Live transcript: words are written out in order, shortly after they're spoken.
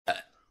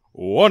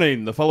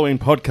Warning, the following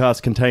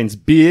podcast contains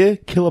beer,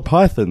 killer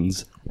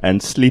pythons,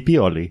 and Sleepy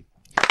Ollie.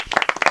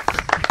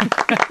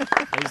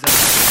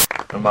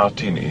 A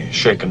martini,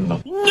 shaken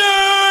not.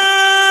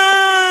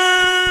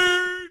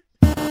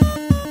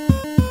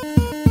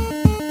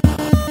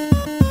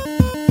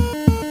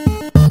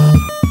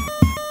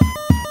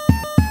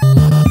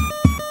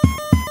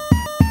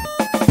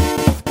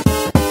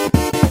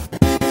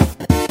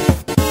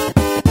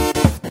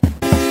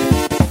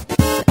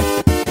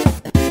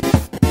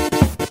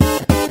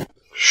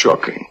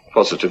 Shocking.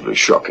 Positively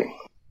shocking.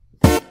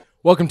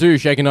 Welcome to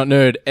Shaken Not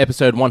Nerd,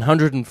 episode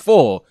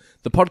 104,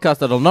 the podcast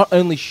that'll not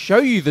only show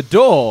you the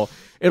door,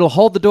 it'll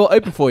hold the door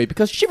open for you,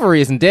 because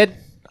chivalry isn't dead.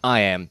 I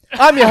am.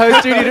 I'm your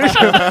host, Judy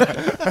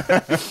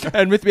Dushel.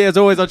 And with me, as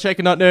always, on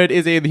Shaken Not Nerd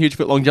is Ian the Huge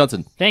Footlong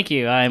Johnson. Thank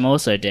you. I'm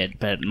also dead,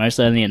 but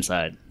mostly on the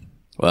inside.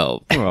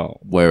 Well,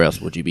 where else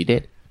would you be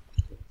dead?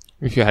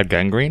 If you had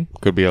gangrene,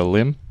 could be a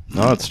limb,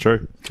 No, it's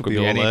true. could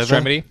be any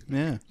extremity,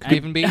 Yeah. could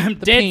even be I'm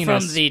the dead penis.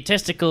 from the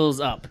testicles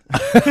up.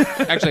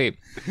 Actually,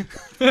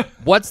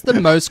 what's the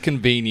most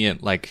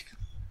convenient,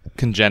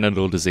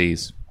 congenital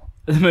disease?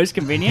 The most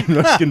convenient?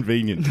 That's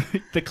convenient.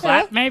 The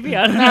clap, maybe?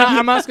 I don't know.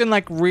 I'm asking,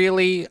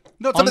 really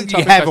Not on something you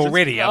topic have questions.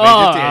 already.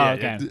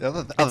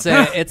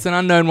 Okay. It's an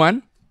unknown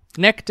one.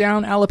 Neck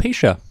down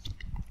alopecia.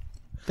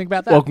 Think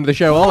about that. Welcome to the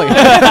show, Ollie.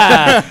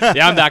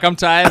 Yeah, I'm back. I'm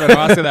tired. I'm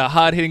asking the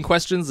hard-hitting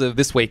questions of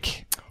this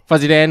week.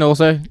 Fuzzy Dan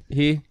also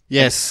here.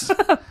 Yes.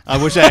 I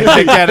wish I had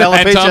picked out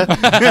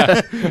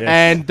alopecia.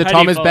 And the How do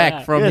Tom you is follow back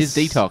that? from Yes.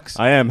 his detox.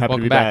 I am happy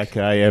Welcome to be back. back.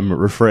 I am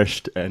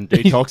refreshed and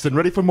detoxed and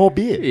ready for more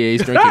beer. Yeah,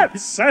 he's drinking.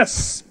 That's a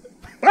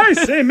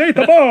spicy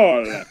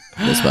meatball.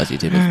 The Spicy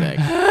Tim is back.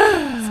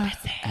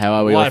 How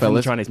are we all, Live from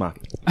the fellas? Chinese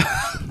market.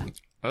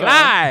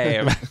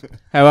 Live.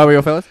 How are we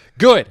all, fellas?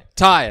 Good.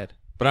 Tired.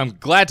 But I'm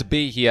glad to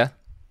be here.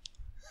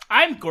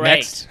 I'm great.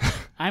 Next.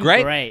 I'm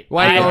Great. great.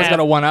 Why you I always have got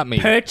to one-up me?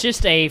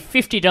 purchased a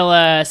 $50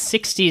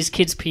 60s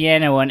kids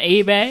piano on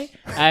eBay.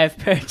 I've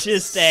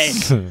purchased a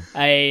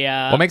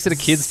What makes it a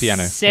kids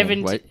piano?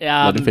 Wait,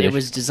 let him finish. It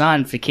was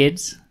designed for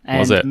kids and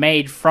Was it?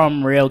 made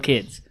from real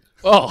kids.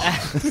 Oh,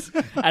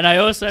 And I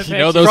also purchased... you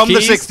know those From the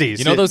keys? 60s,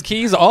 You know yeah. those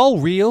keys? All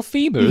real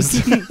femurs.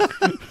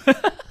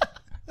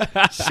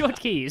 short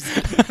keys.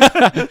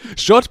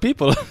 Short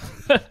people.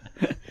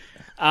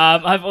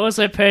 I've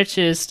also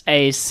purchased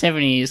a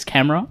 70s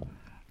camera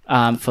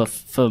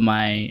for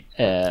my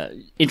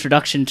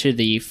introduction to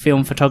the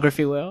film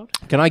photography world.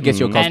 Can I guess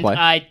your And cosplay?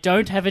 I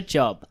don't have a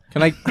job.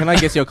 Can I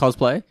guess your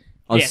cosplay?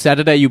 On Yes.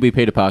 Saturday you'll be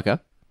Peter Parker,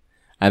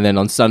 and then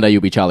on Sunday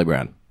you'll be Charlie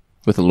Brown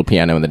with a little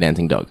piano and the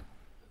dancing dog.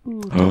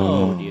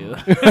 Oh, you.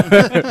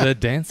 The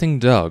dancing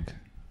dog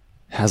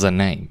has a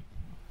name.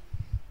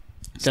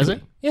 Does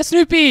it? Yeah,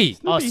 Snoopy.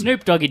 Oh,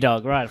 Snoop Doggy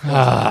Dog, right. Of course.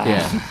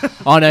 Yeah.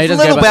 Oh no, he doesn't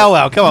Little go by- Bow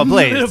Wow, come on,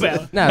 please. Little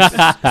Bow. No, it's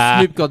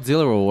Snoop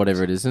Godzilla or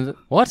whatever it is, isn't it?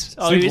 What?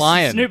 Oh, Snoop he was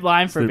Lion. Snoop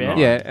Lion for a bit.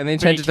 Yeah, and then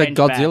But he changed it to changed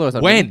back. Godzilla or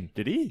something. When?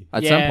 Did he?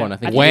 At Yeah, some point, I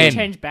think. When? he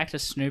changed back to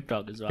Snoop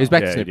Dogg as well. He's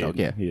back to Yeah, Snoop he Dogg,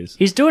 did. yeah. He is.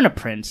 He's doing a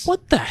Prince.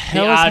 What the The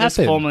hell has artist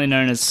happened? formerly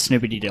known as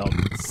Snoopity Dog.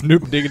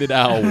 Snoop diggity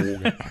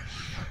dog.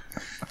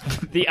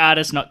 The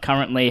artist not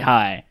currently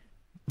high.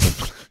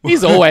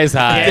 He's always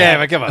high. Yeah.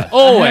 Damn it, come on.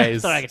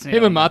 Always. Thought I could sneak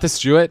Him on and Martha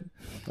Stewart.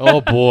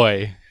 Oh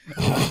boy.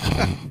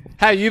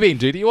 How you been,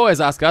 dude? You always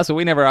ask us, but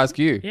we never ask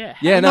you. Yeah.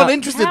 Yeah, I'm no, not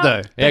interested,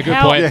 though. Yeah, good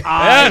How point.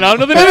 I- Yeah, no,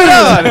 nothing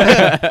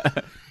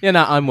yeah,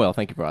 no, I'm well.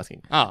 Thank you for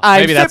asking. Oh,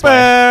 I'm maybe that's super.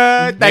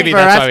 why. Thanks Maybe for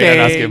that's why we don't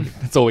ask asking. him.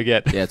 That's all we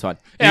get. Yeah, it's fine.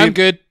 Yeah, I'm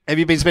good. Have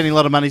you been spending a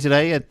lot of money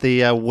today at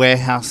the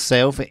warehouse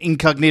sale for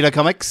Incognito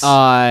Comics?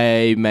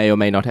 I may or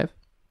may not have.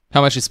 How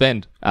much you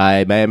spend?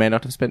 I may or may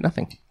not have spent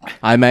nothing.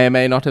 I may or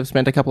may not have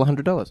spent a couple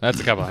 $100. That's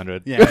a couple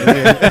hundred.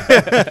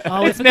 yeah.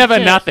 Oh, It's never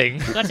nothing.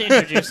 Got to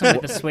introduce him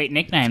with the sweet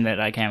nickname that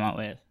I came up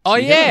with. Oh,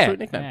 You got a yeah. sweet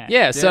nickname. Yeah.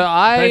 Yeah, so Both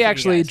I of you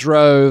actually guys.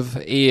 drove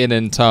Ian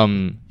and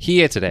Tom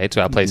here today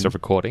to our place of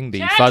recording, the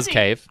Taxi! Fuzz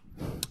Cave.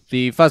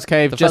 The Fuzz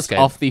Cave The just Fuzz Cave.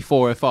 off the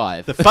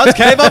 405. The Fuzz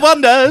Cave of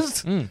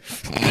Wonders.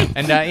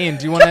 And Ian,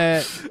 do you want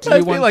to?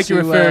 I feel like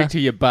you're referring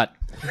to your butt.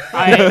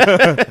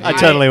 I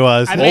totally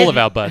was. I all made- of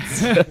our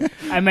butts.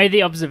 I made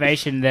the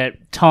observation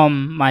that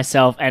Tom,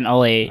 myself, and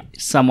Ollie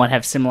somewhat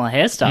have similar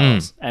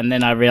hairstyles. And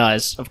then I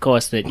realized, of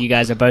course, that you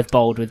guys are both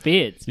bald with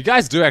beards. You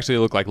guys do actually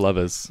look like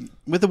lovers.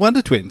 With the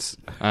Wonder Twins.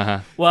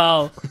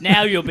 Well,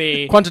 now you'll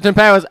be... Quantum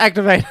powers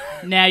activate.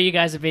 Now you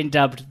guys have been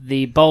dubbed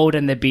the bold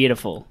and the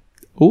beautiful.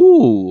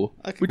 Ooh.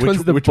 Which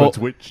one's the which bo- one's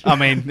which? I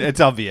mean, it's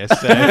obvious.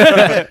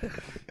 So.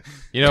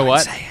 You know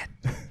what?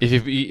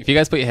 If you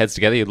guys put your heads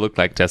together, you'd look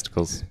like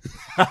testicles.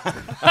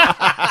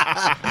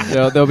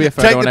 There'll be a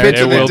photo Take on the our picture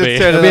There and will just be.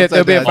 turn it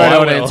There'll be a upside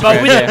photo down. on will. Instagram.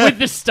 But yeah. with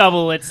the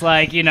stubble, it's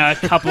like, a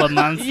couple of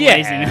months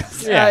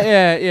laziness.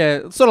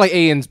 Yeah. Sort of like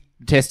Ian's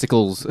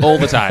testicles. All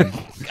the time.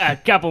 A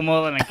couple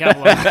more than a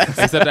couple of months.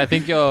 Except I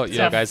think your a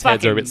guys'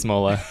 heads are a fucking- bit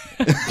smaller.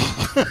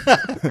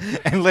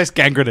 And less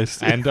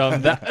gangrenous. And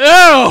that.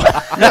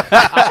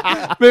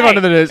 Oh! Move on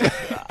to the news.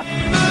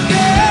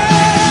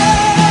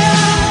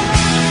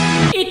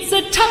 It's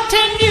a top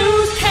 10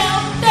 news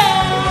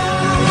countdown.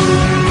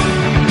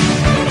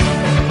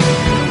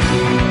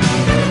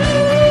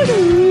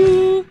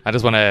 I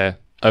just want to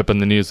open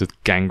the news with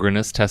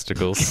gangrenous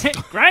testicles.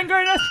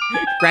 Gangrenous.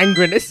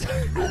 Gangrenous.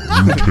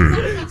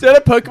 Is that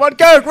a Pokemon?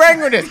 Go,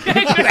 Gangrenous!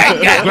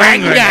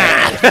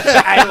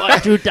 I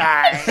want to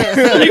die.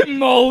 Like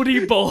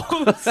moldy balls.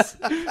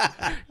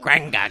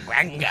 Granga.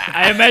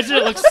 I imagine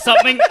it looks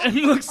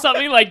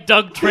something like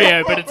Doug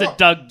Trio, but it's a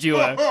Doug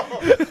duo.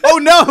 Oh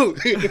no!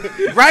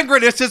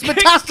 Gangrenous has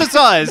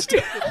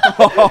metastasized.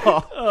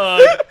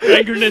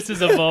 Gangrenous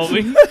is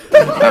evolving.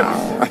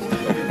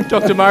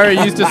 Dr.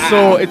 Mario used a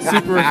saw. It's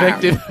super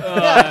effective.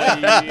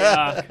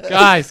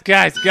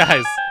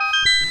 Guys.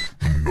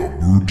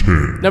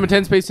 Number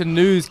 10's piece of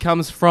news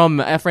comes from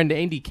our friend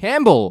Andy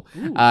Campbell,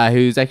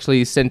 who's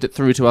actually sent it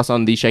through to us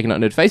on the Shaken Not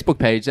Nerd Facebook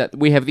page that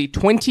we have the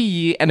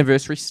 20-year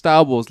anniversary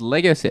Star Wars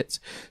Lego sets.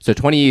 So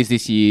 20 years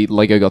this year,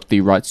 Lego got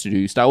the rights to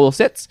do Star Wars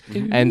sets.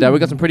 And we've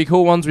got some pretty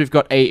cool ones. We've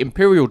got a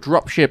Imperial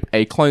dropship,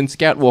 a clone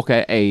scout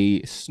walker,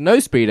 a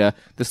snowspeeder,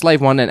 the Slave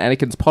One, and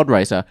Anakin's pod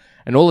racer.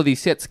 And all of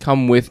these sets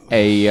come with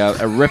a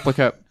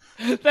replica...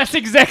 That's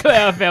exactly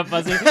how I felt,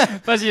 Fuzzy.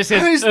 Fuzzy just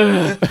says,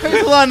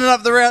 Who's lining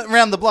up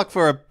around the block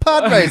for a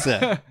pod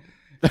racer?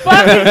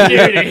 fucking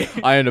duty.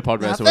 I owned a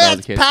pod racer when I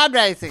was a kid. pod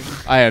racing.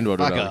 I owned one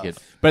when Fuck I was a off. kid.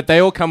 But they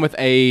all come with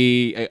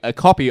a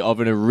copy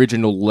of an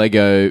original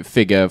Lego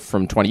figure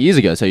from 20 years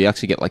ago. So you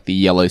actually get like the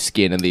yellow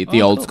skin and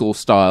the old school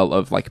style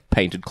of like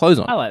painted clothes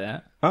on. I like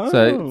that.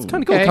 So it's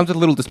kind of cool. okay. It comes with a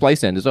little display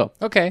stand as well.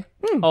 Okay.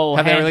 Oh,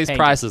 Have they released hand-painted.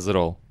 prices at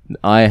all?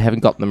 I haven't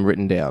got them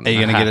written down. Are you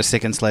going to get a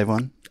second Slave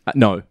One?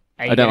 No.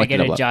 Are you I don't going like to the get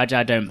a double up. Jar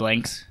Jar Don't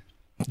Blinks?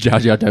 Jar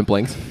Jar Don't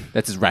Blinks.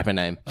 That's his rapper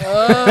name.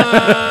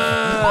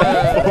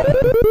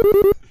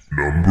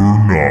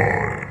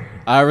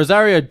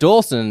 Rosario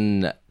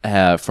Dawson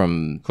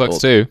from... Clerks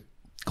 2.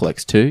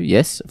 Collects 2,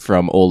 yes,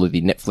 from all of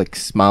the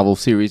Netflix Marvel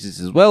series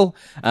as well.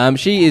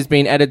 She is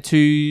being added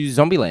to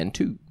Zombieland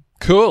 2.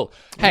 Cool.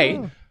 Hey,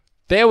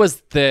 there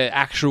was the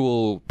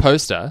actual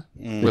poster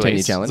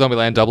released. Challenge.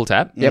 Zombieland Double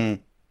Tap. Yep.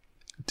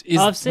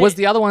 I've seen- Was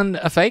the other one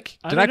a fake?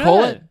 Did I don't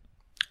call know. it?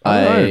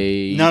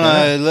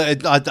 No.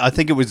 I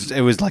think it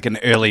was like an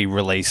early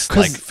release,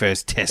 like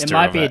first tester. It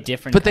might of be a it.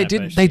 different But they kind of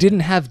didn't. They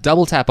didn't have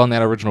Double Tap on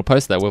that original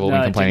poster that we've all No,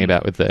 been it complaining didn't.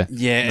 about with the.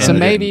 Yeah, So and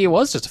maybe it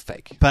was just a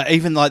fake. But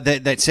even like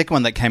that second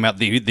one that came out,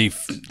 the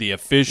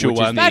official Which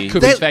is one, That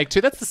could that- be fake too.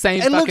 That's the same.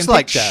 It fucking looks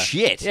like picture.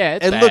 shit. Yeah,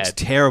 it's it bad. looks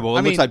terrible. It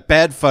I looks mean- like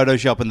bad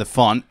Photoshop in the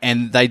font,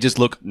 and they just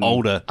look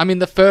older. I mean,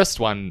 the first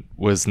one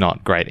was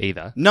not great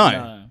either.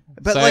 No.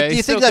 But So like, it do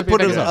you still think they could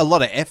be put better. a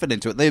lot of effort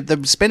into it?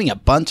 They're spending a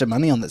bunch of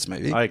money on this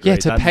movie. I agree. Yeah,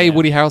 to pay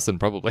Woody Harrelson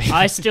probably.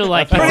 I still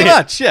like Pretty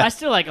much, yeah. I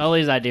still like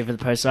Ollie's idea for the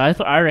poster.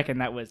 I reckon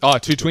that was. Oh,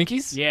 2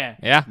 Twinkies. Yeah.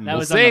 Yeah, That we'll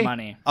was see. on the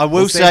money. I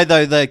will say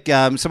though that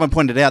someone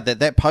pointed out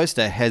that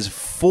poster has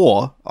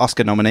 4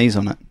 Oscar nominees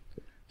on it.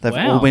 They've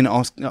Wow. all been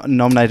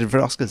nominated for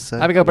Oscars.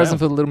 So. Abigail Breslin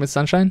for Little Miss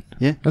Sunshine.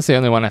 Yeah. That's the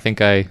only one I think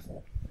I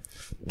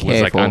was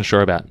like Careful.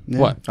 unsure about.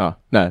 What? Oh,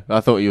 no.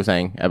 I thought you were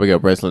saying Abigail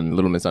Breslin,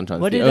 Little Miss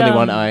Sunshine. What The did only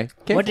one I...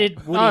 What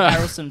did Woody Oh.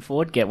 Harrelson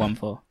Ford get one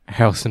for?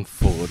 Harrison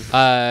Ford. Was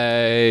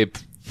it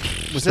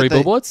 3 the-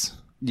 billboards?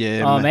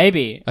 Yeah. Oh,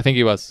 maybe. I think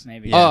he was.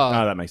 Maybe. Oh,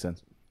 No, that makes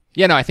sense.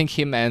 yeah, no, I think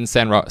him and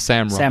Sam Rockwell.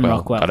 Sam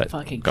Rockwell. got it.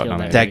 Fucking got killed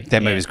nominated.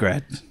 That Yeah. movie's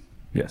great.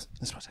 Yes.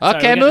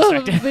 Okay, we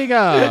got moving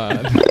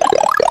on.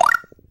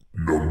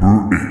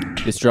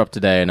 This dropped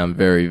today, and I'm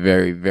very,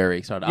 very, very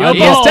excited. Your I-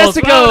 Yes, balls.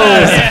 testicles.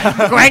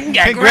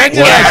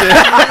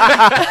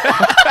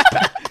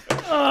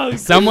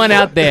 Someone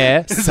out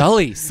there,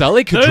 Sully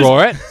could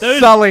draw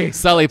it.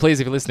 Sully, please,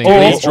 if you're listening,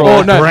 please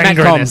draw. no, Matt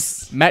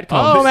Gangrenous. Combs. Matt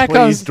Combs. Oh, Matt Please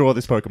Combs. draw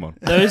this Pokemon.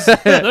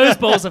 Those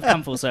balls have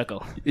come full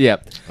circle. Yeah.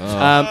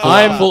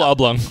 I'm full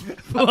oblong.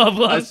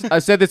 I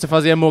said this to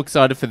Fuzzy. I'm more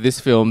excited for this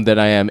film than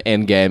I am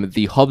Endgame,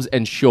 the Hobbs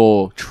and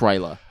Shaw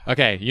trailer.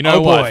 Okay, you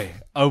know what?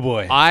 Oh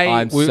boy.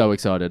 I'm so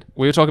excited.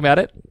 We were talking about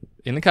it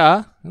in the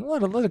car. A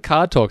lot of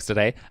car talks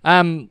today.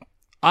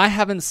 I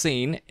haven't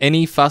seen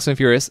any Fast and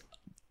Furious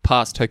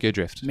past Tokyo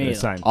Drift. Me.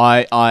 Same.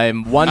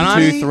 I'm 1,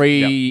 And 2,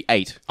 3,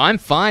 8. I'm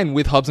fine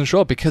with Hobbs and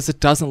Shaw because it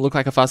doesn't look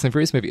like a Fast and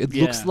Furious movie. It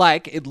looks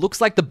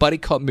like the buddy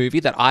cop movie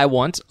that I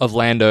want of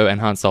Lando and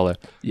Han Solo.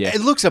 Yeah. It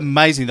looks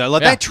amazing though.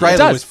 Like Yeah, that it trailer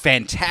does. was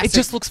fantastic. It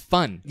just looks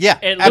fun. yeah,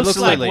 It looks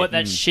absolutely. like what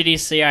that shitty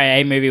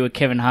CIA movie with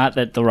Kevin Hart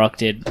that The Rock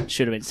did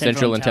should have been.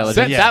 Central So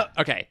Intelligence. Yeah.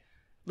 okay.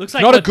 Looks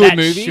like Not a what good that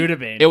movie. should have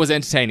been. It was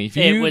entertaining. If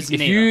It was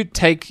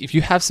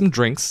you have some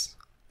drinks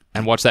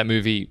and watch that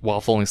movie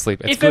while falling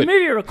asleep, it's if good. a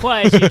movie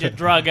requires you to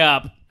drug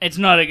up, it's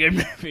not a good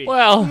movie.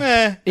 Well,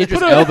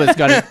 Idris Elba's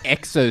got an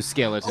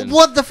exoskeleton.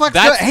 What the fuck?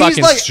 That's he's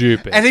fucking like,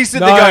 stupid. And he's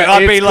sitting No, there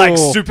going, "I'd be it's like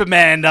cool.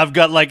 Superman. I've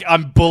got like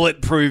I'm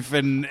bulletproof."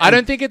 And I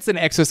don't think it's an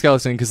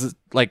exoskeleton because it's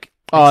like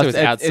Oh, it's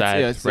it's- outside,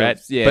 it's- right?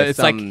 yeah, but it's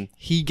some- like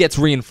he gets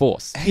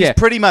reinforced. He's Yeah.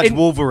 pretty much In-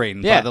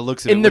 Wolverine yeah. by the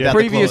looks of In it. the without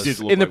previous claws.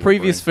 look in the like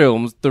previous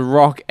films, The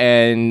Rock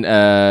and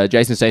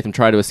Jason Statham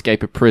try to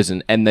escape a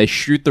prison, and they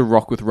shoot The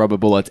Rock with rubber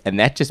bullets, and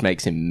that just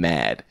makes him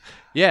mad.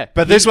 Yeah,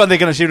 But this one, they're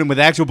going to shoot him with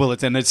actual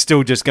bullets, and it's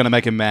still just going to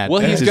make him mad.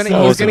 well, he's It's going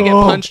just to get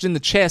awesome. punched in the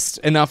chest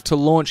enough to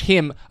launch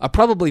him, a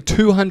probably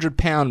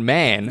 200-pound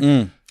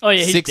man, Oh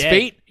yeah, he's 6 dead.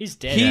 feet. He's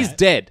dead. He's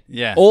dead.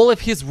 Yeah. All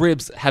of his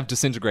ribs have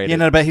disintegrated. Yeah,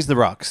 no, but he's the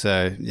Rock,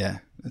 so yeah.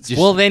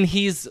 Well, then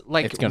he's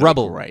like It's gonna be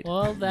rubble. great.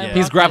 Well, that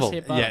He's rock gravel. has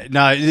hit bottom. Yeah,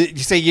 no. You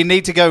see, you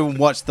need to go and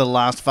watch the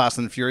last Fast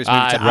and the Furious movie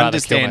I'd to rather kill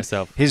understand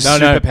myself. his No,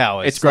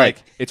 superpowers. it's great.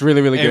 Like, It's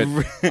really, really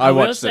good. I I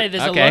will watched say it.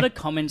 there's Okay. a lot of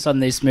comments on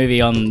this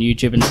movie on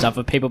YouTube and stuff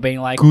of people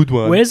being like, Good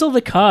one. "Where's all the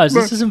cars?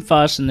 This isn't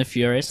Fast and the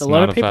Furious." A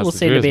lot not of a Fast people and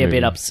seem to be Furious a bit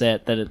movie.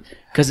 upset that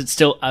because it's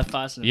still a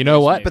Fast and the You know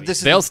Furious what? movie. But this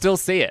is- They'll still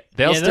see it.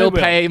 They'll Yeah, they still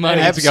will. pay money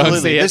to go and Absolutely.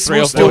 see it This 3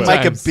 will or 4 still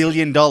make times. $1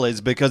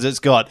 billion because it's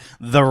got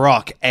The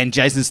Rock and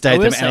Jason I Statham,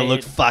 will and say it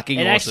looks fucking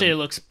it awesome. actually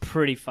looks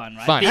pretty fun,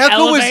 right? Fun. The How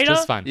cool was- elevator,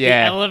 Just fun. the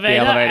Yeah, the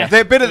elevator. elevator.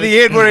 That bit at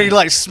the end where he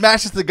like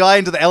smashes the guy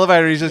into the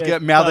elevator, he's just Yeah,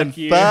 getting mouthing, fuck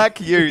you.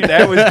 "Fuck you."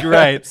 That was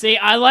great. See,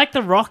 I like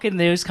The Rock in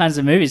those kinds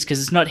of movies because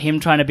it's not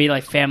him trying to be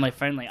like family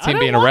friendly. It's him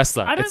being a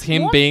wrestler. It's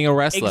him being a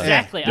wrestler.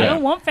 Exactly. I Yeah.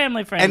 don't want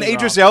family friendly. And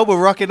Idris Rock. Elba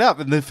rocking up,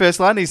 and the first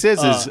line he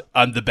says is,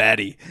 "I'm the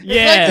baddie."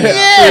 Yeah.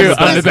 Yes,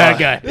 I'm the bad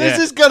guy. This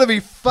is gonna be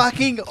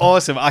fucking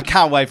awesome. I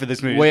can't wait for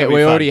this movie. It's We gonna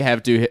be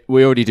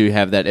fun. already do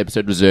have that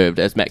episode reserved,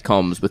 as Matt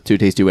Combs with 2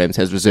 T's 2 M's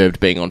has reserved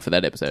being on for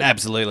that episode.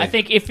 Absolutely. I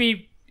think if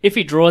he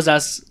draws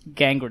us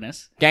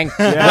Gangrenous, Gang,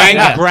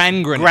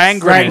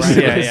 Gangrenous.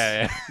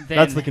 Yeah. then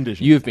That's the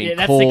condition. You've been Yeah,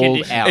 that's the called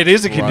condition. out. It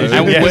is a bro. condition.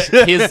 And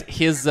Yes.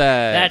 his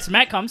that's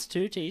Matt Combs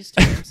 2 T's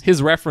 2 M's.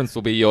 his reference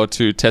will be your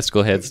 2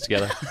 testicle heads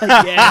together.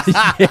 Yes.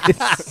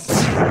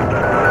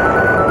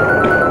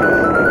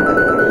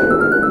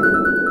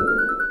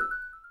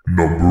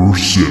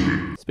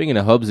 Speaking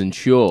of Hobbs and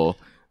Shaw,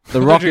 The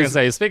What Rock are you gonna is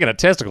say? Speaking of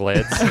testicle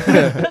heads,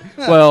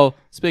 well.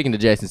 Speaking to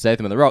Jason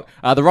Statham and The Rock,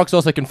 The Rock's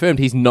also confirmed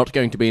he's not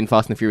going to be in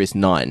Fast and the Furious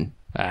 9.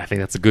 I think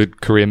that's a good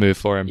career move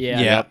for him. Yeah.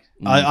 Yeah.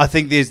 I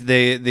think this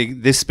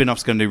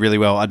spin-off's going to do really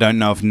well. I don't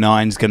know if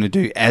 9's going to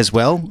do as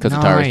well. Because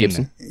of 9. Tyrese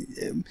Gibson.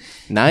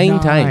 9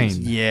 times.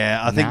 Yeah,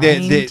 I think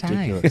 9 they're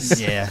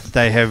times. yeah,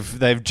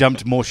 they've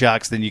jumped more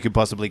sharks than you could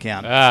possibly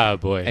count. Ah,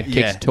 boy. And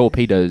Yeah. kicks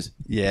torpedoes.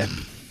 Yeah.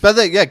 But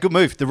good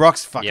move. The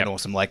Rock's fucking Yep.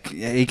 awesome. Like,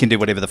 he can do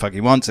whatever the fuck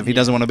he wants. If he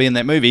doesn't want to be in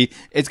that movie,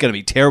 it's going to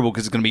be terrible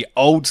because it's going to be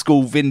old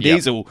school Vin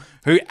Diesel,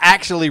 who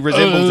actually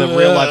resembles a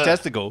real life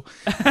testicle.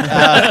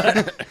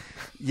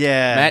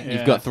 Yeah. Matt,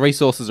 you've got 3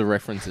 sources of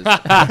references.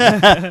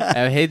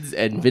 Our heads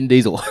and Vin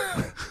Diesel.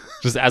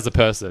 Just as a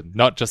person,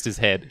 not just his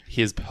head,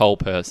 his whole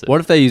person. What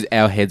if they use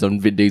our heads on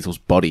Vin Diesel's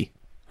body?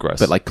 Gross.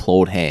 But like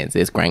clawed hands.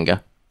 There's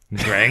Granger.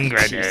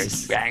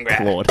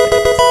 Clawed.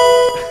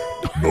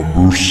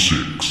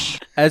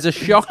 As a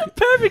shock.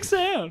 Perfect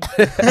sound.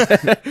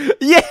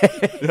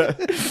 Yeah.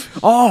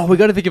 Oh, we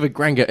got to think of a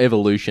Granger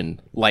evolution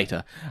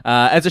later.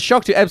 As a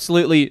shock to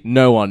absolutely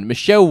no one,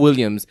 Michelle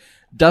Williams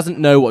doesn't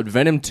know what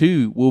Venom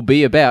 2 will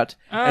be about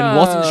and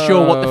wasn't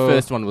sure what the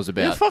first one was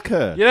about. Fuck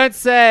her. You don't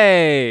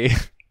say.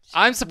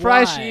 I'm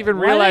surprised Why? she even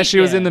Why realized they she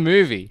was care? in the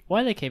movie.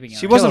 Why are they keeping it?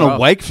 She wasn't Kill her off.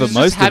 awake for She's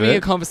most just having of a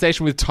it.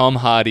 conversation with Tom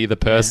Hardy, the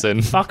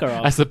person, Fuck her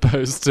off. as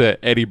opposed to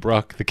Eddie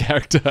Brock, the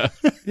character.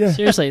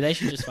 Seriously, they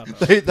should just fuck off.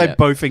 They Yeah.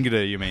 bowfingered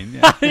her, you mean?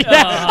 Yeah.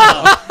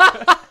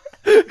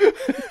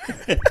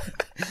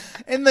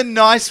 In the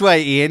nice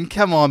way, Ian.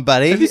 Come on,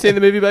 buddy. Have you seen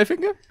the movie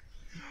Bowfinger?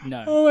 No.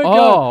 my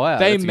Oh, wow.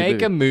 They that's a good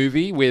make a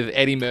movie. movie with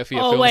Eddie Murphy, a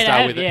Oh, film wait, star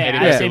I with have, Eddie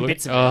I've Murphy. seen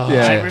bits of it. Oh. I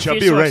Yeah. refuse Chubby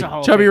to watch Ray. the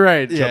whole Chubby thing.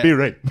 Ray. Chubby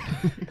Ray.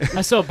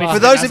 I saw bits For of it.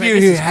 those I was of like, you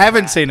this who is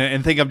haven't crap. seen it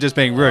and think I'm just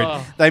being rude,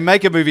 they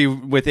make a movie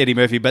with Eddie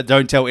Murphy, but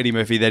don't tell Eddie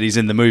Murphy that he's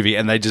in the movie,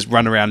 and they just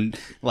run around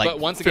like But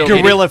once again,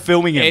 guerrilla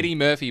filming him. Eddie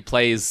Murphy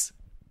plays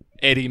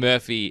Eddie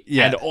Murphy,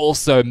 Yeah. and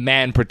also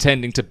man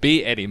pretending to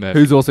be Eddie Murphy.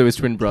 Who's also his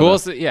twin brother. Who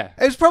also, yeah.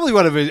 It was probably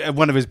one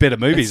of his better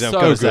movies. It's I've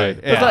so got to say.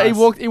 good. Yeah. It's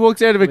like he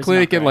walks out of a was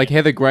clinic not and like great.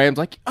 Heather Graham's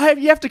like,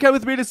 you have to come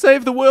with me to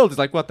save the world. It's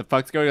like, what the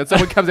fuck's going on?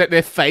 Someone comes out,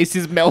 their face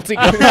is melting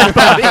off their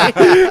body.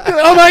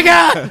 Oh my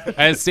god!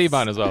 And Steve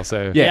Martin as well,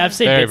 so Yeah, I've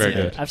seen very, bits very of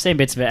it. good. I've seen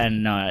bits of it,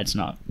 and no, it's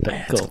not. But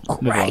cool.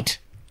 Move on.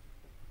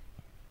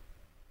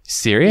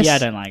 Serious? Yeah, I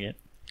don't like it.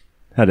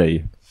 How dare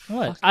you?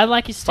 What? I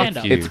like his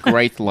stand-up. you. It's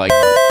great, like.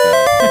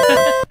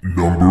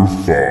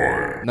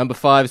 Number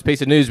 5's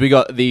piece of news. We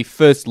got the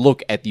first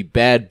look at the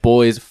Bad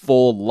Boys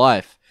for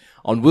Life.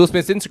 On Will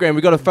Smith's Instagram,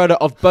 we got a photo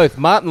of both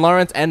Martin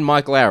Lawrence and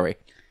Mike Lowry.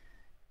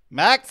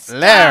 Max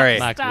Larry.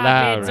 Mike Stop,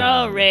 Lowry. it's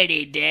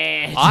already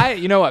dead.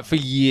 You know what? For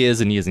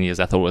years and years and years,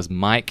 I thought it was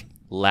Mike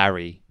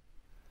Larry.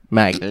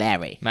 Mike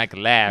Lowry. Mike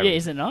Lowry. Yeah,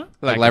 is it not?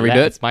 Like Mike Larry La-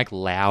 Bird? It's Mike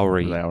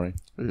Lowry. Lowry.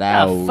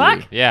 Oh,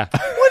 fuck. Yeah.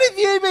 What have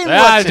you been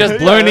Ah, watching? just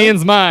blown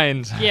Ian's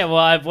mind. Yeah, well,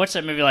 I've watched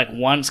that movie like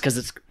once because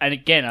it's, and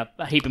again,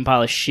 a heaping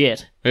pile of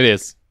shit. It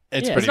is.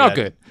 It's Yeah. pretty It's not bad.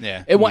 good.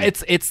 Yeah.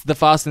 It's the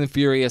Fast and the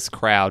Furious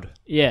crowd.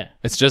 Yeah.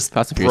 It's just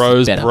Fast and Furious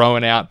bros is better.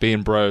 broing out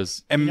being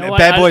bros. And You know what?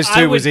 Bad Boys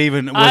I 2 would-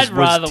 I'd was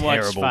rather watch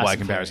terrible Fast by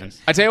and comparison.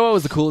 Furious. I tell you what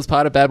was the coolest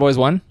part of Bad Boys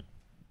 1?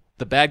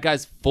 The bad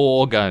guy's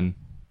 4-gun.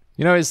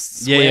 You know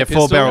his Yeah, square yeah,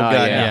 pistol? 4-barrel Oh,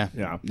 gun. yeah.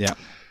 Yeah. Yeah.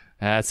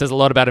 Yeah. It says a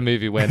lot about a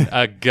movie when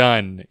a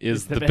gun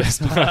is the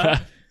best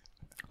part.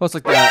 Well, it's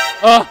like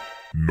that.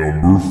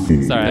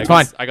 Sorry,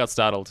 fine. I got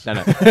startled. No.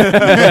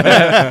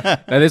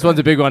 Now, this one's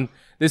a big one.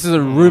 This is a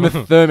Uma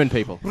Thurman,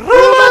 people.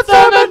 Uma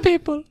Thurman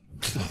people.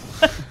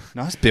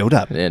 Nice build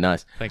up. Yeah,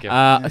 nice. Thank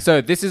you. So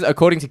this is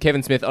according to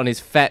Kevin Smith on his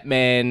Fat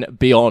Man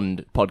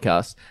Beyond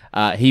podcast.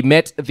 He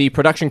met the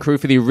production crew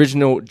for the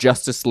original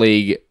Justice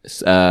League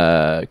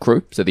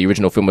crew, so the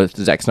original film with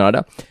Zack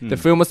Snyder. The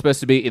film was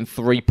supposed to be in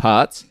 3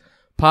 parts.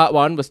 Part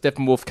 1 was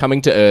Steppenwolf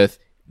coming to Earth,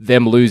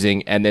 them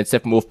losing, and then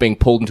Steppenwolf being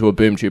pulled into a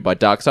boom tube by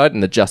Darkseid,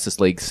 and the Justice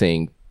League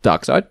seeing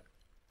Darkseid.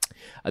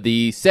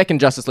 The second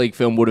Justice League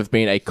film would have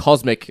been a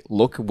cosmic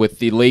look, with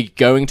the League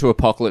going to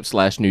Apocalypse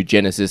 / New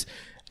Genesis,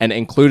 and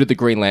included the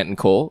Green Lantern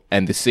Corps,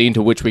 and the scene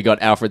to which we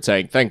got Alfred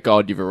saying, "Thank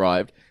God you've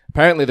arrived."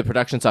 Apparently the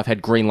production staff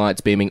had green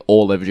lights beaming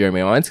all over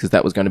Jeremy Irons, because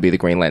that was going to be the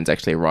Green Lanterns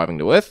actually arriving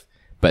to Earth,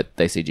 but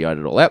they CGI'd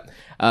it all out.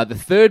 The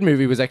third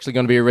movie was actually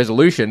going to be a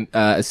resolution,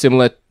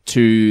 similar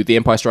to The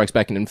Empire Strikes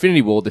Back and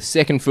Infinity War. The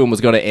second film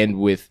was going to end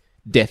with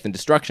death and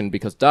destruction,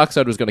 because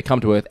Darkseid was going to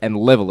come to Earth and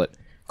level it,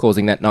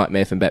 causing that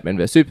nightmare from Batman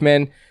vs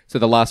Superman. So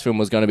the last film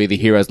was going to be the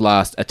hero's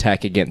last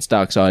attack against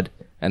Darkseid,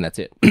 and that's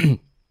it.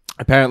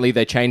 Apparently,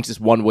 they changed this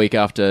 1 week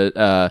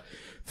after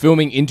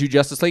filming Into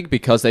Justice League,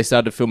 because they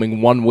started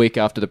filming 1 week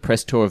after the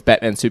press tour of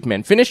Batman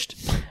Superman finished,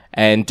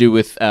 and due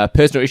with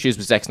personal issues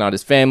with Zack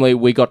Snyder's family,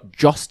 we got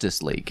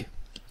Justice League.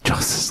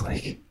 Justice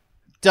League.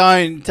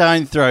 Don't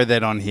throw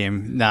that on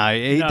him. No,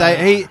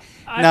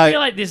 I feel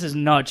like this is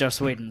not Joss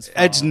Whedon's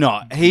fault. It's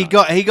not. He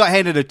got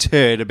handed a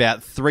turd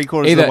about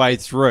 3/4 of the way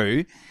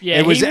through. Yeah,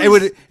 it was the film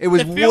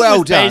well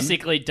was done.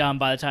 basically done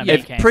by the time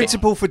he came.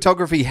 Principal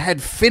photography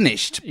had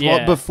finished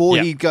before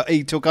he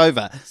took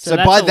over. So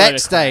that's by a load that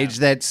of stage,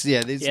 crap. there's that's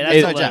no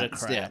a load of chance.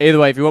 crap. Yeah. Either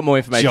way, if you want more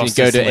information, you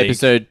go Justice to League.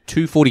 episode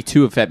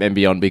 242 of Fat Man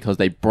Beyond, because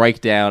they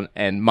break down,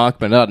 and Mark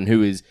Bernardin,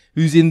 who's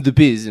in the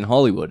biz in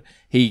Hollywood,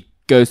 he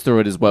goes through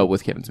it as well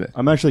with Kevin Smith.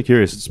 I'm actually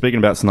curious. Speaking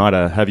about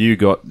Snyder, have you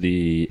got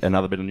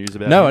another bit of news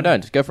about No, him? I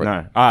don't. Go for it.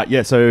 No.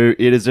 Yeah, so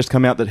it has just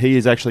come out that he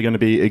is actually going to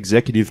be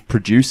executive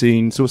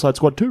producing Suicide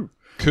Squad 2.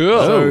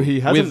 Cool. So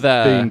he hasn't With,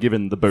 been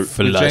given the boot.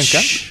 With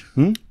James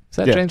Gunn? Is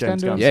that Yeah, James James Gunn Gunn.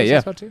 doing Yeah, Suicide yeah.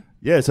 Squad too?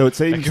 Yeah, so it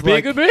seems Could be a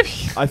like good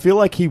movie. I feel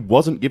like he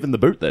wasn't given the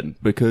boot then,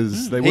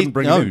 because they wouldn't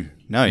bring him in.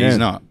 No, Yeah. he's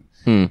not.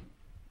 There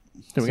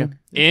we go.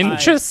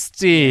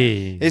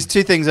 Interesting. There's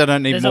 2 things I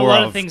don't need There's more a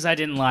lot of. of things I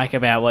didn't like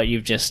about what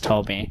you've just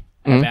told me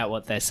about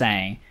what they're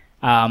saying.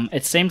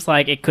 It seems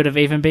like it could have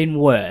even been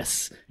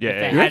worse Yeah, if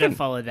they you hadn't reckon?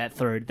 followed that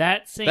through.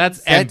 That seems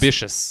That's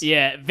ambitious.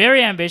 yeah,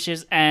 very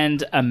ambitious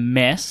and a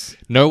mess.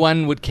 No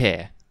one would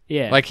care.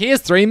 Yeah, Like,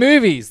 here's 3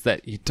 movies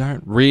that you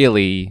don't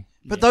really...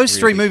 But those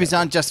 3 movies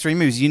aren't just 3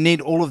 movies. You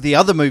need all of the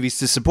other movies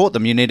to support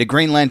them. You need a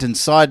Green Lantern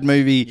side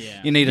movie.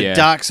 Yeah. You need a Yeah.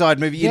 Dark Side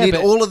movie. You Yeah, need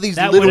but all of these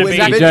that little would've been-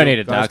 You individual- don't need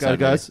a dark Guys, side.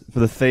 guys, for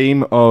the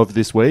theme of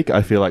this week,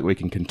 I feel like we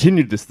can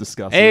continue this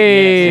discussion.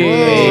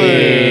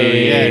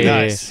 Hey! Yeah,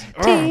 nice.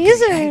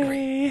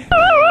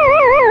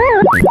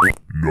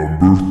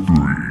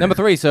 Number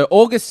 3, so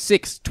August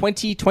 6th,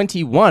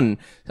 2021.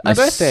 My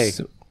birthday.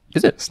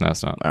 Is it? No,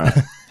 it's not.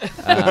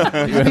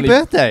 Happy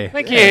birthday.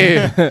 Thank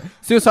you.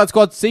 Suicide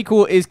Squad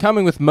sequel is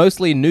coming with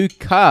mostly new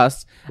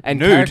cast and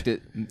Nude. characters.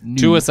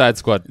 Suicide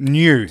Squad.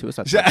 New.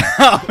 Suicide Squad.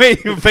 I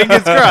mean,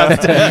 fingers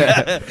crossed.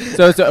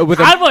 So with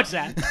I'd watch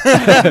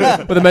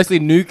that. with a mostly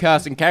new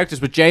cast and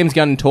characters, with James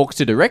Gunn talks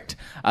to direct.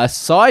 A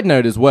side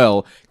note as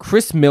well,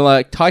 Chris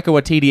Miller, Taika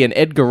Waititi, and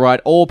Edgar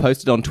Wright all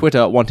posted on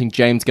Twitter wanting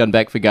James Gunn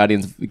back for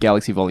Guardians of the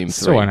Galaxy Volume 3.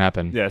 Still won't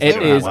happen. Yeah, It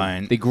so- is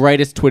won't. the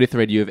greatest Twitter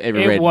thread you have ever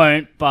It read.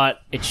 won't,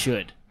 but it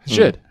should.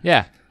 Should.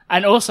 Yeah.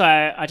 And also,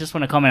 I just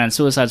want to comment on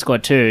Suicide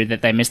Squad 2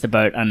 that they missed the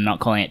boat and not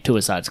calling it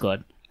Suicide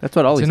Squad. That's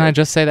what Ollie Didn't I said.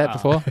 just say that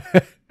before?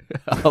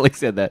 Ollie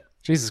said that.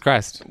 Jesus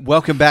Christ.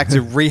 Welcome back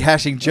to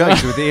rehashing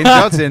jokes with Ian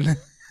Johnson.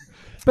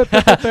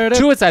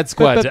 Suicide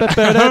Squad.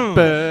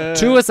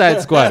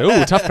 Suicide Squad.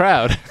 Ooh, tough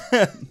crowd.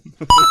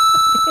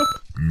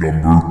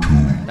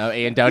 No,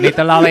 Ian, don't eat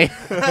the lolly.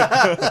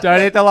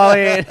 Don't eat the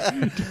lolly,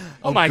 Ian.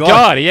 Oh my God.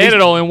 God, he ate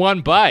it all in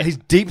one bite. He's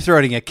deep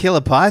throating a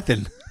killer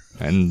python.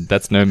 And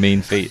that's no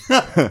mean feat.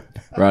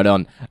 Right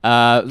on.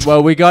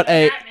 Well, we got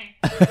a...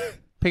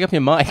 Pick up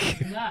your mic.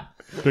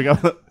 Pick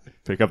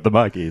up the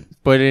mic, Ian.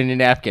 Put it in your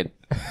napkin.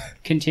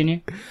 Continue.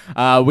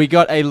 We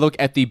got a look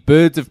at the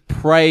Birds of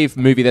Prey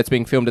movie that's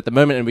being filmed at the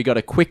moment, and we got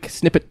a quick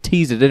snippet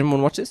teaser. Did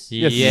anyone watch this?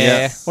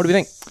 Yeah. What do we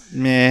think?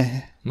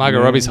 Meh.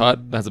 Margot Robbie's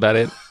hot. That's about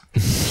it.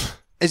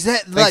 Is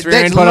that like for your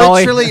that's input,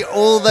 Ollie. literally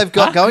all they've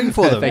got going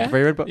for them? Thank you for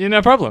your input. Yeah,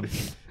 no problem.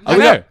 I we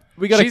know. got-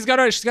 we got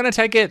a- she's gonna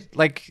take it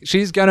like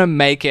she's gonna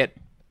make it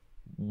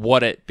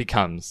what it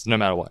becomes, no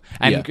matter what.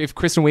 And Yeah. if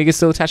Kristen Wiig is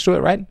still attached to it,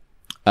 right?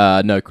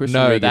 No, Kristen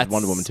No, Wiig is that's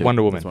Wonder Woman too.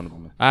 Wonder Woman. That's Wonder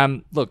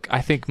Woman. Look,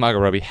 I think Margot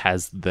Robbie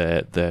has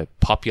the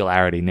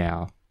popularity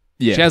now.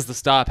 Yeah. She has the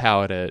star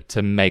power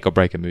to make or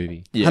break a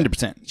movie. Yeah.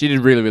 100%. She did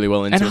really, really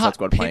well in And Suicide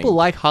Squad playing. people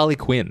like Harley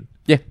Quinn.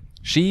 Yeah.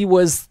 She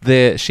was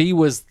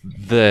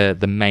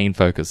the main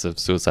focus of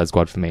Suicide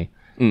Squad for me.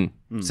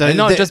 So And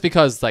not the- just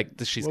because like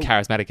she's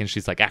charismatic and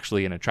she's like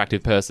actually an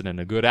attractive person and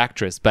a good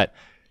actress, but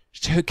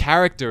her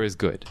character is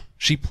good.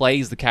 She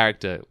plays the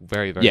character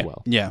very, very Yeah.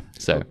 well. yeah,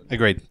 So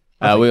agreed.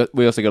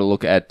 We also got to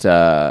look at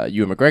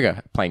Ewan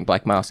McGregor playing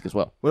Black Mask as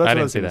well. Well, that's I what I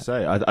didn't was see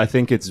going to say. I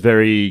think it's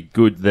very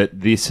good that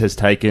this has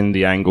taken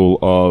the angle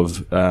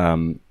of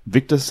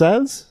Victor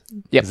Zaz.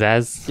 Yep.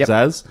 Zaz.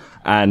 Zaz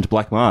and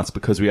Black Mask,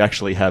 because we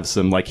actually have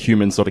some like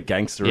human sort of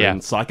gangster Yeah.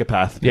 and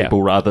psychopath Yeah.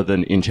 people rather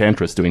than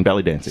Enchantress doing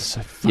belly dancing.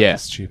 So Yeah.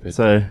 stupid.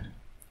 So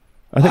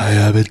I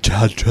am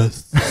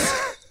Enchantress.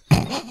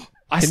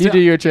 Can you do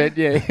your trade?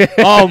 Yeah.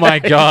 Oh my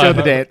god. Show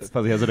the dance.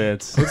 Fuzzy has a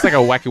dance. Looks like a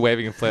wacky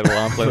waving inflatable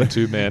arm playing with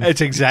two men.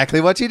 It's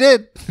exactly what you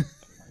did.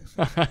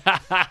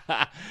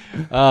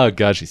 Oh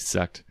god, she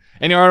sucked.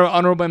 Any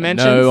honorable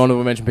mentions? No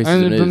honorable mention pieces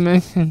of Honorable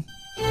news. mention.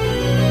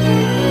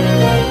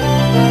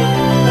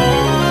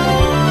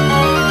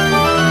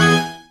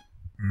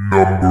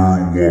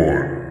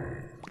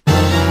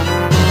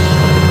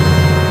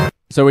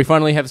 So we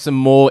finally have some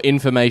more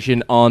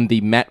information on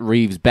the Matt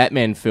Reeves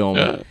Batman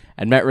film.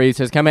 And Matt Reeves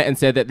has come out and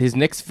said that his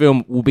next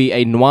film will be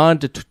a noir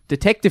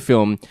detective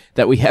film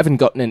that we haven't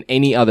gotten in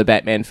any other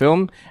Batman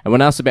film. And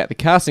when asked about the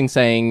casting,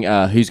 saying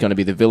who's going to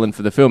be the villain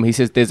for the film, he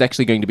says there's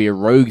actually going to be a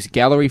rogues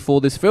gallery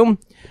for this film.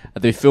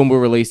 The film will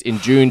release in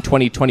June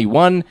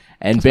 2021,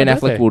 and Ben my Affleck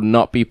birthday. will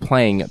not be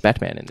playing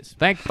Batman in this.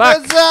 Thank fuck.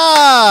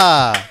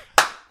 Huzzah!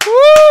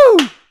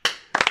 Woo!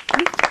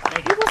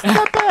 He wasn't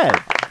that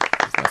bad.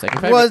 It's my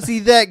second favorite. Was he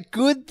that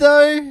good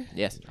though?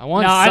 Yes. I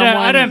want No,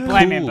 I don't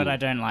blame cool. him, but I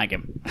don't like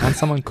him. I want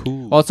someone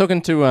cool. Well,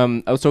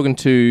 I was talking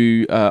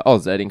to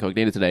Oz at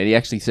Incognito today, and he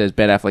actually says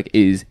Ben Affleck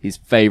is his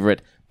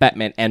favorite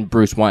Batman and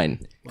Bruce Wayne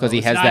because he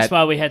It's has nice that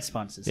while we had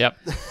sponsors. Yep.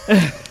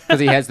 because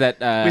he has that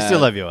We still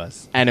love you,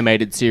 us.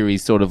 animated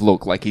series sort of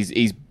look. Like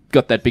he's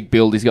got that big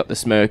build, he's got the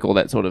smirk, all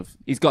that sort of.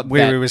 He's got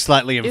Where that. we were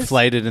slightly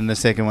inflated in the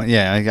second one.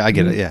 Yeah, I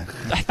get it. Yeah.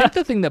 I think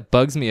the thing that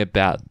bugs me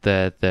about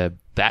the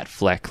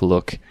Batfleck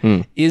look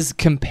is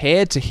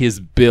compared to his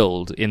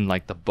build in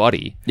like the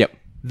body. Yep.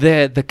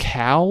 The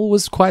cowl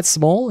was quite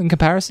small in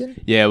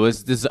comparison. Yeah, it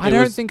was. I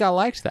don't think I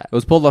liked that. it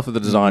was pulled off of the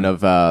design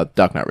of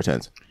Dark Knight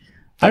Returns.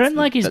 I don't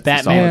like his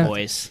that's the Batman song.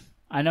 voice.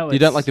 I know You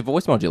don't like the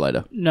voice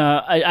modulator?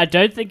 No, I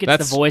don't think it's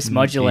That's- the voice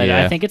modulator.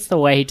 yeah. I think it's the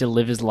way he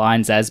delivers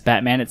lines as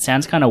Batman. It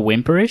sounds kind of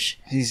whimperish.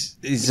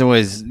 He's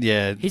always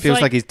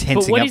feels like he's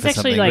tensing but what up he's for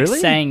actually something. like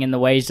saying and the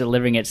way he's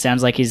delivering it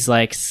sounds like he's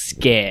like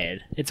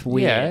scared. It's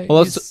weird. Yeah,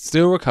 Well, he's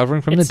still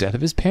recovering from the death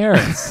of his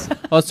parents. I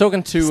was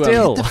talking to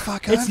Still.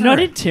 It's not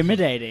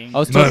intimidating. I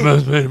was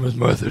talking, name was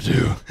Martha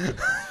too.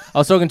 I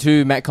was talking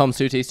to Matt Combs,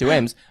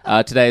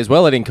 2Ts2Ms, today as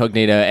well at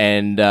Incognito,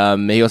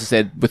 and he also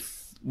said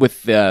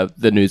with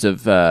the news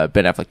of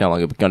Ben Affleck no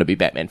longer going to be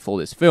Batman for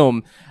this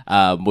film,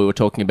 we were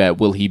talking about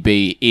will he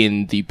be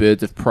in the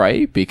Birds of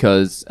Prey,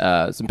 because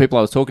some people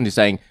I was talking to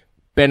saying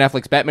Ben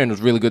Affleck's Batman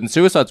was really good in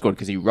Suicide Squad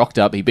because he rocked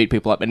up, he beat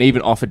people up, and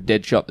even offered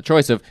Deadshot the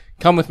choice of,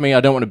 come with me,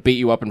 I don't want to beat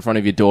you up in front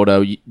of your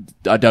daughter,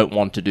 I don't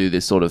want to do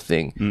this sort of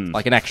thing.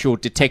 Like an actual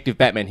detective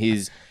Batman,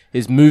 his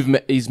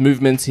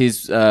movements,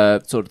 his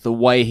sort of the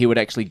way he would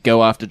actually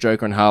go after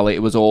Joker and Harley,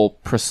 it was all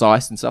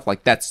precise and stuff.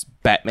 Like, that's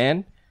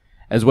Batman.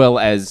 As well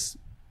as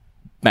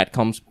Matt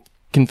Combs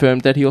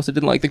confirmed that he also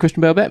didn't like the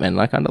Christian Bale Batman,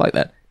 and I kind of like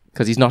that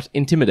because he's not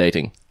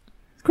intimidating.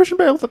 Christian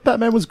Bale, the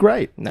Batman was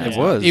great. No, It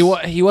was.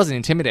 He wasn't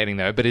intimidating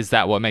though, but is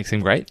that what makes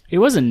him great? He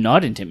wasn't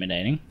not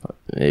intimidating.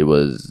 It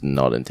was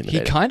not He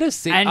intimidating. kind of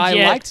seemed.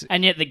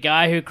 And yet the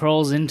guy who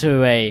crawls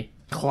into a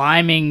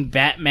climbing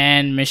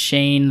Batman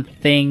machine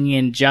thing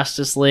in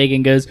Justice League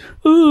and goes,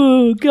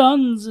 ooh,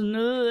 guns, and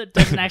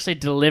doesn't actually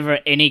deliver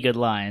any good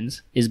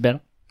lines is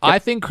better. I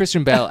think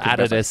Christian Bale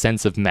added a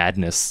sense of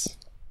madness.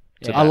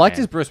 to I liked Batman.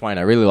 his Bruce Wayne.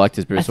 I really liked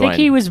his Bruce I think Wayne.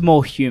 he was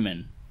more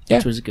human, Yeah.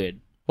 which was good.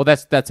 Well,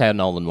 that's how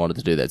Nolan wanted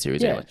to do that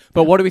series Yeah. anyway.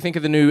 But what do we think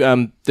of the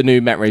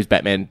new Matt Reeves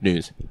Batman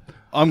news?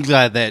 I'm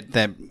glad that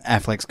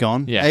Affleck's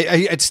gone. Yeah.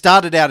 It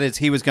started out as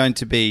he was going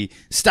to be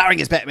starring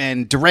as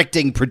Batman,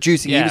 directing,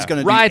 producing. He was going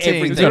to do writing,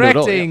 everything. gonna do it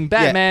all, directing,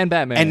 Yeah.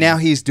 Batman. And now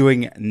he's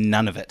doing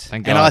none of it.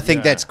 Thank and God. I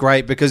think that's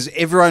great because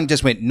everyone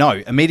just went no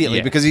immediately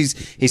Yeah. because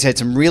he's had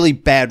some really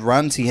bad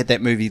runs. He had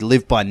that movie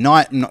Live by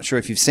Night. I'm not sure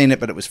if you've seen it,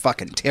 but it was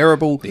fucking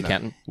terrible. The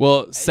accountant.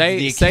 well, The say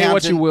what you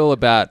accountant- will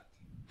about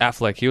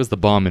Affleck. He was the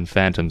bomb in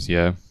Phantoms,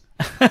 yo.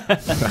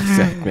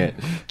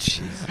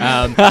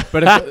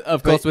 But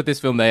of course, with this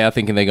film, they are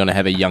thinking they're going to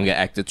have a younger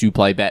actor to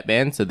play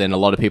Batman. So then a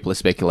lot of people are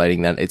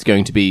speculating that it's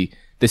going to be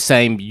the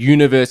same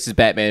universe as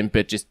Batman,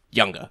 but just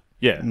younger.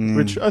 Yeah,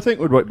 which I think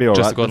would be all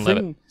Just right. Gordon The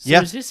Levitt. thing- So Yeah.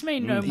 does this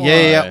mean no more?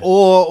 Yeah.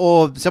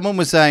 Or someone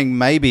was saying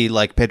maybe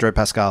like Pedro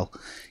Pascal,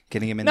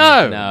 getting him in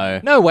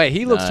there. No way.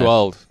 He looks No. too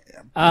old.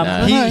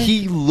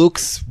 He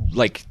looks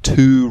like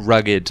too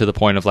rugged to the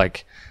point of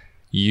like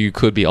you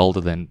could be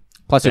older than.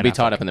 Plus, he'll be Ben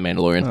tied up in the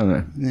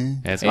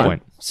Mandalorian. That's the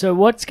point. So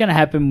what's going to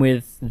happen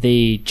with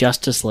the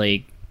Justice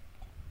League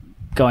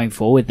going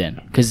forward then?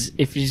 Because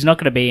if he's not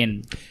going to be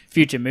in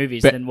future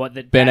movies, then what?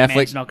 The Ben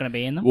Batman's Affleck- not going to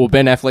be in them. Well,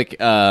 Ben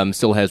Affleck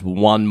still has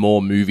one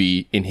more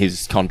movie in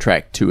his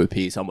contract to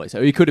appear somewhere.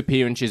 So he could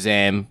appear in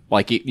Shazam.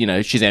 Like,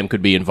 Shazam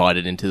could be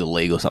invited into the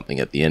league or something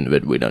at the end of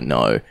it. We don't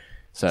know.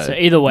 So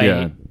either way,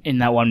 Yeah. in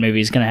that one movie,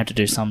 he's going to have to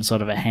do some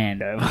sort of a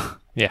handover.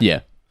 yeah.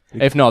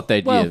 If not,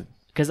 they'd... Well, yeah.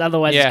 Because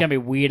otherwise, Yeah. it's going to be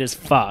weird as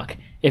fuck.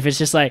 If it's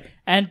just like,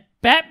 and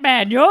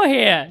Batman, you're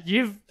here.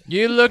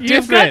 You look You've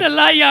different. gotten a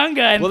lot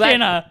younger and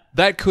thinner.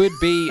 That could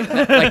be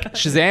like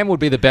Shazam would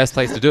be the best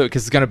place to do it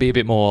because it's going to be a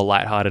bit more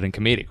lighthearted and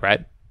comedic,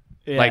 right?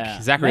 Yeah,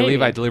 Like Zachary maybe.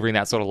 Levi delivering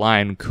that sort of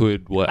line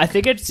could work. I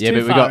think it's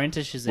too but far into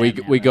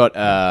Shazam. we got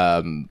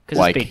it's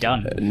like been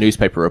done.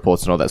 newspaper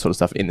reports and all that sort of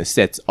stuff in the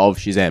sets of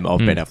Shazam of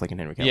Ben Affleck and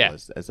Henry Cavill Yeah.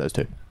 as those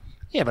two.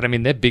 Yeah, but I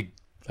mean they're big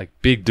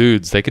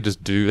dudes. They could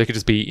just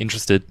be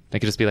interested. They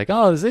could just be like,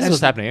 oh, this is what's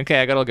happening. Okay,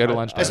 I gotta go to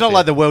lunch. It's not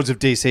like the worlds of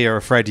DC are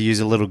afraid to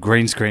use a little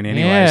green screen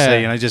anyway. Yeah. So,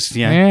 you know, just,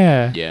 you know.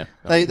 Yeah. Yeah,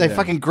 They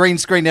fucking green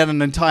screened out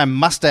an entire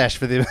mustache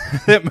for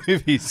that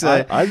movie.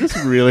 So I just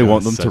really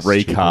want them so to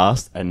stupid.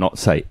 recast and not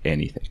say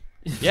anything.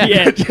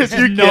 Yeah, Just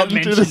you not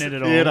get into mention the it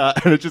at all. theater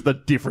and it's just a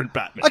different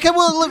Batman. okay,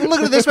 well look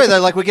at it this way though.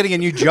 Like we're getting a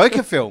new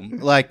Joker film,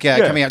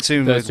 coming out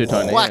soon Those with two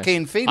totally,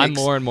 Joaquin Phoenix. I'm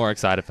more and more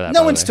excited for that. No by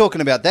the one's way. talking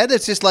about that.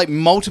 It's just like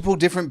multiple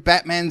different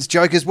Batmans,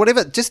 Jokers,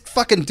 whatever. Just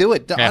fucking do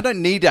it. Yeah. I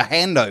don't need a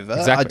handover.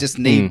 Exactly. I just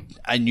need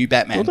a new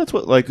Batman. Well, that's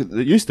what like it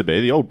used to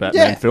be. The old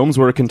Batman Yeah. films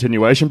were a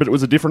continuation, but it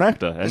was a different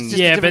actor. And just-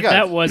 Yeah, a but different guy.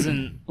 that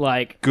wasn't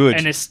like Good.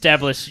 an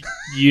established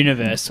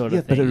universe sort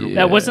of thing.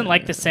 That wasn't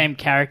like the same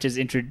characters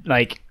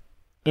interacting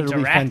with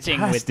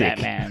fantastic.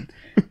 Batman.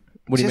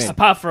 what do you mean?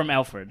 Apart from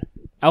Alfred.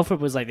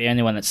 Alfred was like the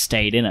only one that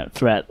stayed in it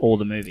throughout all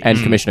the movies. And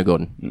Commissioner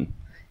Gordon.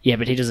 yeah,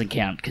 but he doesn't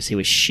count because he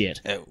was shit.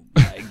 Oh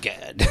my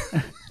god.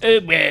 Oh,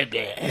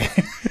 burger.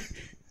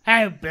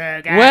 Oh,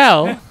 burger.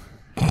 Well,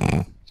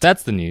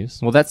 that's the news.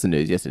 Well, that's the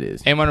news. Yes, it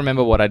is. Anyone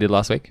remember what I did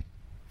last week?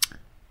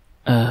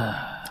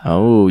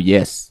 Oh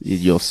yes,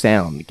 your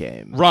sound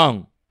game.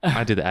 Wrong.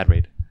 I did the ad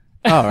read.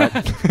 All right.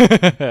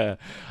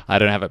 I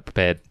don't have it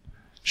prepared.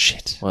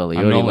 Shit. Well, you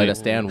I'm already normally- let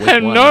us down. Week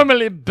I'm one.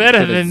 normally better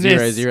With a than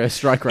 0-0 this.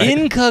 strike rate.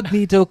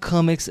 Incognito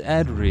Comics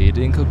ad read.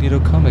 Incognito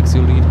Comics.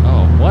 You'll need.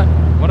 Oh, what?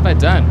 What have I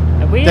done?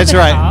 Are we in That's the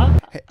right.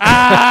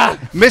 car?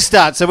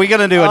 Misstart. So we're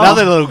going to do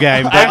another little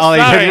game that Ollie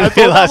sorry. didn't I do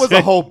thought that last was a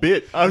week. whole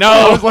bit. I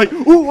No. was like,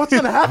 ooh, what's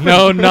going to happen?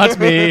 No, not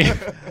me.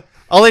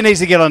 Ollie needs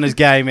to get on his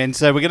game, and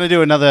so we're going to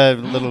do another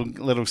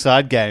little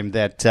side game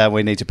that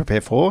we need to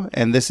prepare for.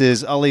 And this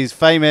is Ollie's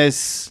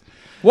famous.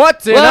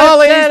 What's in Well,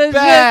 Ollie's that is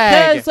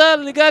bag? it. That's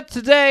all we got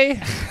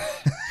today.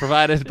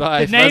 Provided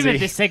by The name Fuzzy. of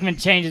this segment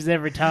changes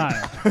every time.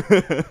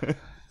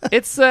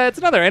 It's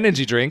another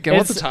energy drink. And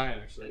what's the It's- time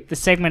actually? The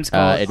segment's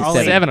called it is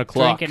Ollie 7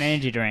 o'clock. Drink an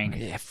energy drink.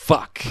 Yeah,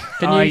 fuck.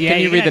 Can you, yeah, can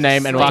you you're read the gonna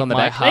name and fuck what's on the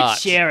my back? heart.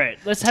 Let's share it.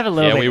 Let's have a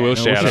little Yeah, bit. we will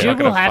share it. You I'm not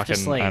will gonna have to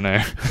fucking- sleep. I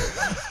know.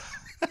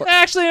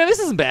 Actually, no, this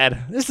isn't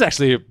bad. This is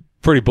actually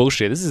pretty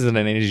bullshit. This isn't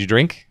an energy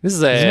drink. This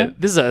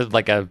is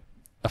like a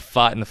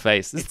fart in the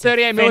face. This is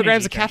 38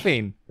 milligrams of energy drink.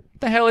 caffeine.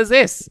 What the hell is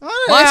this?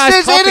 It iced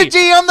says coffee.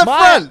 energy on the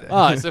front.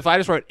 Oh, so if I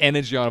just wrote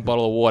energy on a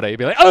bottle of water, you'd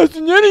be like, oh, it's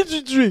an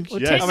energy drink.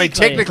 Yes. I mean,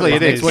 technically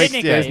it is.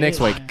 Technically, Yeah, it's next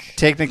it is. week.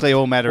 Technically,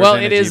 all matter Well,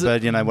 is it energy,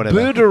 is but whatever.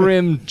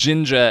 Budarim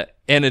Ginger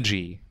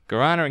Energy.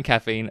 Guarana and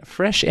caffeine.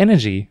 Fresh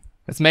energy.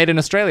 It's made in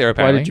Australia, Why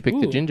apparently. did you pick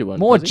the ginger one?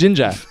 More Fuzzy?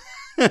 ginger.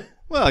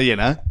 Well,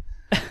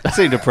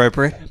 seemed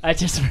appropriate. I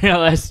just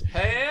realized.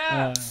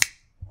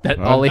 That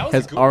Ollie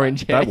has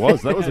orange hair.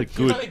 That was a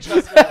good.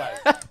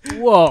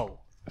 Whoa.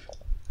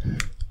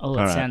 Oh, it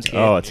All right. sounds good.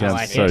 Oh, it I sounds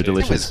like so it.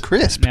 delicious. It's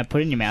crisp. Now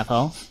put it in your mouth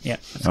hole. Yep.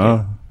 That's good.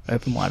 Oh,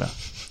 Open wider.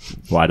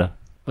 wider,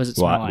 What does it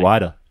smell like?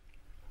 wider.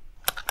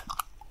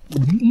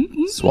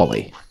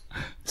 Swally.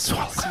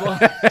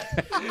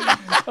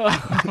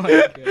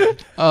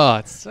 Oh,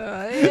 it's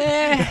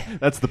yeah.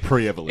 That's the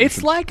pre-evolution.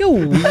 It's like a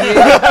weird.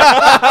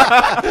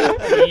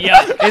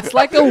 Yuck. It's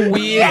like a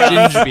weird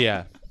ginger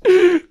beer.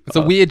 It's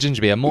a weird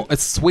ginger beer.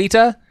 It's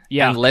sweeter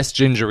Yeah. and less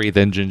gingery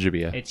than ginger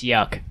beer. It's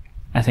yuck.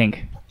 I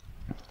think.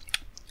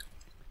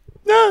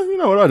 No, you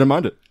know what? I don't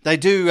mind it. They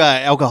do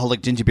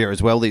alcoholic ginger beer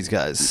as well, these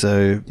guys.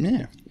 So,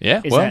 yeah.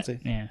 Yeah, Is well,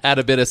 that? Yeah. add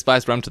a bit of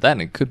spiced rum to that,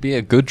 and it could be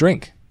a good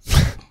drink.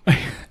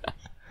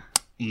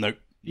 Nope.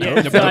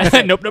 Yeah. So I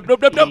said, nope, nope,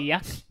 nope, nope, nope.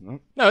 yuck.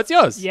 No, it's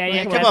yours. Yeah,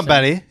 yeah. Come on,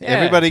 buddy.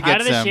 Everybody Out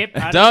gets of the some. ship.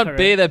 out of Don't the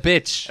be the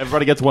bitch.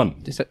 Everybody gets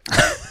one. His face.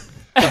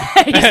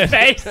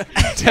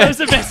 That was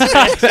the best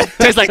part.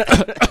 Tastes like.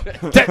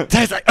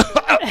 Tastes like.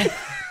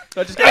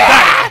 So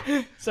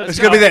It's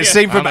going to be that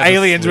scene from I'm a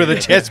Aliens with a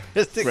chest.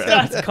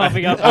 starts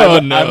coughing up. Oh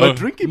I'm no! a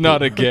drinking Not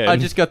boo. again. I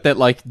just got that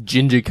like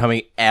ginger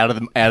coming out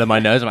of my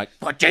nose. I'm like,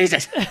 oh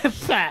Jesus!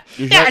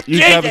 You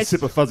should have a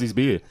sip of Fuzzy's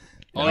beer.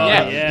 Oh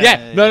yeah. yeah.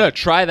 Yeah. No,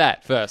 try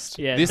that first.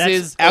 Yeah, this that's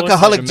is awesome.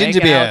 Alcoholic Jamaican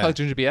ginger beer. Alcoholic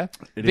ginger beer.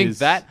 It Think is.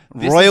 that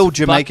this Royal is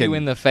Jamaican. Fuck you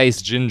in the face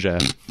ginger.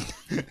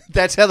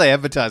 That's how they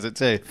advertise it,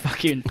 too.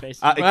 Fuck you in the face.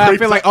 I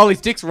feel like Ollie's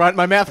dick's right in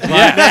my mouth.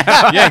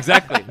 Yeah. Yeah.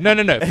 Exactly. No.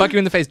 Fuck you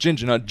in the face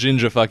ginger, not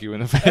ginger. Fuck you in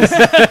the face.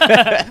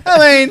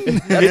 I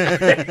mean,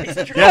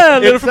 Yeah,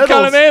 little from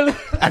settles. Colonel Ale.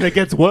 And it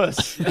gets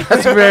worse.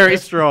 That's very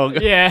strong.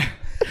 Yeah.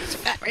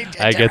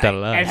 I get that a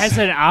lot. It has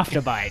an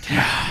afterbite.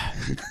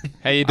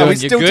 How you are doing? we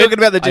You still good? talking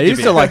about the I ginger used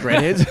beer? to like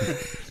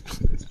redheads.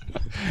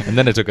 And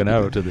then I took an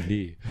arrow to the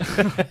knee.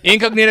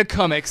 Incognito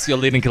Comics, your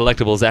leading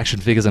collectibles, action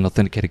figures, and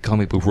authenticated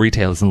comic book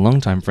retailers and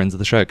longtime friends of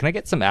the show. Can I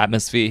get some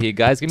atmosphere here,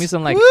 guys? Give me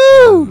some like...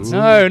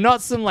 No,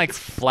 not some like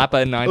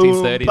flapper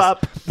 1930s.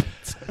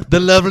 The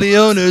lovely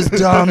owners,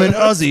 Dom and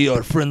Ozzy,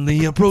 are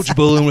friendly,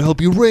 approachable, and will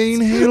help you rain,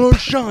 hail, or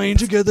shine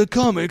to get the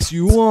comics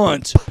you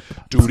want.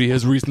 Duty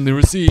has recently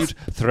received.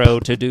 Throw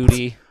to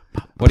Duty.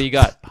 What do you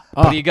got?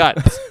 What do you got?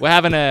 We're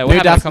having a New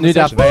Darth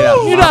conversation. Vader.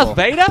 New Darth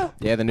Vader?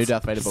 Yeah, the new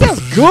Darth Vader book.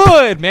 Sounds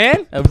good,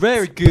 man.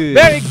 Very good.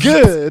 Very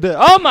good.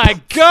 Oh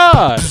my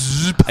god.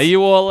 Are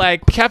you all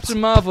like Captain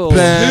Marvel? Who?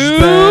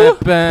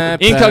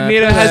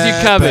 Incognito has you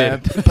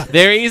covered.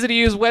 Their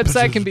easy-to-use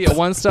website can be a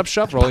one-stop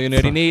shop for all your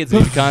nerdy needs.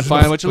 If you can't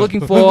find what you're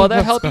looking for,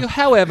 they'll help you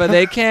however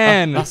they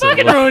can.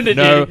 Fucking ruined it,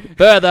 No dude.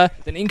 further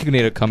than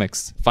Incognito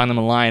Comics. Find them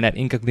online at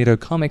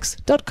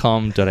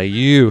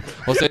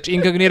incognitocomics.com.au or search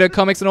Incognito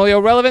Comics on all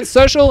your relevant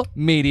social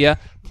media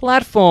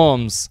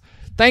platforms.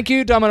 Thank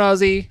you, Dom and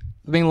Ozzy,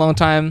 for being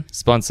long-time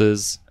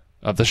sponsors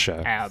of the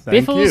show. Our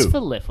Thank biffles you. for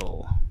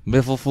liffle.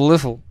 Biffle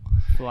Fluffle.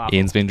 Fluffle.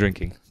 Ian's been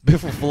drinking.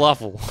 Biffle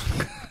Fluffle.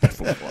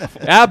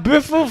 Our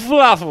Biffle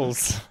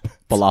Fluffles.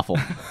 Falafel.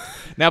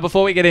 Now,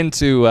 before we get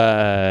into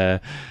our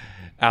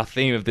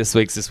theme of this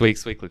week's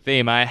weekly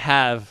theme, I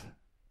have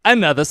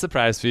another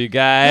surprise for you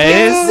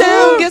guys.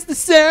 Guess the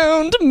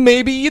sound.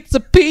 Maybe it's a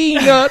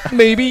peanut.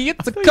 Maybe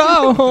it's a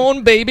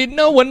cone. Baby,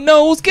 no one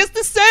knows. Guess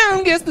the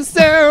sound. Guess the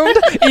sound.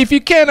 If you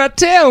cannot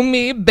tell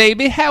me,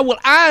 baby, how will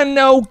I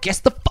know? Guess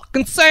the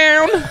fucking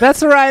sound.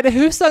 That's right.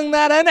 Who sung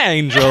that? An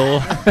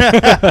angel.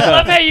 I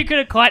love how you could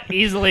have quite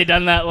easily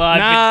done that live,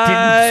 but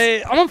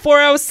didn't. I'm on 4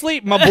 hours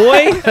sleep, my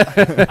boy.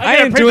 I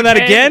ain't doing that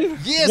again.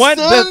 Yes, What?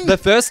 son. The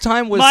first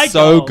time was My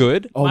so goal.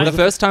 good. The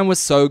first time was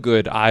so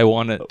good. I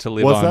want it to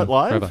live Was on that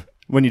live? forever.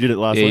 When you did it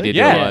last Yeah, you week? did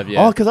Yeah. it live,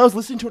 yeah. Oh, because I was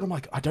listening to it. I'm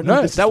like, I don't know No,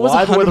 if this that is was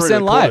live or whether 100% it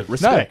recorded. live. No.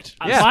 Respect.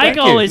 Yeah, My thank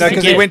goal you. is No, to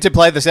because get. he went to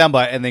play the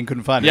soundbite and then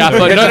couldn't find it. Yeah,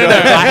 but no.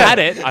 I had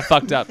it. I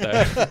fucked up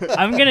though.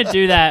 I'm gonna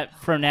do that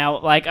from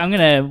now. Like, I'm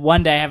gonna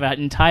one day have an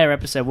entire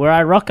episode where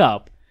I rock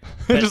up,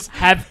 but just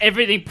have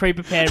everything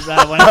pre-prepared that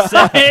I want to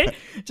say.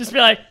 Just be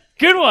like,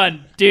 "Good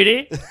one,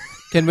 Duty."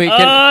 Can we?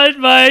 Oh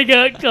my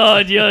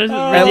god, you're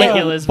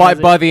ridiculous. By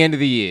Fuzzy. the end of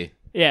the year.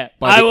 Yeah,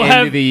 By I the will end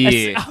have. of the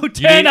year. I'll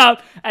turn need-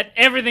 up at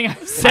everything I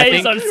say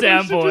is think- on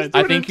soundboard.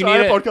 I think you need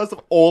an entire it. podcast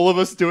of all of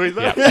us doing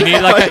that. You need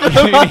like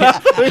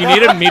you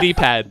need a MIDI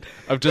pad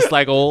of just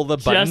like all the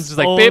buttons, just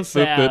like all bip,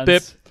 bip, bip,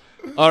 bip.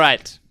 sounds. All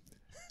right,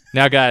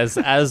 now guys,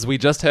 as we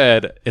just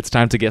heard, it's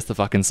time to guess the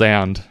fucking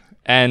sound.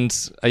 And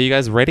are you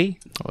guys ready?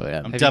 Oh,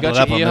 yeah. Have you doubled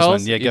got up your on ear this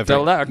holes? one. Yeah, You've go for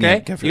doubled it. up? Okay. Yeah,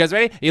 go for You guys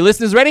ready? Are your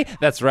listeners ready?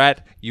 That's right.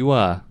 You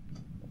are.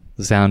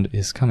 The sound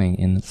is coming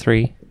in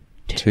 3,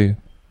 2,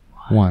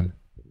 1.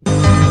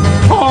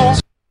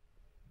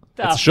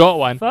 It's a short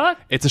one. Fuck.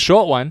 It's a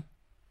short one.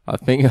 I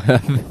think.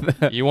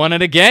 You want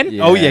it again?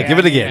 Yeah. Oh, yeah, give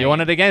it again. You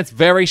want it again? It's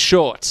very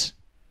short.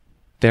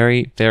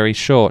 Very, very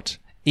short.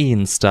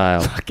 Ian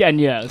style. Can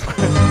you?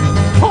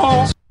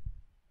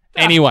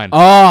 Anyone.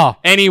 Oh.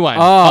 Anyone.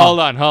 Oh. Hold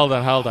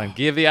on.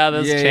 Give the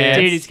others Yeah, a yeah. chance.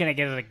 Dude, he's gonna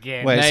get it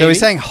again. Wait, so Maybe. he's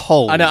saying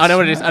hold. I know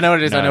what it is. I know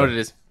what it is. I No. know what it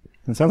is.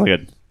 It sounds like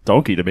a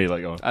donkey to me.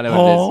 Like, going, I know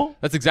what it is.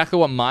 That's exactly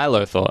what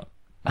Milo thought.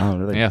 oh,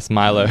 really? Yes,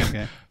 Milo.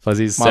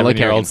 Fuzzy's Milo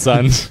 7-year-old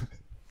son.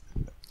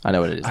 I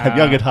know what it is. I have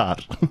young at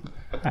heart.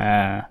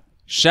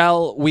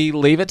 Shall we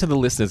leave it to the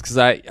listeners? Because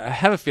I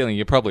have a feeling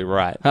you're probably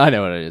right. I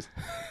know what it is.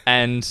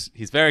 And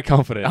he's very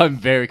confident. I'm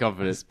very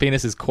confident. His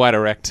penis is quite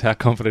erect, how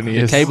confident he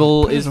is.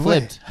 Cable is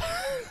flipped.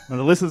 And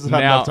the listeners have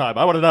had Now- enough time.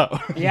 I want to know.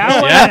 Yeah,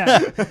 I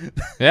wanna-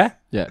 Yeah?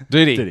 Yeah.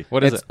 Duty.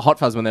 What is It's it? Hot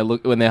Fuzz when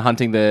they're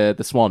hunting the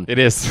swan. It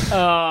is.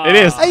 Oh. It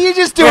is. Are you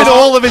just doing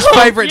all of his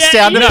favourite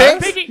sound he's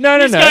effects? picking- No,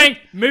 he's no. going,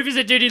 movies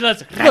at duty,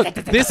 let's...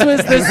 This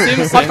was The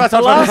Simpsons. The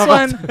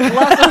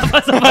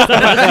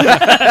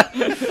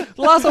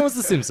last one was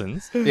The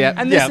Simpsons. Yeah.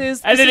 And this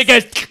is And then it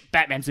goes,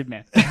 Batman,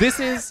 Superman. this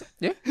is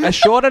a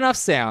short enough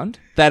sound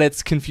that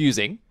it's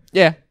confusing.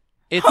 Yeah.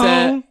 It's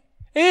a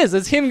it is.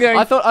 It's him going.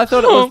 I thought it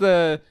was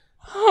the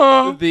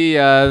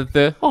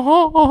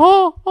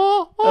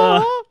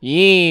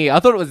yeah. I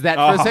thought it was that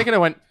for a second. I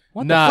went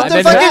nah. What and the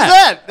then fuck is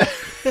that?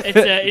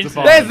 It's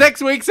There's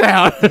next week's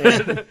sound.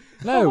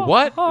 no,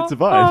 what? It's a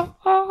vibe.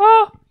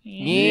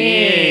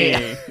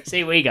 Yeah.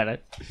 See, we got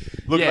it.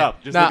 Look it Yeah.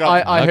 up. Just No, look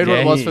up. I heard what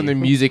it was Okay. from the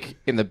music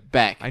in the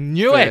back. I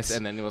knew first, it.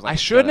 and then it was like I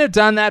shouldn't have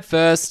done that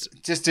first.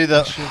 Just do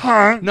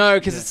the. No,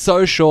 because it's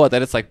so short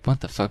that it's like, what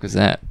the fuck was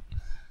that?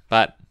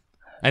 But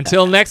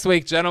until next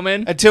week,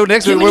 gentlemen. Until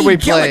next week when we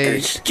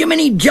play.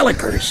 Jiminy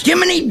Jellikers.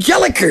 Jiminy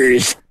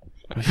Jellikers.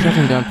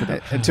 Shutting down for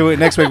that. Until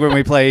next week when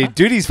we play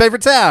Duty's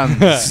favorite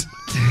sounds.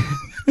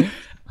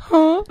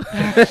 All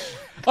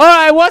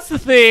right, what's the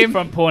theme?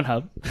 From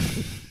Pornhub.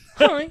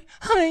 Hi.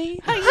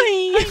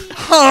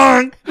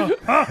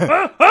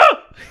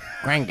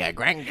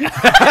 Granga.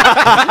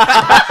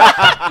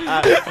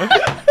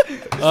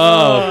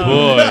 Oh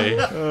boy.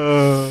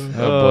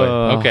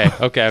 Oh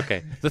boy.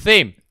 Okay. The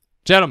theme,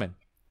 gentlemen,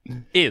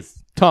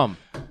 is Tom.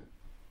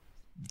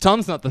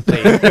 Tom's not the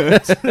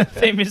theme.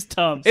 Theme is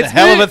Tom's. It's a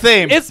hell of a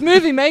theme. It's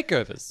movie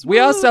makeovers. We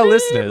asked our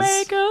listeners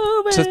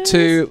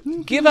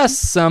to give us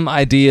some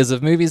ideas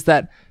of movies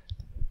that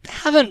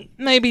haven't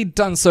maybe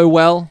done so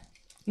well.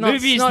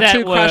 Movies not that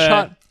too crash were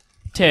hot.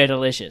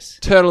 Turtlicious.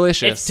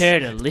 Turtlicious. It's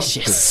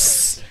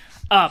Turtlicious.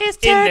 up in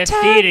the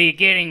theater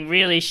getting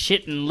really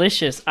shit and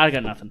licious. I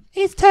got nothing.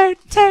 He's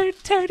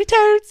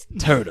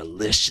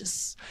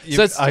Turdelicious.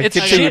 So I it's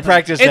could see you shit.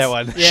 practice It's that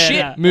one. Yeah, shit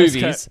no, that's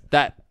movies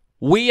that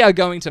we are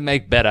going to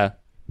make better,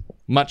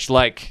 much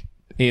like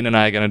Ian and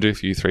I are going to do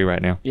for you three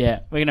right now. Yeah,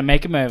 we're gonna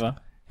make him over.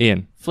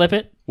 Ian, Flip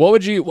it. what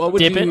would Dip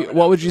you it.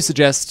 what would you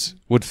suggest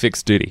would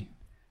fix duty?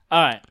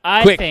 All right,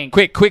 I think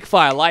Quick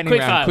fire, lightning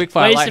round. Quick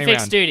fire, ways lightning to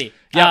fix round. duty.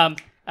 Yep.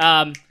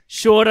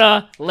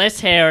 Shorter,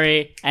 less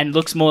hairy, and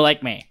looks more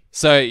like me.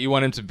 So you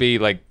want him to be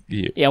like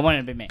you? Yeah, I want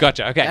him to be me.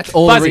 Gotcha. Okay. That's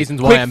all the reasons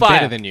why quick I'm fire,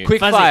 better than you. Quick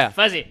fire.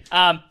 Fuzzy.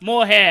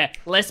 More hair,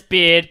 less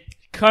beard,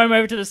 comb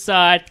over to the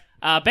side,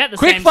 about the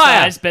Quick same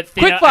fire. size, but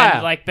thinner Quick fire.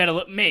 and like better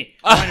look. Me.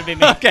 I want to be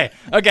me.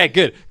 Okay.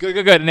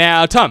 Good.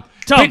 Now, Tom.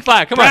 Tom, Quick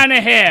fire. Come on.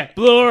 browner hair,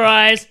 bluer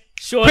eyes,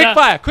 shorter.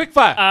 Quick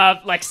fire.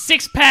 Like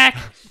 6-pack,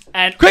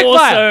 and Quick also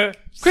fire.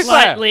 Quick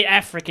fire. slightly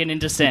African in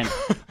descent.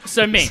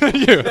 So me.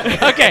 You.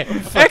 Okay.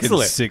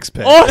 Excellent.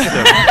 Six-pack. Awesome.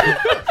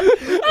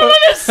 I love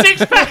this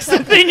 6-pack's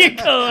the thing you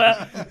call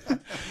it.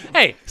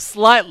 Hey,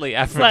 slightly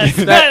African.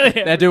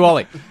 Slightly. Now do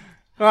Ollie.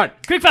 All right.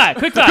 Quick fire.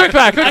 Quick fire.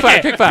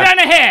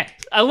 Browner hair,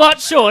 a lot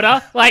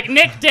shorter, like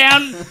neck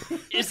down.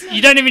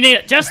 You don't even need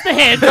it, just the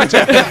head.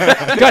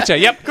 Gotcha.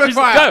 Yep. Quick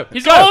fire.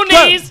 His old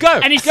knees, Go.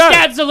 and he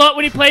scabs a lot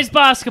when he plays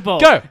basketball.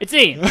 Go. It's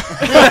Ian.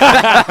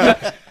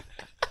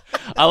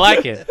 I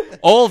like it.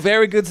 All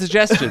very good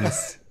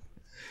suggestions.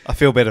 I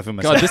feel better for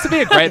myself. God, this would be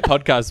a great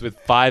podcast with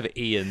 5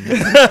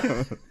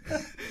 Ians.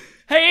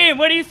 Hey Ian,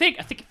 what do you think?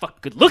 I think you're fucking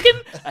good looking.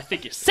 I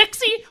think you're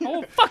sexy. I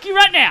will fuck you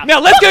right now. Now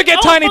let's go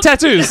get tiny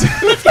tattoos.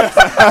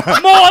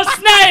 More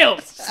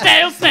snails.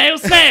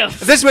 Snails.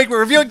 This week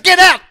we're reviewing Get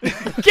Out!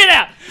 Get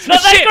out. It's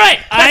not that Shit. great.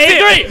 I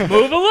That's agree.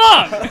 Move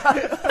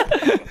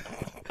along.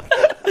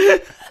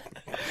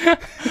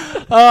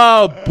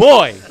 Oh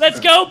boy. Let's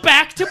go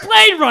back to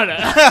Blade Runner.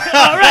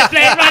 All right,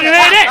 Blade Runner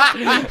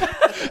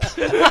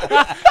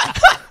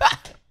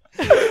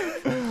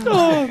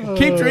next.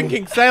 Keep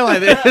drinking. Say like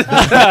this.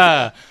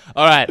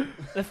 All right.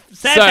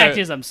 Sad So- fact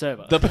is I'm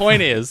sober. The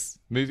point is,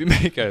 movie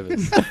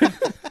makeovers.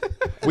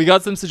 We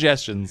got some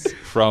suggestions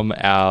from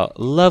our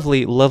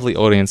lovely, lovely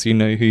audience. You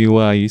know who you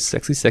are, you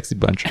sexy, sexy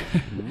bunch.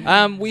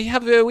 We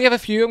have a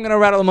few. I'm going to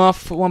rattle them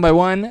off one by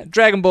one.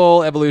 Dragon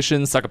Ball,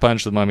 Evolution, Sucker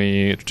Punch, The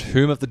Mummy,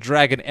 Tomb of the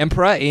Dragon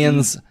Emperor.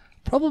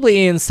 Probably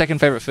Ian's second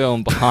favorite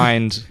film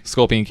behind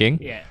Scorpion King.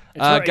 Yeah.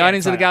 It's right-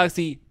 Guardians of the right.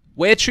 Galaxy.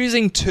 We're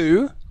choosing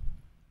 2.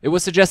 It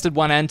was suggested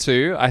 1 and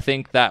 2. I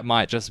think that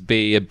might just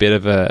be a bit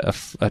of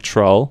a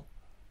troll.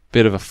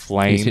 Bit of a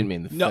flame. He's hit me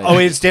in the face. No,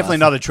 it's definitely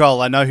not a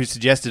troll. I know who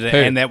suggested it, Who?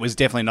 and that was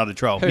definitely not a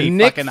troll. He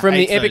Nick fucking from the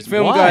hates Epic those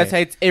Film movies. Guys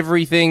hates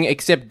everything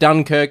except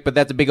Dunkirk, but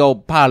that's a big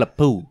old pile of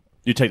poo.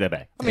 You take that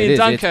back. I mean, It is,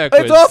 Dunkirk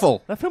it's was...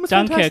 awful. That film is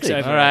Dunkirk's fantastic.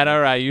 over.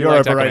 All right. You're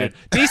like overrated.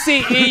 Dunkirk.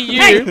 DCEU.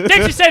 Hey, don't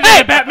you say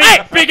that about me,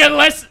 bigger,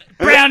 less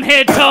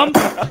brown-haired Tom.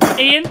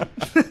 Ian?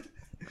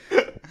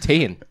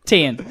 Tian.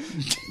 Tian.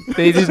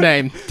 There's his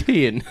name.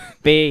 Tian.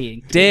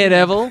 Being.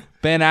 Daredevil,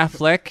 Ben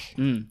Affleck,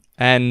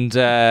 and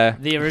The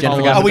original.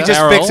 Jennifer Are we just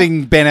Carroll.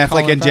 fixing Ben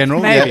Affleck in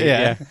general? Maybe,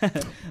 Yeah.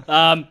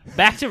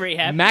 Back to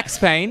rehab. Max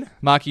Payne,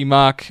 Marky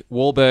Mark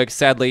Wahlberg,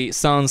 sadly,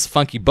 Sans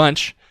Funky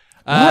Bunch,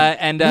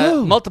 and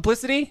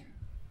Multiplicity.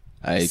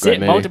 Hey, great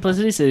movie.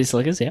 Multiplicity City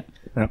Slickers, yeah.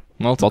 Multiplicity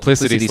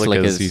Multiplicity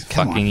Slickers, Slickers. you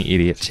fucking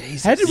idiot.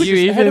 How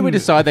did, how did we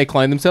decide they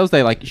cloned themselves?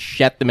 They like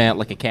shat them out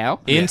like a cow.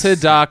 Into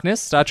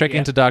Darkness, Star Trek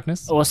Into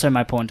Darkness. Also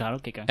my porn title,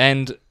 kick going.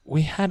 And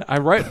I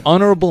wrote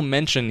honorable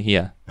mention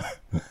here.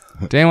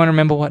 Do anyone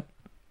remember what?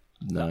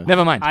 No.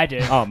 Never mind. I do.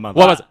 Oh, mother.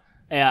 What was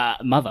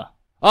it? Mother.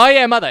 Oh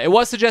yeah, Mother. It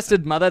was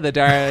suggested Mother, the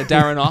Darren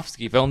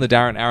Aronofsky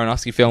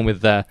film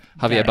with Javier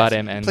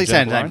Bardem and Please say Jennifer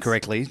his name Lawrence.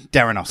 correctly.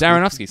 Darren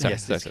Darren sorry.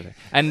 Yes, sorry.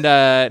 And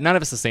none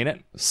of us have seen it,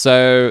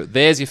 so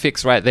there's your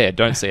fix right there.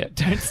 Don't see it.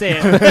 Don't see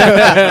it.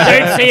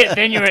 Don't see it,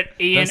 then you're at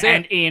Ian see it.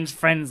 and Ian's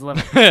friends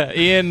level.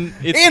 Ian,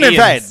 it's Ian and Ian's.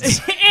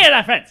 friends. Ian,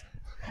 our friends.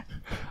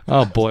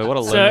 Oh boy, what a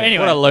lonely, So anyway,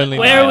 what a lonely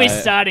where night. are we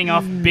starting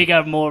off?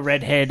 Bigger, more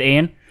redhead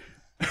Ian?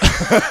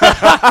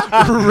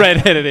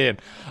 Redheaded Ian.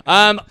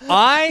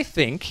 I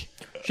think.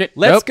 Shit.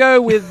 Let's Nope.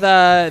 go with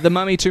the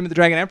Mummy, Tomb of the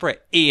Dragon Emperor,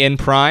 Ian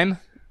Prime.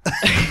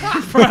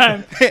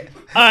 Prime.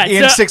 All right,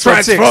 Ian so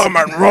 616.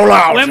 and roll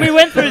out. when we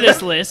went through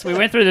this list,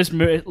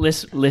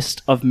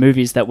 list of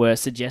movies that were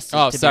suggested.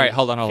 Oh, to sorry. be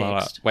Hold on.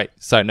 fixed. Wait.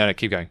 So no,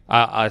 keep going.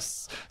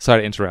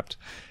 Sorry to interrupt.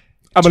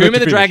 I'm Tomb gonna of the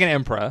finish. Dragon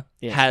Emperor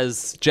Yeah.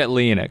 has Jet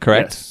Li in it,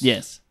 correct? Yes.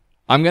 Yes.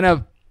 I'm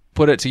gonna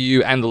put it to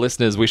you and the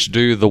listeners. We should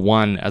do The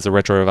One as a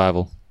retro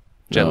revival.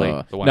 Jet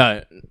Li. The One.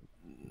 No.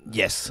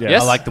 Yes.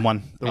 Yes? I like the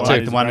one. The I One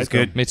like is the one. a It's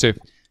great good. Me too.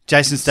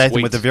 Jason Statham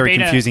Sweet. with a very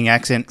Been a- confusing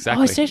accent.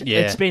 Exactly.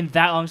 It's been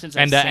that long since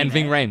I've and seen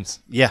Ving it. Rhames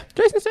Yeah.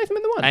 Jason Statham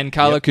in the one. and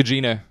Carlo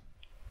Cugino.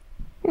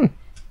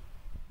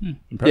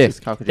 Yes,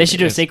 Carl They should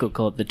do a Yes. sequel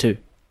called The Two.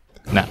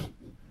 No.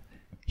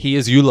 He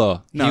is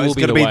Eula. No, he will it's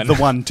be going to the be one. the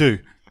one too.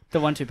 The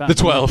 1-2 punch. The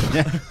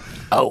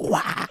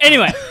 12.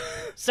 Anyway,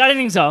 starting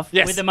things off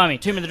Yes. with The Mummy,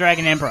 Tomb of the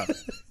Dragon Emperor.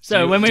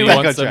 So when do we you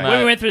went want some, when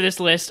we went through this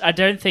list, I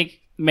don't think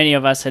many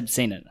of us had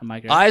seen it. Am I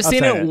correct? I've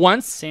seen seen it it.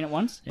 once Seen it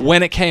once? Yeah.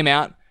 when it came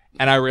out,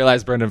 and I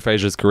realized Brendan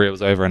Fraser's career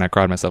was over, and I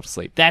cried myself to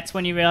sleep. That's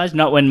when you realised,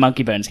 not when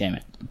Monkey Bones came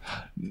in.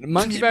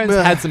 Monkey Bones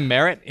had some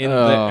merit in the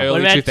What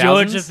early about 2000s.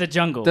 George of the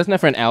Jungle? Doesn't have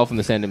for an owl from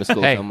the Sandemmer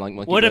School Hey. film like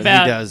Monkey What Bones?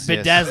 about does, yes.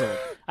 Bedazzled?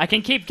 I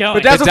can keep going.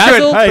 Bedazzled's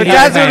Bedazzled? good. Hey,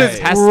 Bedazzled hey, is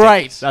hey.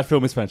 great. That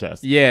film is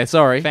fantastic. Yeah,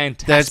 sorry.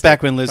 Fantastic. That's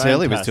back when Liz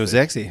Hurley was still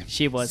Fantastic. sexy.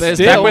 She was. There's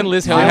Still, back when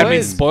Liz Hurley had been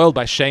always. spoiled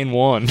by Shane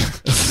Warne.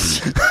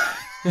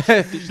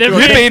 The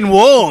You've been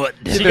warned.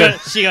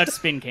 she got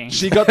Spin King.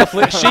 She got the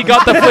flipper. She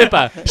got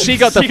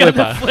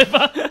the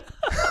flipper.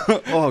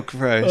 Oh,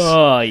 gross.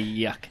 Oh,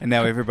 yuck. And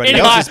now everybody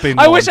Anyway, else has been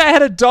I warned. wish I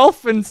had a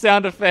dolphin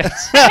sound effect.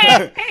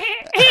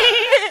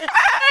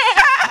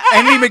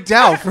 Andy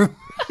McDowell from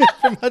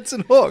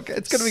Hudson Hawk.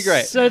 It's going to be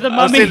great. So the I'll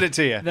Mummy... send it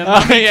to you. The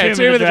Mummy yeah, Tomb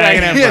Tomb of the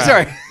Dragon Emperor. Yeah,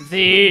 sorry.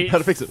 The How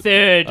to fix it.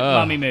 third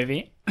Mummy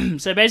movie.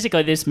 So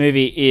basically, this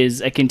movie is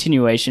a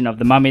continuation of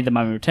The Mummy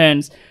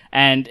Returns,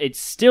 and it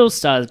still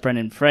stars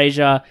Brendan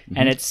Fraser,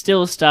 and it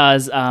still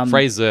stars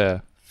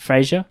Fraser.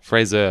 Fraser.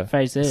 Fraser.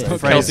 Fraser.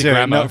 Kelsey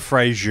Grammer. not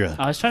Frasier.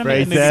 I was trying to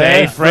make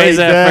the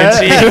Fraser. movie.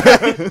 Fraser.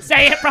 Frenchie.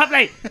 Say it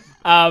properly.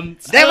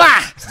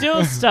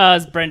 Still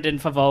stars Brendan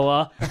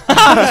Favola.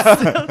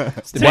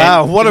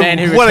 Wow, what the man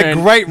who a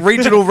returned- great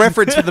regional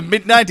reference for the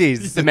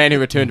mid-90s. The man who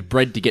returned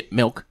bread to get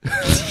milk.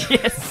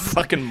 Yes.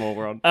 Fucking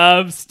moron.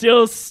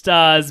 Still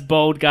stars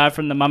bald guy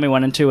from The Mummy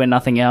 1 and 2 and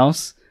nothing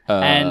else.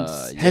 And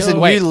Has a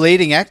Wait. new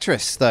leading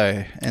actress,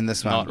 though, in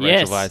this one. Not Rachel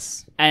yes,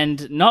 Weisz.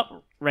 and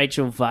not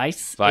Rachel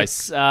Weisz.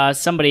 Weisz. It's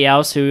somebody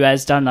else who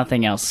has done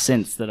nothing else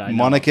since that I know.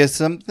 Monica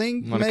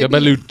something? Monica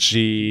maybe?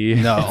 Bellucci.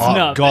 No, oh,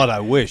 not, God, but I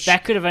wish.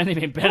 That could have only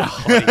been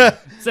better.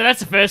 So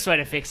that's the first way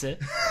to fix it.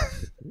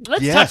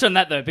 Let's Yeah. touch on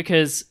that though,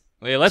 because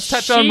Yeah, let's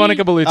touch She- on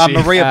Monica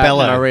Bellucci. Maria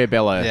Bello. Maria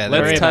Bello. Yeah,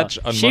 Let's Maria touch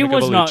on she Monica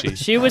was Bellucci. not.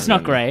 She was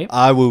not great.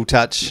 I will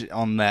touch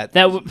on that.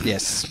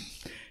 Yes.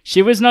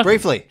 She was not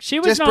Briefly. She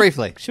was Just not,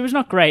 briefly. She was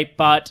not great,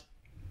 but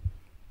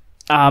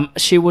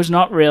she was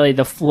not really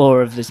the flaw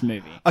of this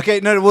movie. Okay,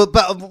 no,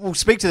 but we'll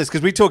speak to this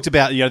because we talked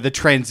about the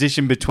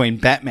transition between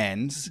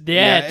Batmans.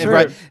 Yeah,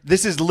 true.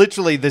 This is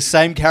literally the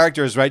same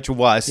character as Rachel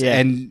Weisz, Yeah.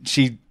 and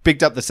she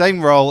picked up the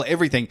same role,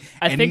 everything,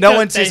 I and think no that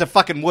one says they- a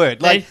fucking word.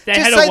 They, Like, they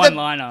just had say a that-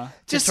 one-liner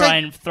to just try say-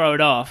 and throw it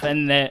off,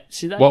 and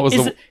she's like, What was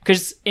the-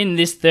 because in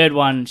this third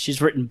one,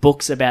 she's written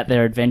books about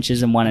their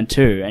adventures in 1 and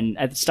 2, and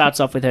it starts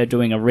off with her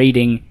doing a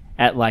reading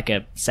at like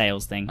a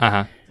sales thing.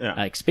 Uh-huh.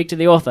 Like, speak to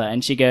the author,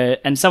 and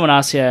and someone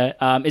asks her,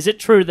 is it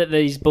true that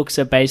these books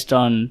are based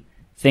on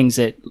things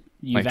that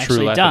you've Like true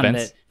actually life done,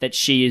 events? that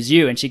she is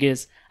you? And she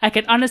goes, I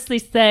can honestly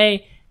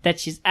say that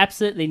she's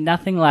absolutely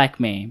nothing like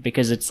me,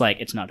 because it's like,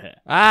 it's not her.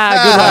 Good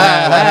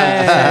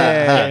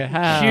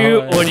one.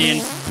 Cue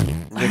audience.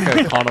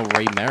 Rick O'Connell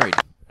remarried.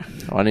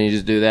 Why don't you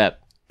just do that?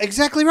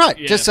 Exactly right.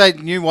 Just say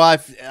new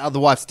wife, other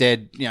wife's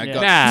dead. Yeah.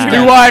 Nah.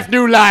 New wife,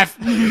 new life.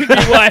 New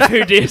wife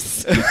who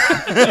dis.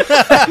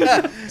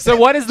 So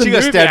what is the She got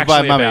movie stabbed by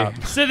actually Mummy.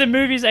 about? So the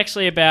movie's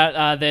actually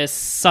about their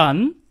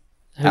son,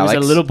 who was Alex. a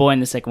little boy in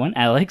the second one,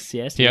 Alex.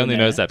 Yes, He you only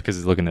know knows that because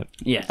he's looking at.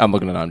 Yeah, I'm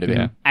looking at IMDb.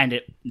 Yeah. and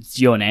it's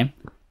your name.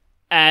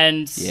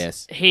 And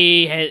Yes.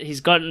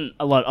 he's gotten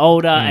a lot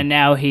older, and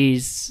now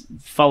he's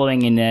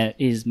following in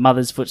his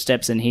mother's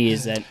footsteps, and he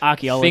is an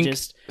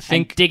archaeologist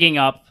think- and digging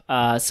up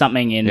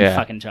something in Yeah.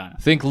 fucking China.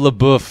 Think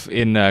LaBeouf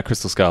in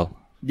Crystal Skull.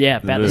 Yeah,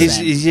 about the He's,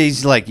 same.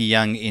 he's like a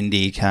young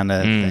indie kind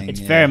of thing. It's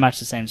yeah. very much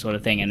the same sort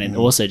of thing, and it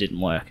also didn't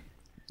work.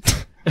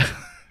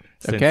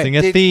 Sensing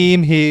a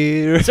theme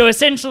here. So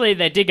essentially,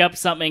 they dig up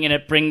something, and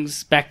it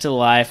brings back to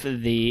life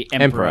the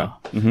Emperor.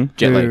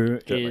 Jet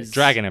lag. Who is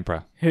Dragon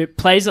Emperor. who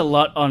plays a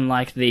lot on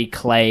like the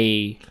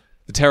clay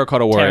The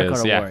Terracotta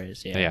Warriors. Terracotta yeah.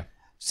 Warriors, yeah.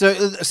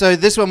 So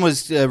this one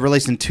was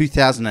released in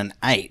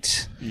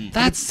 2008.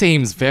 That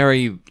seems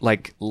very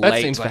late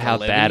seems for like how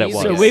 11 bad it years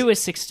was. So we were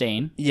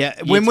 16. Yeah.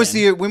 Year When was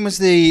 10.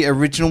 the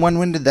original one?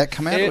 When did that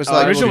come out? It was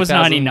like original was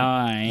 2000.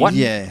 99. What?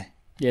 Yeah.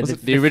 Yeah,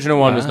 The original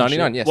one was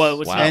 99, yes. Well, it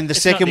was Wow. not- And the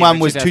it's not second the one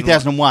was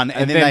 2001. 2001,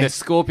 and and then then the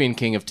Scorpion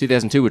King of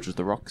 2002, which was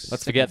The Rock's.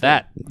 Let's forget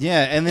that.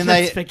 and then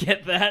Let's they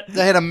forget that.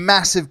 they had a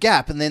massive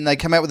gap, and then they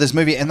came out with this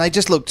movie, and they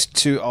just looked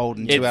too old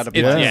and too out of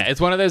place. It's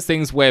one of those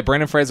things where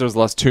Brendan Fraser has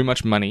lost too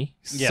much money,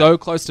 so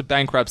close to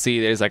bankruptcy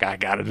that he's like, I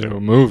gotta do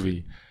a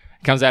movie.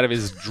 Comes out of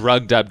his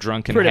drugged up,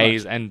 drunken Pretty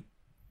haze and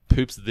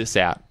poops this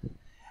out.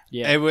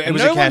 Yeah. It was And a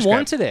no one cash grab.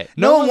 wanted it.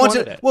 No one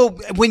wanted it. Well,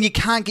 when you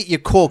can't get your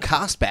core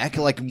cast back,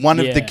 like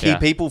one of the Yeah. key Yeah.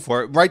 people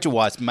for it, Rachel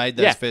Weisz made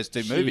those Yeah. first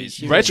two movies.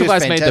 she- Rachel She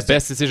was Weisz made the fantastic.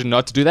 best decision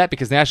not to do that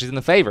because now she's in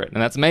The Favourite,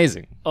 and that's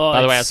amazing. Oh,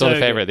 By the way, I it's saw so The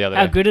Favourite good. the other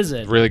How day. good is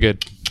it? Really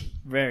good.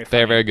 Very funny.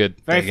 Very, very good.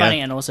 Very There you go. funny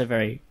and also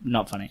very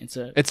not funny.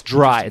 It's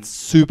dry. It's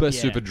super,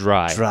 super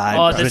dry. Dry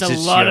Oh, there's British a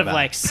lot of humour.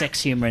 like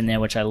sex humor in there,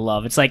 which I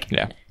love. It's like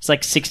Yeah. it's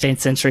like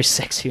 16th century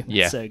sex humor.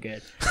 Yeah. It's so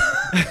good.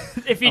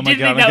 If you Oh my didn't God,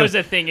 think I'm that gonna- was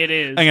a thing, it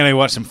is. I'm going to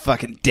watch some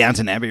fucking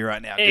Downton Abbey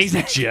right now. Just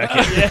Exactly. jerk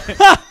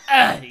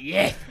it.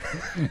 Yeah.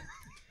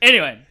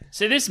 Anyway,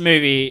 so this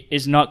movie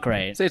is not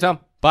great. See you, Tom.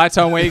 Bye,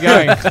 Tom. Where are you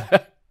going?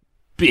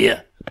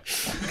 Beer.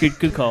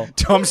 Good call.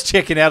 Tom's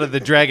checking out of the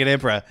Dragon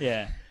Emperor.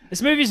 Yeah.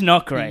 This movie's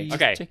not great.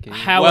 Okay.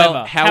 However,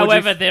 Well, how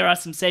would you there are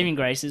some saving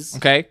graces.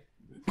 Okay.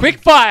 Quick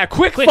fire!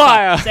 Quick Quick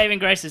fire! Saving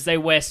grace is they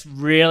wear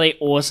really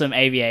awesome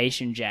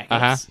aviation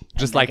jackets.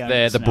 Just and like they go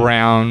into the snow.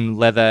 brown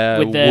leather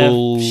with the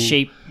wool.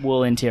 sheep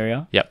wool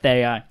interior. Yep.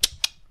 They are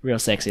real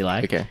sexy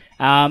like. Okay.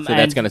 So So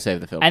that's going to save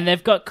the film. And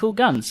they've got cool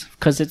guns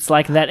because it's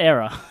like that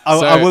era.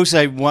 I will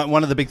say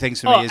one of the big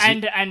things for me Oh, is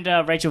and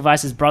Rachel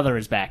Weisz's brother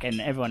is back, and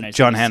everyone knows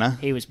John he was- Hannah.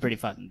 He was pretty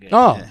fucking good.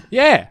 Oh,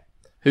 yeah.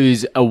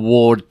 Whose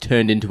award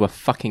turned into a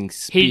fucking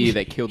spear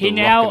that killed the he Rock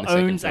now in the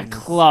second owns a film.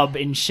 club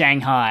in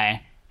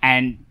Shanghai,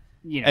 and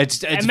you know,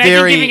 It's imagine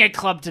very- giving a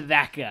club to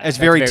that guy. it's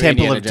very Very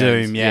Temple Indiana of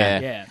Jones. Doom. Yeah.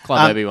 Yeah.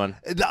 Club Obi-Wan.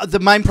 The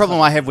main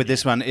problem I have with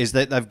this one is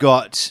that they've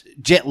got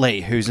Jet Li,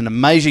 who's an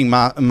amazing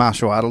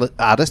martial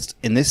artist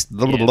in this.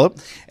 Blah, blah, blah, blah.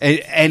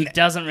 And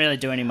Doesn't really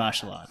do any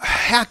martial arts.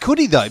 how could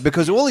he though?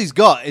 Because all he's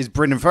got is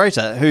Brendan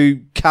Fraser,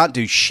 who can't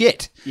do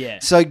shit. Yeah.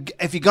 So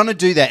if you're gonna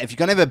do that, if you're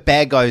gonna have a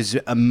bad guy who's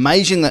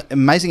amazing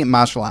at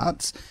martial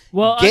arts,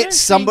 Well, I get don't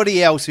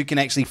somebody else who can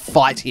actually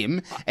fight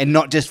him and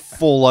not just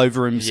fall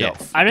over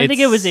himself. I don't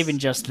think it was even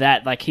just that.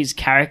 Like his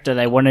character,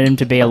 they wanted him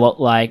to be a lot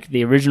like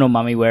the original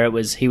Mummy, where it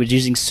was he was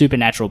using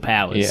supernatural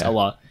powers Yeah. a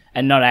lot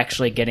and not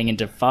actually getting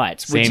into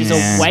fights, which is Seems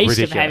a waste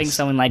ridiculous. of having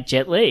someone like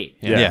Jet Li.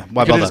 Yeah,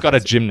 why Could have just bother?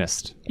 got a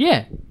gymnast.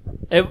 Yeah,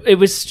 it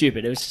was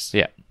stupid. It was just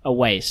Yeah. a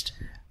waste.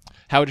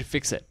 How would you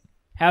fix it?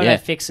 How did Yeah. I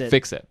fix it?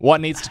 Fix it. What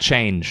needs to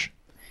change?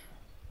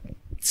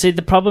 See,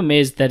 the problem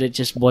is that it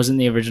just wasn't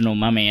the original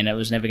Mummy, and it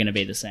was never going to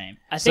be the same.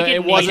 I So think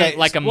it wasn't needs-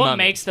 like a what mummy.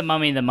 makes the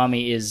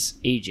Mummy is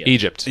Egypt.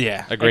 Egypt.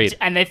 Yeah. Agreed.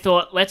 And they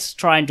thought, let's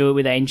try and do it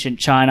with ancient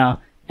China,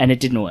 and it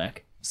didn't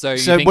work. So, you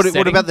So think what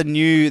setting- about the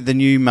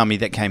new Mummy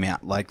that came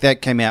out? Like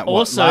that came out what,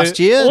 Also, last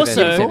year? also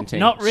 2017.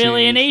 not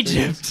really in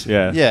Egypt,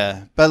 Yeah. Yeah,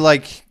 but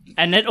like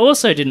and it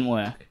also didn't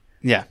work.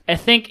 yeah. I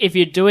think if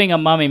you're doing a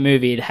Mummy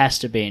movie, it has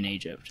to be in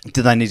Egypt.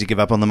 Do they need to give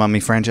up on the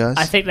Mummy franchise?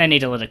 I think they need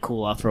to let it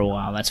cool off for a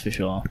while. That's for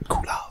sure.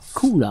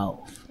 Cool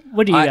off.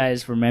 What do you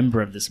guys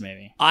remember of this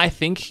movie? I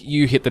think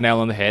you hit the nail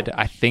on the head.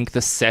 I think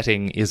the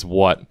setting is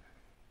what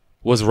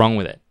was wrong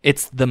with it.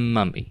 It's the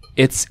Mummy.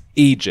 It's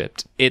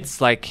Egypt. It's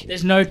like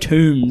There's no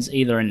tombs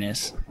either in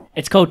this.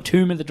 It's called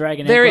Tomb of the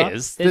Dragon There Emperor.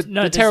 is. There's- The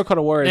there's-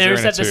 terracotta warriors are There's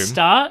in a at the tomb.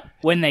 start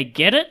when they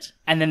get it,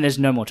 and then there's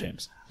no more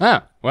tombs.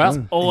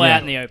 well, All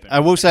out in the open. I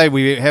will say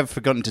we have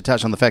forgotten to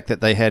touch on the fact that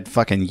they had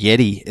fucking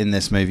Yeti in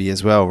this movie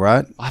as well,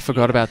 right? I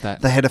forgot about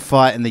that. They had a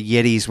fight and the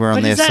Yetis were on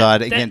But their is that-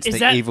 side that- against is the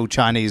that- evil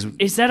Chinese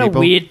Is that people. a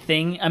weird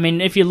thing? I mean,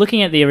 if you're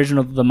looking at the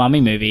original The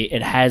Mummy movie,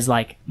 it has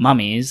like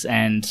mummies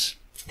and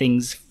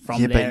things from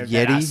Yeah, but there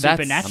that are Yeti?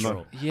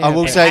 supernatural. Yeah, I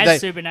will It say has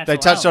they supernatural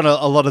touched on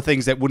elements. a lot of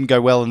things that wouldn't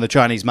go well in the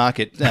Chinese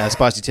market.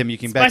 Spicy Tim, you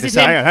can back Spicy this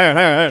up.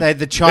 Tim. They had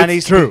the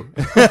Chinese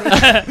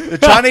the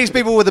Chinese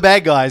people were the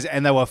bad guys,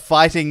 and they were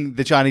fighting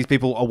the Chinese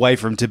people away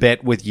from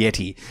Tibet with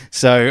Yeti.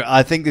 So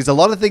I think there's a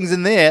lot of things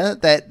in there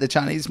that the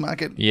Chinese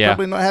market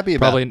probably not happy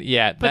about. Probably,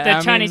 yeah. But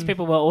the Chinese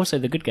people were also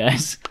the good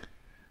guys.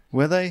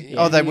 Were they?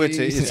 Oh, they were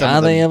too. Some Are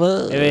of them. they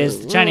ever? It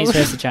was the Chinese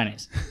versus the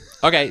Chinese.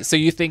 Okay, so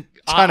you think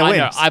China I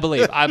know, wins.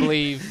 I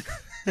believe.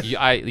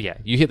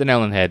 You hit the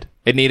nail on the head.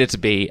 It needed to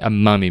be a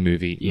Mummy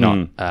movie,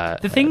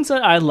 not. The things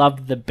that I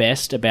loved the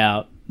best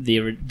about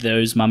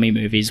those Mummy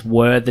movies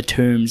were the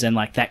tombs and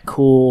like that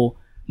cool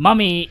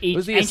Mummy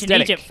was the ancient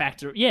aesthetic. Egypt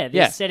factor. Yeah, the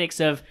Yeah. aesthetics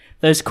of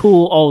those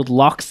cool old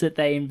locks that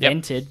they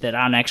invented that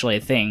aren't actually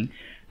a thing.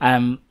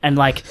 And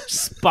like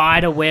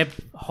spider web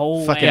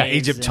hallways. Fucking and-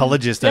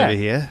 Egyptologist over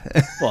here.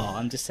 Well,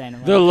 I'm just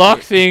saying. the lock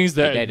things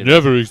that did.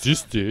 never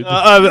existed.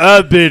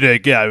 I've been a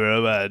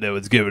camera. I know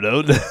what's going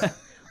on.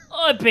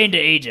 I've been to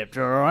Egypt,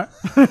 all right.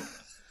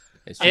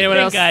 Anyone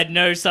I else? think I'd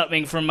know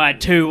something from my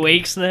 2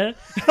 weeks there.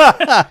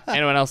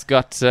 Anyone else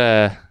got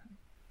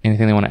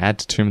anything they want to add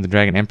to Tomb of the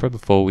Dragon Emperor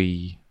before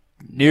we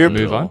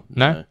move on?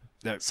 No?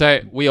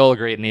 So we all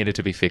agree it needed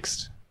to be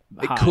fixed.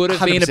 It could have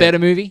been a 100%. better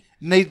movie.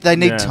 They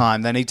need Yeah.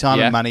 time. They need time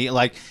Yeah. and money.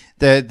 Like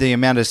the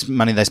amount of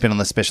money they spend on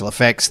the special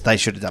effects, they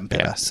should have done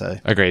better. Yeah. So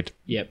Agreed.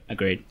 Yep,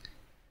 agreed.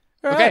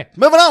 Okay.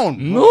 moving on.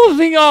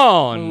 Moving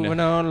on. Moving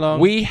on along.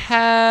 We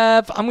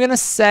have, I'm going to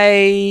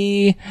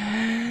say,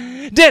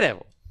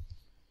 Daredevil.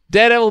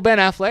 Daredevil Ben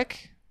Affleck.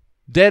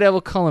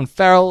 Daredevil Colin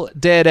Farrell.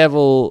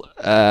 Daredevil,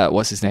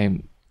 what's his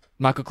name?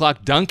 Michael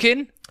Clark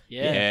Duncan.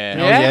 Yeah.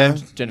 Yeah.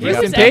 Jennifer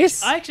Rest in Garner.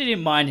 peace. I actually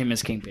didn't mind him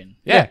as Kingpin.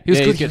 Yeah, he was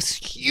Yeah, good. he's He was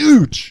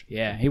huge.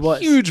 Yeah, he was.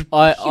 Huge.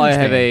 I huge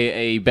have man.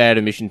 a bad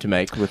admission to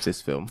make with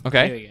this film. Here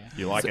Okay. we go.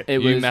 You like it? It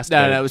You was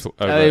masturbated it was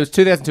over it was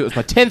 2002. It was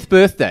my 10th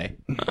birthday,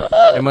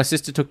 and my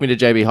sister took me to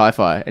JB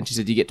Hi-Fi, and she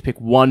said you get to pick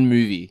one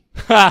movie,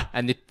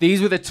 and these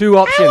were the two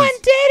options. I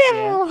want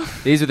Daredevil.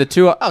 These were the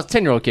two. I was a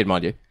 10-year-old kid,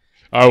 mind you.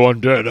 I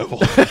want Daredevil.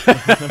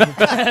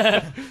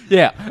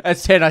 Yeah, at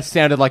 10, I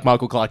sounded like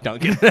Michael Clark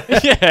Duncan.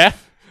 Yeah.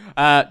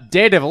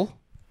 Daredevil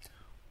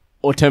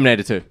or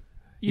Terminator 2.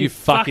 You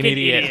fucking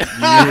idiot. idiot. You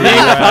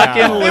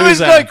fucking There was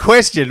loser. no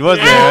question, was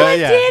there?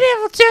 Yeah.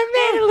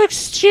 Terminator looks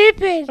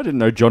stupid. I didn't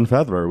know John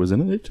Favreau was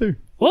in it too.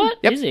 What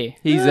Yep. is he?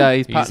 He's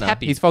partner.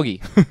 happy. He's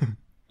Foggy.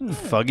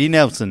 Foggy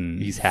Nelson.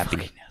 He's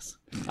happy.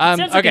 Sounds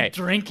like okay. a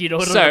drink you'd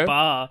order So- at a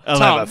bar. I'll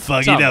Tom, have a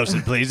Foggy Tom.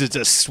 Nelson, please. It's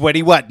a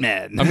sweaty white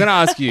man. I'm going to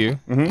ask you,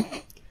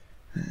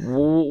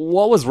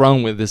 What was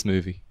wrong with this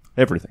movie?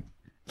 Everything.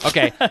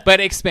 Okay, but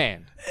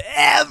expand.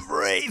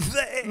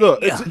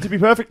 Look, to be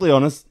perfectly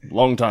honest,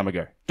 long time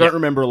ago. Don't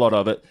remember a lot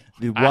of it.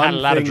 The I had a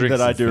one lot of thing drinks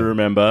that I since do then.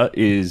 remember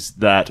is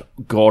that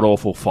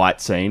god-awful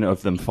fight scene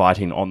of them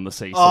fighting on the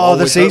seesaw. Oh,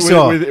 the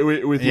seesaw.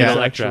 With Yeah.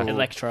 Electra.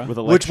 Electra. With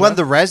Which won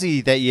the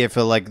Razzie that year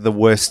for like the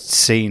worst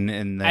scene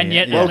in the. And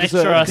yet yeah. Electra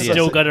deserved.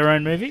 still got her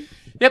own movie.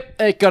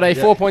 Yep, it got a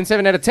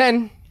 4.7 out of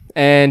 10,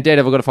 and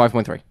Daredevil got a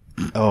 5.3.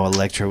 Oh,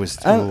 Electra was.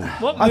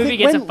 What I movie think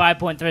gets a when-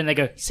 5.3 and they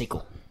go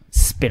sequel,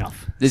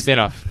 spin-off?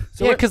 Spin-off.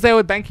 Yeah, because they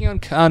were banking on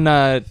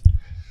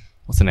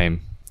what's her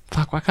name?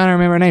 Fuck, why can't I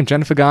remember her name?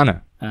 Jennifer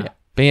Garner. Yeah.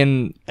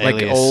 Being like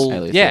Alias. all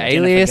Alias, yeah, yeah.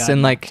 alias Jennifer and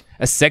Garner. like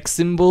a sex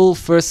symbol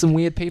for some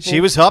weird people. She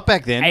was hot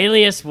back then.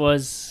 Alias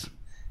was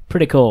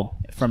pretty cool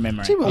from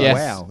memory. Yes.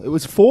 Wow. It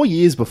was 4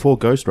 years before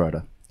Ghost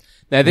Rider.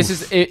 Now, this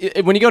is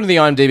when you go to the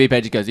IMDb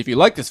page, it goes, if you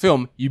like this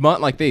film, you might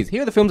like these.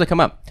 Here are the films that come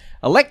up: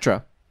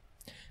 Elektra,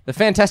 The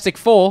Fantastic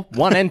Four,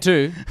 1 and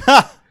 2,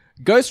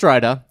 Ghost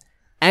Rider,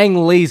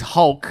 Ang Lee's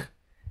Hulk,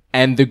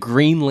 and The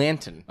Green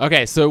Lantern.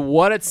 Okay, so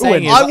what it's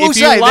saying is, I will if you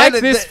say like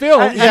that- this that-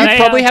 film, you yeah.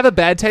 probably have a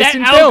bad taste That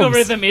in films.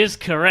 algorithm is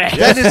correct.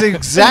 That is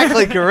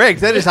exactly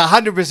correct. That is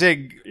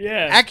 100%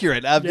 Yeah.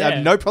 accurate. I Yeah.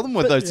 have no problem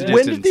with those When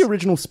suggestions. did the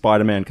original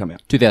Spider-Man come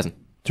out? 2000.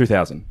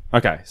 2000.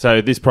 Okay, so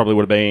this probably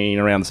would have been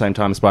around the same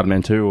time as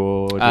Spider-Man 2,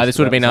 or just This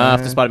would have been about the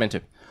after same? Spider-Man 2.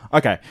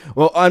 Okay,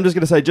 well, I'm just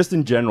going to say, just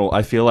in general,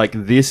 I feel like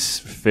this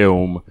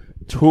film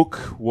took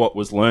what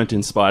was learnt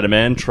in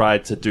Spider-Man,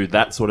 tried to do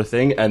that sort of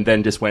thing, and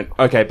then just went,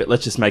 okay, but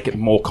let's just make it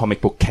more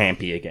comic book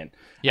campy again.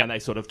 Yeah. And they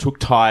sort of took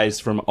ties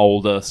from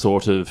older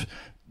sort of,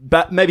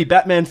 maybe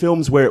Batman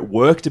films where it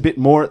worked a bit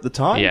more at the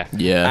time. Yeah.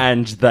 Yeah.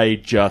 And they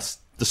just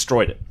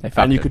destroyed it. fucked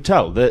And you it. could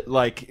tell that,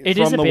 like, It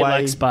from is a the bit way...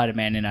 like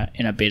Spider-Man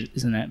in a bit,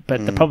 isn't it?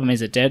 But the problem is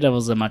that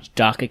Daredevil's a much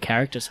darker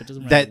character, so it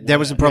doesn't really That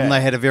was the problem. Yeah.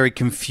 They had a very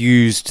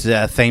confused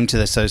theme to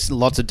this. So it's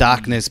lots of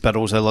darkness, but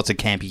also lots of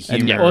campy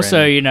humor.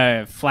 Also, and you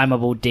know,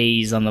 flammable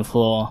D's on the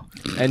floor.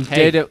 And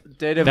Hey,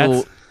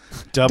 Daredevil,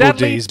 double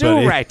Dudley D's,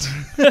 buddy. Do-Right.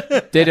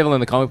 Daredevil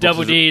in the comic books.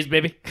 Double D's,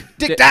 baby.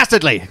 Dick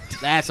Dastardly.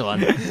 That's the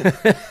one.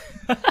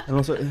 And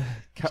also,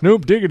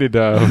 Snoop Diggity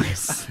Dog.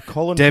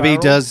 Colin Debbie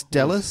Farrell. does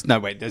Dallas. No,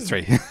 wait, there's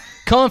 3.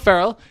 Colin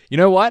Farrell, you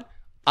know what?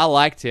 I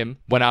liked him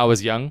when I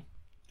was young.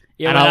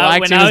 Yeah, And when I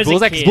liked when him I as was a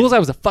Bullseye, because kid- Bullseye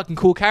was a fucking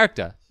cool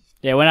character.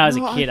 Yeah, when I was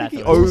No, a kid, I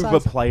think thought he it was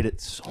overplayed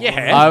it so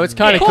Yeah. Oh, it's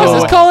kind Of of course,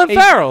 cool. it's Colin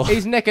He's- Farrell.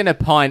 He's necking a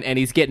pint and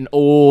he's getting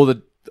all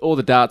the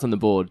darts on the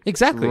board.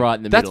 Exactly. Right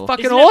in the That's middle.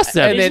 fucking Isn't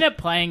awesome. It, isn't then- it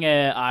playing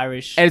a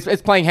Irish? And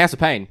it's playing House of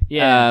Pain.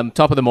 Yeah.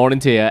 Top of the morning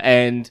tier.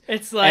 And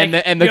It's like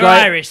and the you're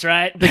guy Irish,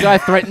 right? the guy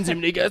threatens him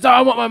and he goes, "Oh,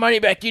 I want my money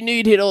back. You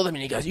need to hit all of them."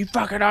 And he goes, "You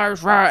fucking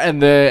Irish, right?"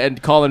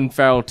 And Colin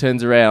Farrell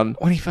turns around.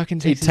 when he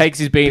fucking He takes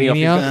his beanie off,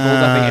 beanie off?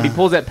 and he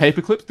pulls out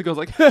paper clips. The guy's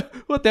like,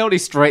 "What the hell?" And he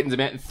straightens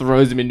him out and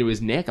throws him into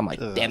his neck. I'm like,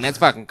 "Damn, that's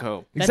fucking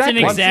cool." That's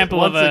Exactly. an example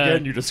Once of a.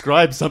 again, you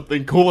described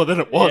something cooler than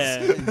it was.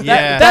 Yeah.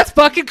 Yeah. That's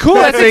fucking cool.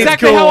 That's seems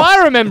exactly cool. how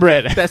I remember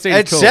it. That seems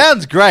It cool.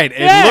 sounds great. It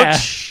Yeah.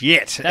 looks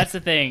shit. That's the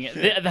thing.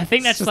 I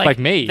think that's just like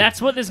me.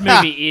 That's what this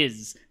movie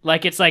is.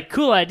 Like, it's like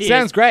cool ideas.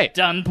 Sounds great.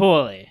 Done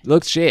poorly.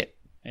 Looks shit.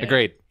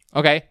 Agreed.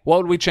 Okay, what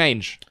would we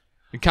change?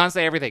 We can't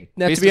say everything.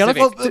 Now, Be to be honest,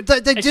 specific. Well,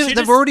 It should've-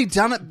 they've already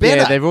done it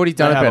better. Yeah, they've already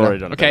done They it have better. already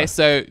done it okay, better.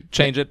 so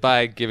change it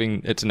by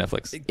giving it to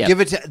Netflix. Yep. Give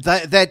it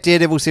to, that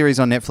Daredevil series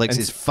on Netflix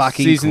is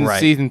fucking great.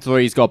 Season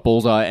 3's got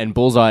Bullseye, and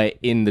Bullseye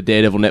in the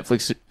Daredevil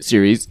Netflix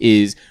series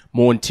is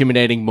more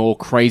intimidating, more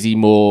crazy,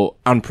 more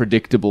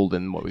unpredictable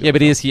than what we got. Yeah,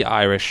 but is he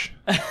Irish?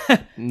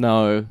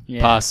 No.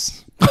 Yeah.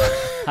 Pass.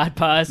 Hard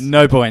pass.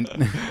 No point.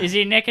 Is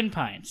he necking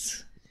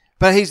pints?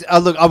 But he's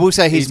look. I will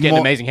say He's he's getting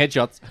more. amazing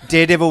headshots.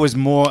 Daredevil was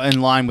more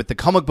in line with the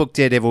comic book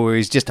Daredevil, where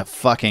he's just a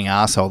fucking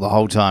asshole the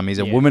whole time. He's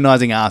a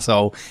womanizing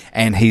asshole,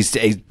 and he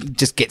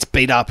just gets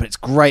beat up. And it's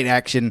great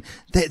action.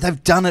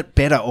 They've done it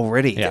better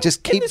already. Yeah.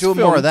 Just In keep this doing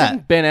film, more of that.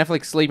 Didn't Ben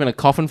Affleck sleep in a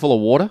coffin full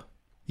of water?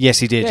 Yes,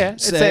 he did. Yeah,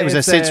 it was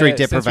a sensory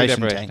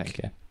deprivation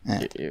tank. Yeah.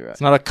 Yeah. You're right.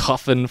 It's not a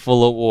coffin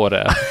full of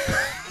water.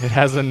 It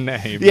has a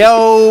name. The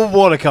old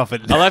water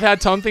coffin. I love how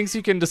Tom thinks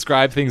you can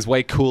describe things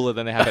way cooler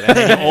than they have it. And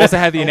then you also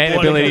have the innate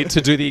ability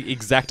to do the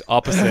exact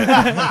opposite.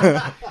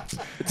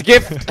 It's a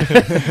gift.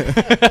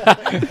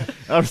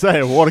 I'm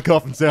saying a water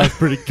coffin sounds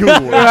pretty cool.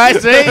 I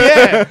see.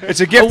 Yeah, it's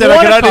a gift A that I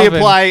can water only coffin.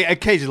 apply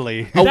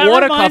occasionally. A That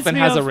water reminds coffin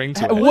me has a of- ring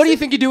to it. What do you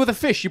think you do with a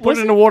fish? You put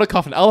it in a water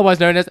coffin, otherwise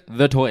known as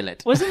the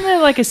toilet. Wasn't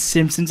there like a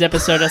Simpsons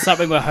episode or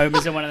something where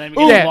Homer's in one of them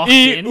and gets locked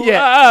in?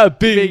 Yeah.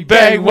 Big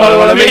bang, walla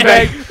walla big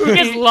bang. Who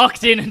gets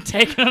locked in and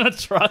taken on a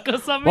truck or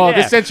something? Well,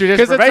 Yeah. this sensory 'Cause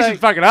it's deprivation like-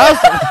 fucking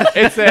awesome.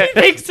 It's a... He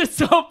thinks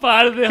it's all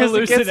part of the Because it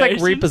hallucination. gets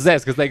like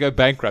repossessed because they go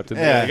bankrupt and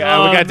Yeah. they're like,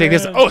 oh, we Oh, gotta take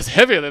this. man. Oh, it's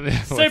heavier than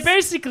this. So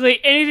basically,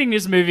 anything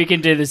this movie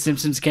can do, The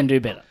Simpsons can do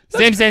better.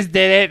 Simpsons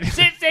did it.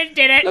 Simpsons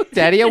did it.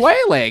 Daddy, a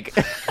whale leg.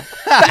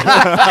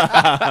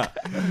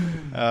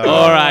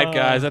 All right,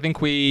 guys. I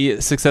think we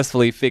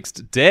successfully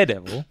fixed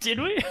Daredevil. Did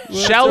we?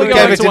 Shall we We go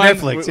gave it into to one?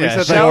 Netflix. We Yeah. said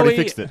they Shall already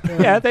we- fixed it.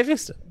 Yeah, they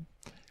fixed it.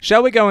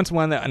 Shall we go into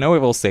one that I know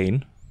we've all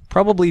seen,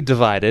 probably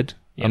divided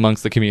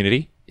amongst the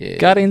community? Yeah.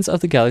 Guardians of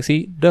the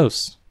Galaxy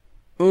Dos.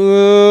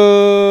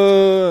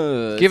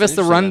 Give us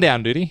the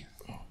rundown, duty.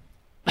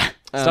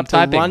 Stop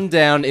typing. The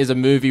Rundown is a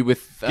movie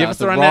with Give us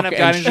the The rundown Rock of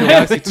and Guardians of the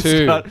Shane Galaxy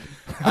 2. Scott.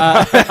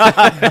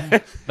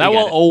 That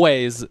will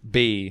always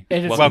be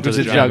It is Welcome to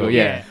the Jungle, Jungle.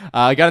 yeah.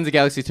 Guardians of the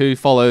Galaxy 2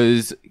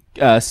 follows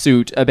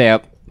suit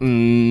about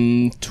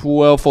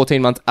 12,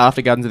 14 months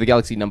after Guardians of the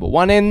Galaxy number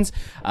 1 ends.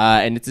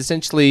 And it's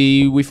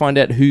essentially, we find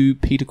out who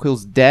Peter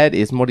Quill's dad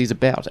is and what he's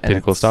about. And Peter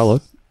Quill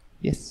Star-Lord.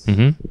 Yes.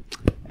 Mm-hmm.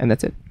 And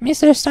that's it.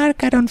 Mr.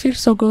 Stark, I don't feel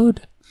so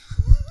good.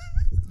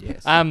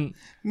 Yes.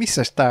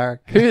 Mr.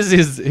 Stark. Who's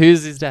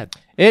his dad?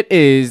 It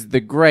is the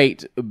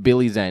great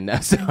Billy Zane. No,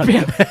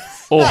 sorry.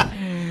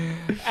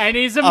 And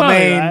he's a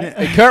mummy, right?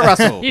 Kurt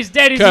Russell. He's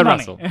dead, he's Kurt a mummy.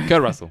 Russell.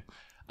 Kurt Russell.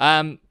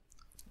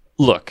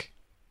 Look,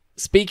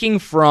 speaking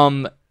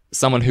from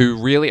someone who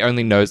really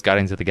only knows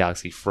Guardians of the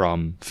Galaxy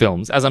from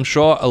films, as I'm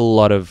sure a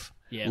lot of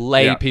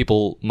lay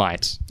people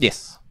might,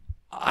 Yes.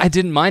 I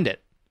didn't mind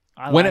it.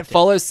 When it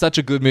follows such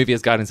a good movie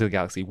as Guardians of the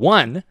Galaxy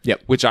 1,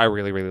 which I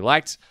really, really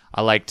liked.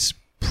 I liked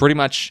pretty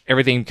much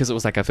everything because it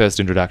was like our first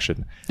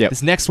introduction. Yep.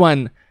 This next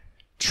one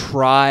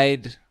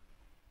tried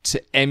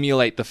to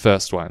emulate the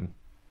first one.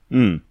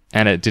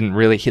 And it didn't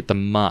really hit the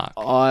mark.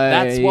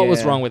 That's what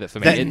was wrong with it for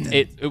me.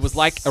 It was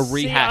like a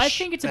rehash. See, I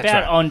think it's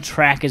about on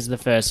track as the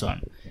first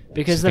one.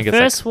 Because the think it's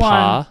first like one...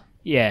 par?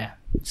 Yeah.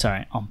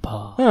 Sorry, on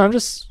par. No, I'm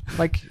just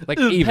like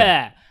even.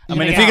 Par. I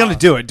mean, if you're going to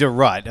do it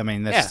right. I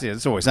mean,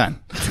 that's all we're saying.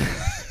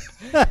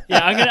 Yeah,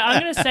 I'm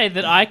gonna say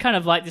that I kind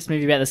of like this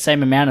movie about the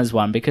same amount as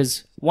 1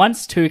 because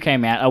once 2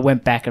 came out, I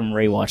went back and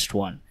rewatched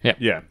 1.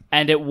 Yeah.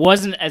 And it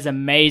wasn't as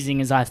amazing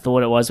as I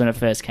thought it was when it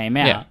first came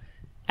out. Yeah.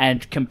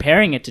 And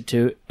comparing it to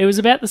 2, it was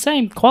about the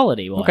same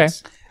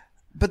quality-wise. Okay.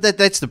 But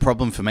that's the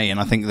problem for me, and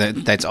I think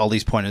that's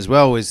Ollie's point as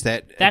well, is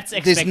that... That's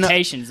there's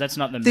expectations, that's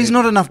not the movie. There's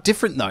not enough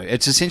different, though.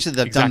 It's essentially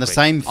they've done the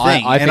same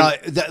thing. I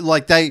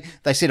think...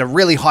 they set a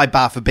really high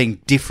bar for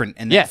being different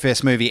in that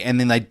first movie, and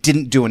then they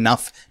didn't do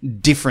enough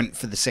different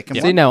for the second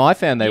one. See, no, I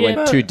found they Yeah.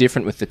 went too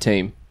different with the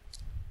team.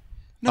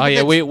 No, Oh but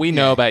yeah, that's- we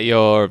know about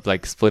your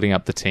like splitting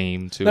up the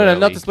team too. No, early.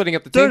 not the splitting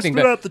up the team thing,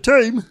 but the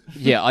team.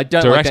 yeah, I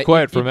don't Direct like that.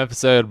 quote from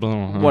episode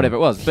whatever it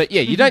was. But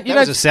yeah, you don't That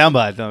was a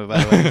soundbite, no,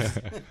 by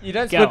the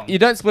way. you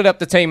don't split up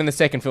the team in the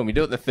second film. You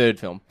do it in the third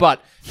film. But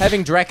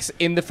having Drax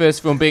in the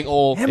first film being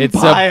all It's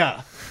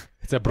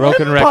a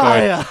broken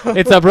record.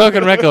 It's a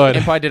broken record.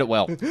 Empire did it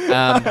well.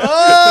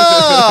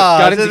 Oh,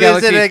 Guardians so of the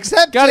there's Galaxy, an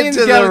exception Guardians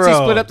to of the the Galaxy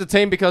rule. split up the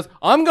team because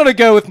I'm gonna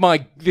go with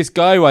this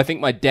guy who I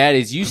think my dad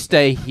is. You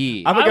stay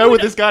here. I'm gonna I go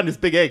with would- this guy and his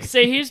big egg.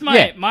 See, here's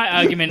my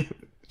argument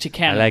to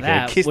counter like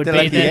that it. Kiss would the be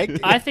lucky that egg.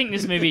 I think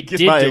this movie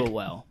did my do egg. it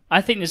well.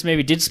 I think this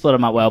movie did split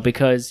them up well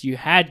because you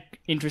had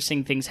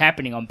interesting things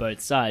happening on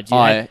both sides. You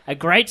had a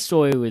great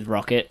story with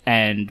Rocket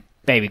and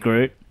Baby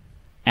Groot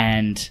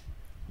and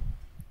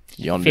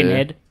Yonder,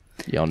 Finhead.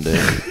 yonder.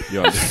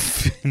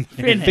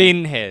 Finhead.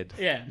 Finhead.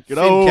 Yeah. Good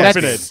old That's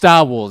Finhead.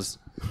 Star Wars.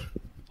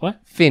 What?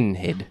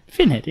 Finhead.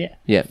 Finhead, yeah.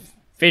 Yeah.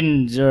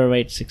 Fin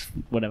 086,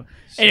 whatever.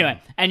 Anyway,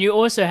 and you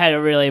also had a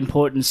really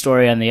important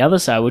story on the other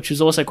side, which was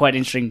also quite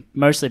interesting,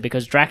 mostly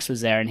because Drax was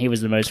there and he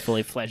was the most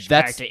fully fledged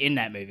That's- character in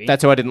that movie.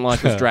 That's who I didn't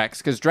like was Drax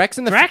because Drax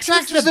in the Drax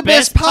was the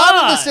best part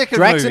of the second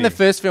Drax movie. in the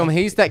first film,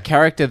 he's that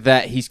character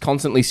that he's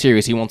constantly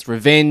serious. He wants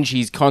revenge.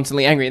 He's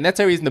constantly angry, and that's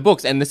how he is in the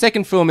books. And the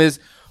second film is,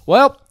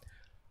 well,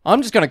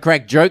 I'm just going to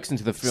crack jokes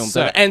into the film,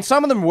 So- and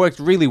some of them worked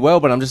really well.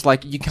 But I'm just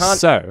like, you can't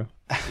So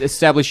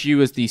establish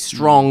you as the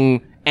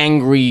strong,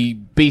 angry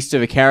beast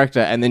of a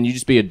character, and then you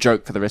just be a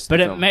joke for the rest but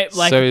of it the film. made,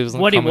 like, So he was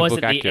what he comic was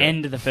book at the accurate.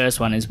 end of the first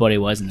one is what he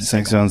was in the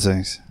second 6 on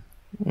 6.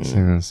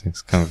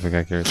 it's kind of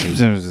accuracy.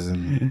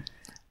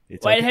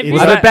 Wait, have you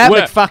Well, the seen-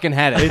 Batman fucking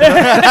had it.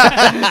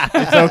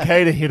 It's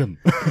okay to hit him.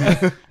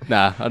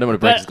 Nah, I don't want to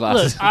break his But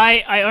glasses. look,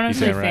 I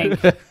honestly You're right.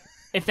 think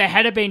if they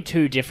had been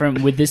too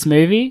different with this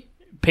movie,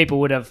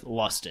 people would have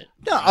lost it.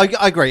 No, I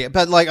agree,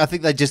 but like I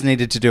think they just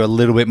needed to do a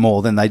little bit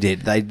more than they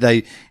did.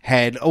 They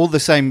had all the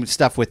same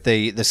stuff with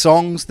the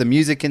songs, the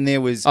music in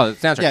there was Oh, the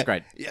soundtrack's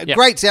great.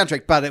 great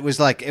soundtrack, but it was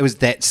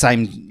that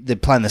same. They're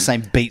playing the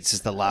same beats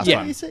as the last Yeah.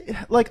 one. You see,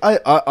 like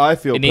I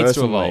feel It needs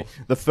to personally, evolve.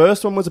 the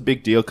first one was a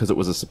big deal because it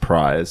was a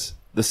surprise.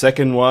 The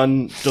second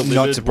one delivered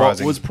what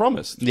surprising. was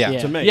promised. Yeah.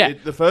 To me, Yeah.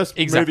 the first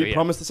Exactly, movie yeah.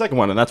 promised the second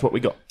one, and that's what we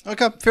got.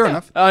 Okay, fair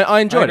enough. I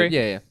enjoyed I it. agree.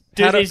 Yeah, yeah.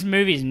 Dude, these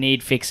movies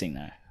need fixing,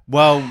 though.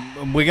 Well,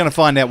 we're going to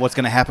find out what's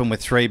going to happen with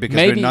 3 because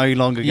Maybe- we're no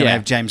longer going to yeah.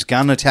 have James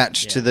Gunn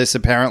attached to this.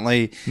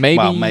 Apparently, Maybe.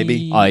 Well,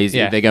 maybe. Oh,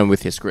 Yeah. they're going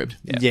with his script.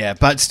 Yeah,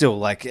 but still,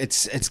 like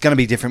it's going to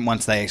be different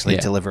once they actually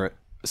Yeah. deliver it.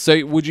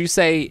 So would you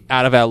say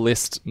out of our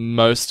list,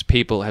 most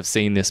people have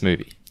seen this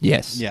movie?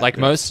 Yes. Yeah. Like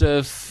most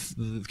of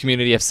the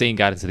community have seen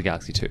Guardians of the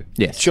Galaxy 2.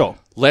 Yes. Sure.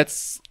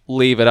 Let's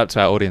leave it up to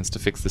our audience to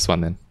fix this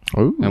one then.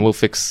 Ooh. And we'll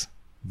fix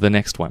the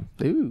next one,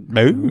 Ooh.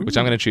 which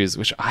I'm going to choose,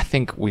 which I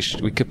think we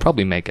could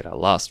probably make it our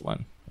last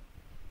one.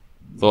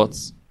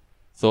 Thoughts?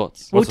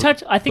 We'll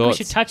touch. I think we thoughts?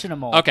 should touch on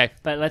them all. Okay.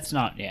 but let's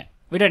not. Yeah,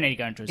 we don't need to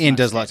go into. Ian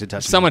does like to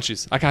touch. Someone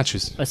choose. I can't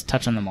choose. Let's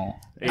touch on them all.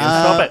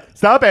 Stop it!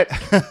 Stop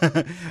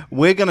it!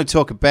 We're going to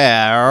talk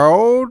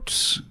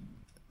about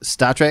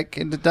Star Trek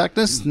Into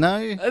Darkness?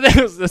 No.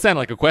 That sounded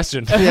like a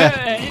question.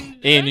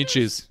 Ian, you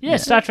choose. Yeah,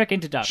 Star Trek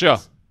Into Darkness. Sure.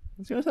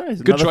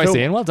 Good choice,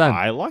 Ian. Well done.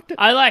 I liked it.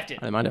 I liked it.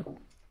 I don't mind it.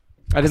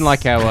 I didn't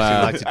like how.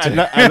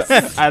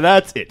 And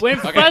that's it. When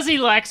Fuzzy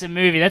likes a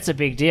movie, that's a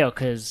big deal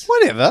because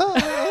Whatever.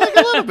 I like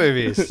a lot of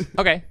movies.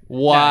 Okay.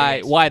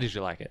 Why did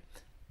you like it?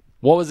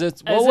 What was it?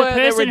 as What a were the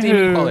person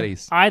redeeming who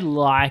qualities? I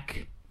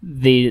like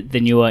the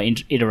newer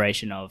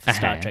iteration of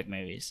Star Trek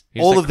movies. You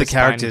just All like of the Chris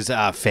Pine? characters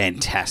are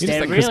fantastic. You just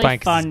They're like Chris really Pine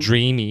 'cause fun. it's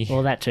dreamy.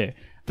 Well, that too.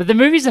 But the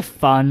movies are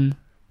fun,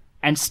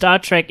 and Star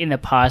Trek in the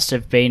past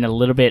have been a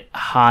little bit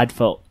hard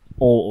for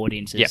all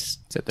audiences Yep.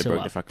 Except they to broke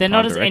the love. fucking They're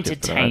not Prime as Directive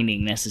for that.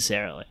 entertaining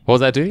necessarily. What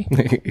was that, Duty?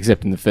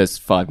 Except in the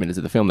first 5 minutes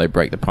of the film, they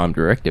break the Prime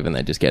Directive and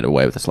they just get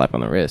away with a slap on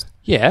the wrist.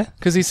 Yeah,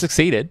 because he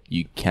succeeded.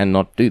 You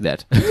cannot do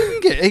that.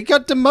 He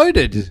got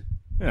demoted.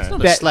 It's not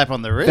a That- slap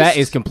on the wrist. That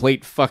is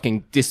complete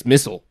fucking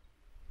dismissal.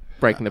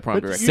 Breaking the Prime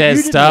Directive.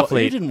 Says You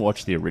Starfleet. didn't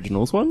watch the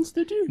originals ones,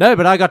 did you? No,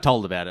 but I got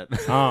told about it.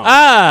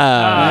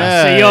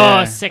 Ah! So Yeah.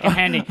 you're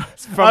second-handing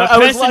from a I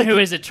was person like- who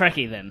is a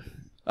Trekkie then.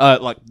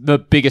 Like the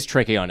biggest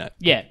Trekkie I know.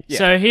 Yeah.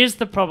 So here's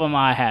the problem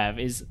I have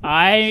is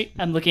I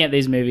am looking at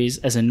these movies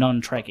as a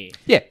non-Trekkie.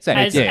 Yeah, same.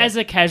 As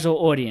a casual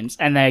audience,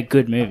 and they're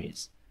good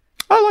movies.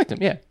 I liked them,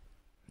 yeah.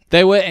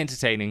 They were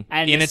entertaining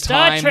And in the a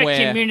Star time Trek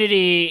where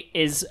community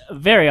is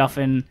very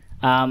often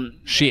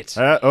shit.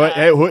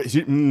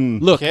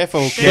 Look,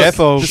 Careful, the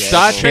careful.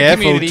 Star Trek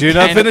Careful, community do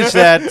not can- finish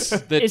that.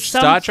 The It's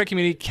some- Star Trek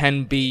community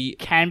can be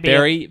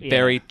Very,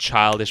 very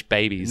childish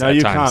babies. No, at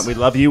you times. can't. We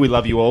love you. We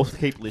love you all.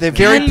 Keep listening. They're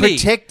very Can be.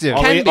 protective.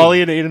 Can Ollie, be.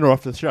 Ollie and Eden are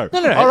off the show.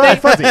 no. All right,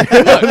 Fuzzy.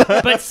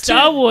 but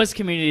Star Wars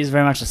community is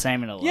very much the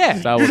same in a lot. Yeah,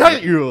 Star Wars,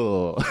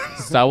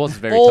 Star Wars is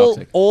very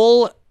toxic.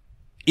 all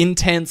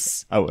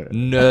intense I wouldn't.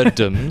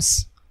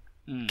 nerddoms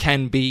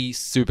can be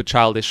super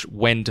childish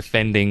when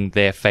defending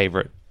their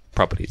favorite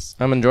properties.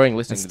 I'm enjoying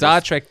listening to Star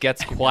this. Trek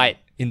gets quite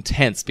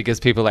intense because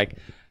people are like,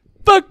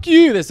 fuck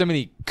you. There's so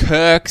many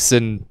Kirks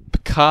and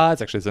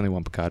Picards. Actually, there's only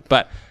one Picard.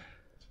 But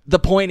the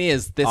point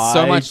is, there's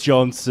so much.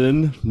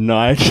 Johnson,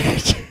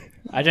 Knight.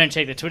 I don't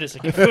check the Twitter so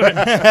I can put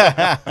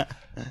it.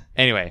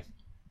 Anyway,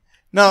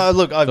 No,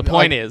 look. the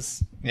point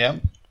is, yeah.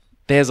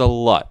 there's a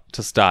lot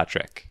to Star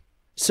Trek.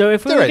 So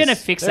if we There were is. going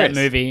to fix There that is.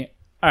 movie,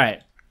 all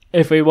right.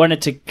 If we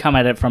wanted to come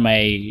at it from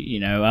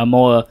a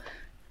more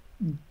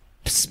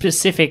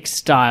specific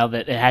style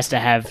that it has to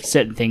have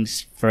certain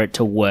things for it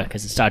to work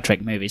as a Star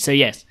Trek movie. So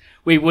yes,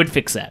 we would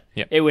fix that.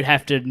 Yep. It would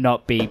have to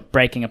not be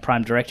breaking a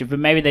Prime Directive, but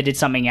maybe they did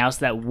something else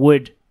that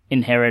would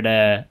inherit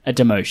a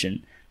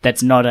demotion.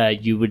 That's not a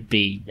you would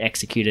be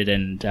executed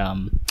and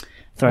thrown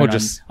Or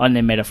just- on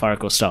their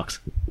metaphorical stocks.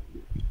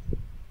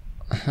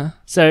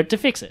 So to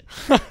fix it.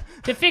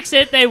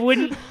 They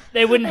wouldn't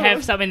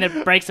have something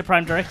that breaks the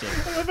Prime Directive.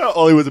 I thought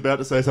Ollie was about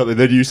to say something,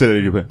 then you said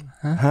it. You went,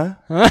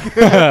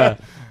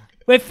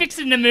 We're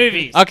fixing the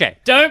movies. Okay.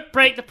 Don't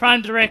break the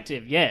Prime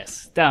Directive.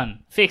 Yes, done.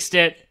 Fixed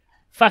it.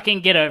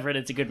 Fucking get over it.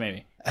 It's a good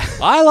movie.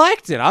 I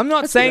liked it. I'm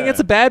not saying it's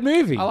a bad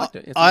movie. I liked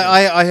it. Yes,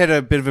 I had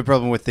a bit of a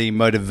problem with the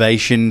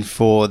motivation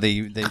for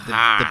the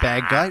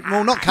bad guy.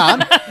 Well, not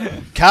Khan.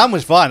 Khan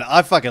was fine.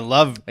 I fucking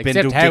love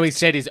Except how he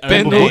said his own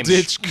Bendel name.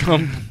 ditch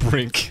come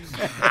brink.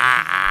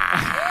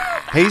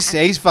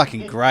 He's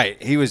fucking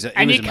great. He was.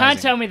 And you can't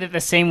amazing. tell me that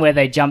the scene where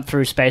they jump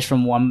through space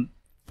from one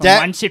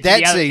ship to that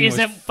the other scene was-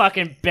 isn't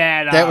fucking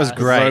badass. That was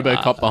great.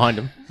 RoboCop behind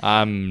him.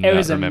 I'm It not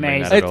was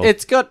remembering that amazing. at all.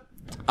 It's got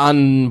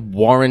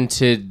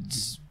unwarranted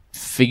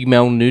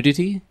female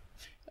nudity,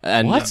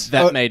 and What?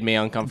 that made me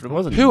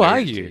uncomfortable. Who are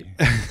you?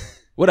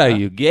 What are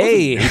you,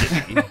 gay?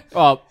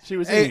 Oh, she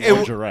was in It-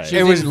 lingerie.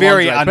 it was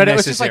very but it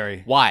was just like,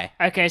 unnecessary. why?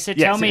 Okay, so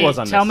Yes, tell it me was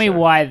tell me unnecessary.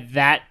 why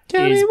that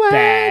is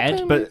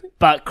bad, But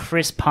but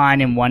Chris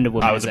Pine in Wonder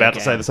Woman I was is about to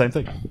okay. say the same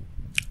thing.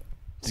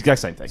 It's the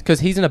exact same thing. Because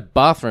he's in a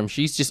bathroom,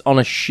 she's just on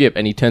a ship,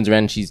 and he turns around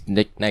and she's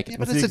naked.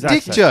 But the it's a exact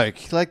dick same. joke.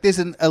 Like there's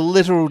a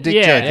literal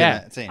dick joke in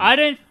that scene. I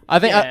don't. I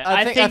think- yeah,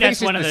 I think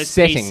that's it's one just of the those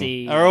setting.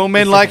 PC. Are all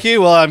men like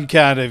you? Well, I'm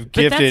kind of But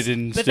gifted that's-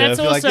 and but stuff. that's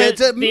also like,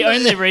 the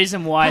only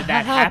reason why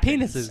that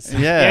happens. Penises.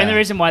 Yeah. The only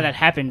reason why that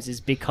happens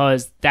is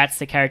because that's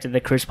the character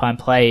that Chris Pine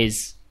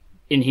plays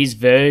in his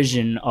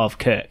version of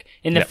Kirk.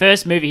 In the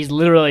first movie, he's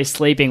literally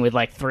sleeping with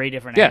like 3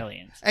 different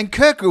aliens. And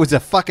Kirk was a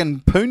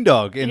fucking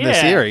poondog in the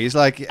Yeah. series.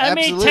 Like, I mean,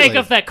 absolutely. take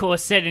off that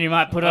corset and he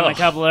might put on a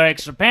couple of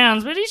extra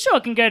pounds, but he sure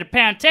can go to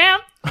Pound Town.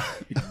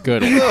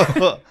 Good.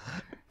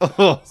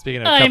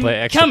 Speaking of a I'm couple of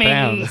extra coming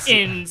pounds.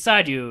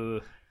 inside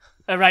you.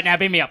 Right now,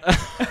 beam me up.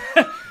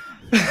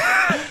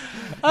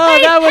 Oh,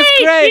 Hey, that was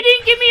hey, great. You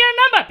didn't give me your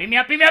number. Beam me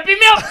up, beam me up, beam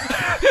me up.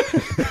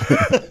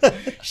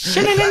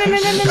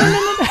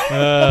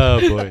 Oh,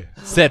 boy.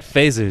 Set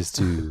phasers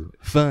to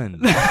fun.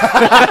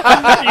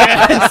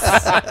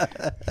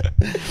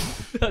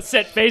 Yes.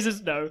 Set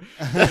phases, no.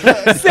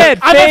 Set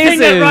Other thing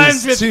that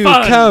rhymes phasers with to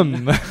fun.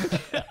 come.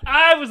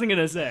 I wasn't going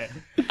to say.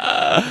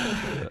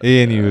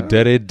 Ian, you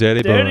dirty,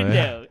 dirty Dirty boy.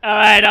 no. All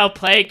right, I'll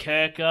play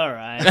Kirk. All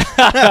right.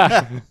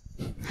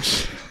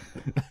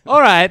 All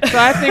right, so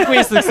I think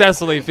we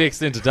successfully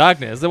fixed Into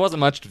Darkness. There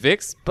wasn't much to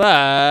fix, but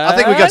I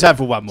think we got time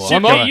for one more.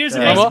 Should more? we use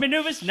One basic more?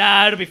 maneuvers?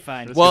 Nah, it'll be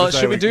fine. Well,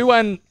 should we do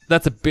one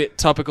that's a bit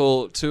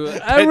topical to a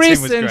Team was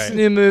recent great.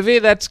 new movie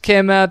that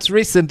came out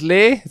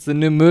recently? It's a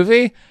new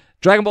movie,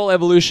 Dragon Ball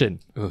Evolution.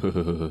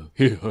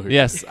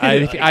 Yes,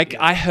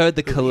 I heard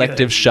the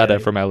collective shudder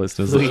from our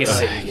listeners. Okay,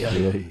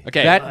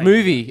 That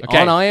movie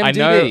Okay, on I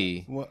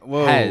IMDb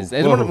Whoa, has. whoa.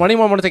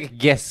 Anyone want to take a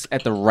guess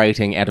at the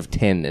rating out of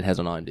 10 it has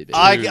on IMDb?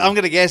 I'm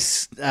going to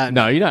guess.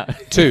 No, you're not.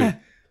 2.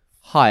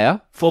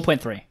 Higher,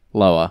 4.3.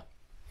 lower,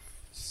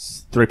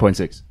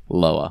 3.6.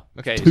 lower.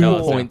 Okay, tell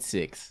us now.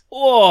 2.6.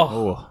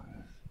 Oh,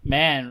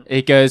 man.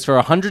 It goes for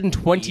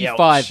 125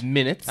 Ouch.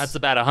 minutes. That's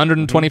about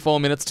 124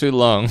 minutes too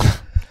long.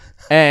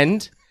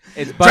 And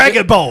its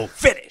Dragon Ball,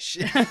 finish.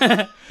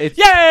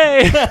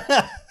 Yay!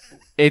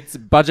 its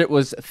budget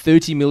was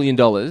 $30 million.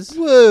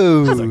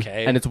 Whoa. That's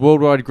okay. And its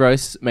worldwide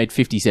gross made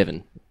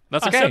 57.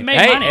 That's Oh, so okay. it made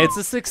Hey, money. it's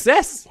a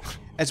success.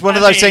 It's one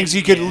of I those mean, things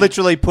you could yeah.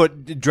 literally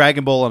put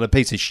Dragon Ball on a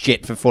piece of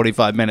shit for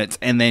 45 minutes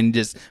and then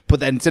just put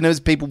that in cinemas.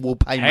 People will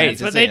pay money Hey,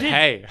 to what see they it. did.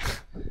 Hey,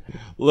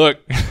 look.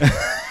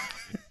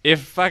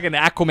 If fucking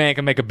Aquaman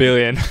can make $1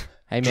 billion,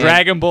 Hey, man.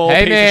 Dragon Ball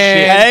Hey, piece man. of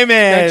shit. Hey,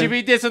 man. Don't you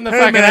be dissing the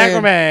fucking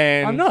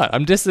Aquaman. I'm not.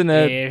 I'm just in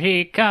a Here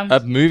he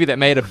comes. movie that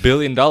made $1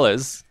 billion.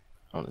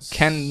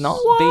 Cannot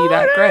be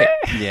that great.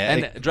 Yeah.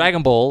 And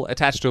Dragon Ball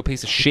attached to a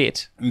piece of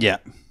shit, Yeah.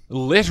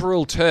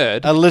 literal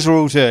turd, A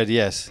literal turd,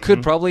 yes.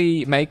 could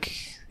probably make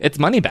its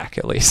money back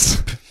at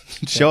least.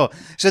 Sure.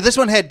 So this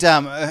one had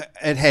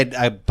it had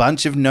a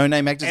bunch of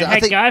no-name actors. and I that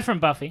think guy from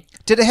Buffy.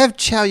 did it have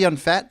Chow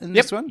Yun-Fat in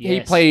this one? He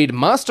Yes. played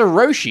Master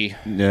Roshi.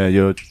 Yeah,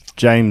 you're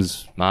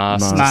James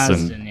Marston.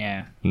 Marston,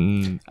 yeah.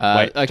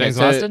 Wait, okay, James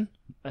so- Marston?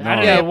 I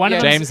don't Yeah, know. One yeah.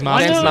 of James them,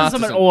 Marston. One of them's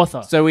an Masterson.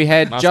 author. So we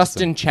had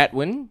Masterson. Justin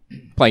Chatwin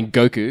playing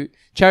Goku,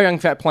 Chow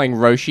Yun-Fat playing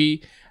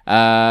Roshi,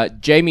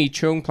 Jamie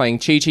Chung playing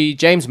Chi-Chi,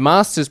 James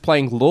Masters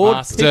playing Lord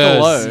Masters.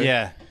 Piccolo,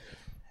 Yeah.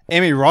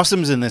 Emmy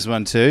Rossum's in this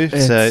one too.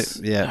 So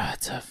yeah.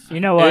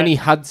 You know what? Ernie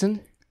Hudson.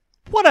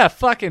 What a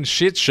fucking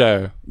shit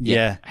show.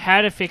 Yeah.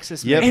 How to fix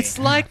this Yep. movie. It's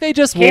like they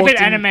just Keep walked it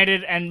in-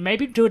 animated and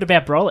maybe do it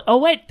about Broly. Oh,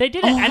 wait, they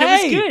did it Oh, and it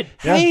was good.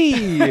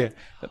 Hey!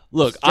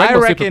 Look, Dragon I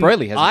Ball reckon Super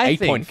Broly has I an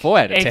think- 8.4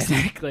 out of 10.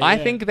 Exactly. I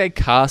yeah. think they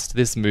cast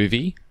this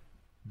movie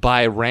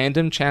by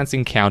random chance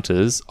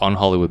encounters on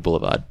Hollywood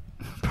Boulevard.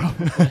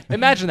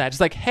 Imagine that.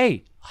 Just like,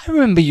 hey, I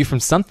remember you from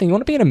something. You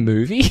want to be in a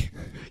movie?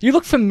 You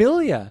look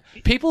familiar.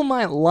 People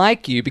might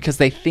like you because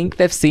they think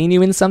they've seen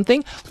you in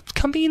something.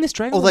 Come be in this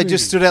Dragon Or Ball they movie.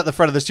 just stood out the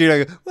front of the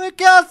studio and go, we're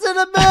casting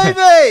a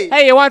movie!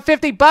 Hey, you want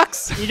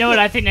 $50? You know what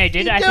I think they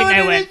did? I think doing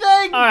they went,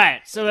 anything? all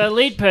right, so the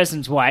lead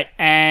person's white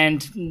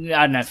and,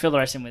 I don't know, fill the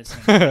rest in with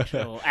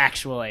some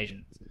actual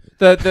Asian.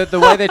 The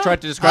way they tried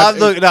to describe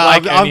Look, no,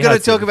 like I'm Ernie going to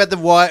Hudson. talk about the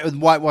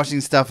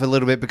whitewashing stuff a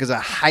little bit because I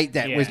hate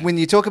that. Yeah. When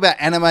you talk about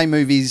anime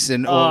movies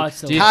and Oh, or it's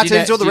so-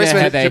 cartoons, all the rest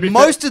of they- it,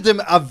 most of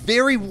them are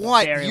very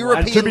white, Very white.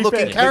 European-looking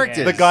fair,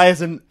 characters. The guy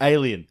is an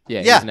alien.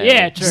 Yeah, Yeah. he's an alien.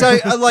 Yeah, true.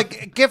 So,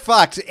 like, get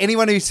fucked.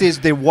 Anyone who says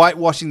they're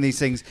whitewashing these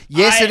things,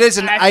 yes, I- it is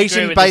an I have to agree with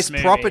Asian-based this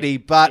movie. property,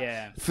 but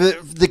Yeah. for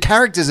the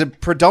characters are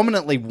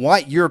predominantly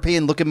white,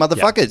 European-looking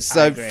motherfuckers.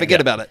 So agree.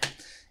 forget about it.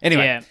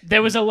 Anyway, Yeah,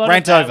 there was a lot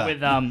Rant of that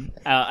over.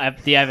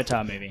 with the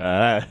Avatar movie.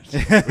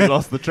 We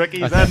lost the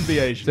Trekkies and the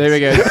Asians. There we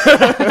go.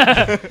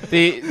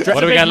 The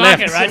What do we Big got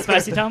market, left? right,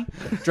 Spicy Tom?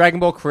 Dragon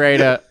Ball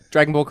creator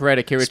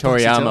Akira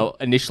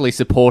Toriyama initially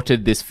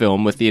supported this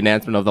film with the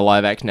announcement of the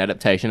live-action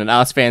adaptation and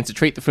asked fans to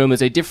treat the film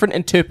as a different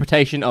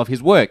interpretation of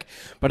his work.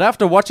 But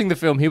after watching the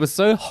film, he was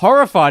so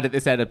horrified at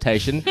this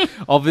adaptation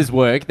of his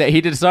work that he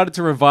decided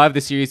to revive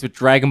the series with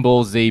Dragon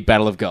Ball Z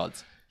Battle of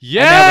Gods. And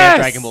now we have Yes!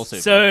 Dragon Ball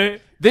Super. So,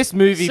 This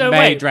movie made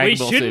wait, Dragon we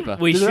Ball shouldn't, Super.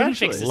 we Did it shouldn't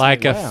actually? fix this.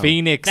 Like Wow. a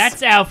phoenix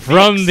That's our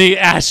from fix. the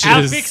ashes.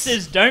 Our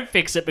fixers don't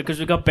fix it because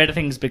we've got better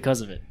things because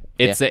of it.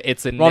 It's a Ron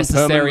Perlman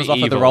necessary was offered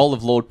evil. the role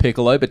of Lord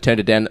Piccolo, but turned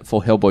it down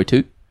for Hellboy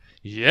 2.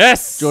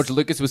 Yes! George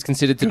Lucas was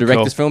considered to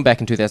direct this film back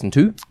in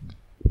 2002.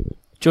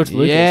 George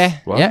Lucas. Yeah,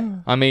 What? yeah.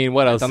 I mean,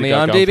 what else on you the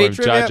got IMDb going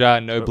for him? Jar trivia.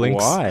 Jar, no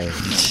blinks. Why?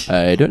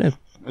 I don't know.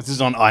 this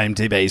is on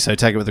IMDb, so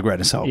take it with a grain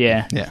of salt.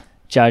 Yeah. Yeah.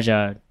 Jar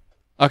Jar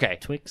Okay.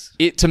 Twix.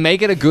 To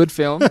make it a good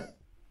film,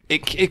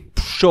 it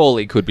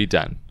surely could be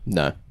done.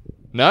 No.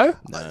 No?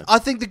 I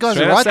think the guys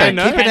Should are I right say there.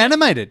 no? Keep it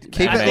animated.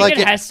 Keep I it think like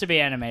it has to be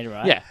animated,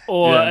 right? Yeah.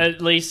 Or Yeah.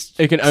 at least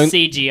It can own-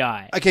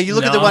 CGI. Okay, you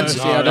look at the No, ones.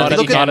 no, not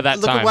look at that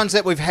look at time. ones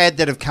that we've had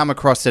that have come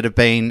across that have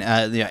been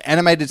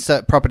animated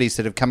properties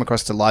that have come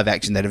across to live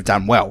action that have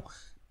done well.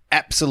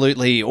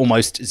 Absolutely,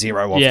 almost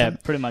zero of Yeah, them.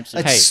 pretty much.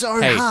 It's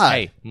so hey, hard.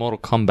 Hey, Mortal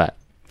Kombat.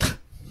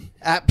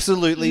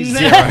 Absolutely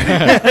zero.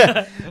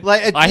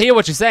 Like I hear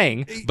what you're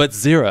saying, but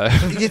zero.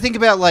 you think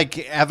about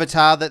like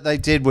Avatar that they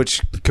did,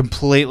 which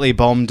completely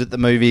bombed at the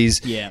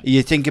movies. Yeah.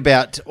 You think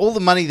about all the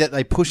money that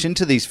they push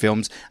into these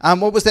films.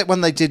 What was that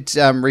one they did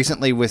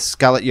recently with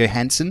Scarlett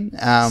Johansson?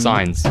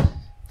 Signs.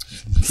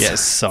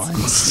 Yes,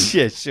 science.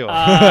 Yeah, sure.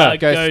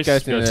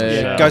 Ghost in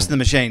the Ghost in the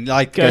Machine,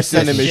 like Ghost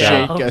in the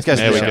Machine. Ghost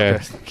There in we the go.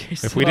 Shell.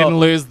 If we didn't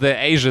lose the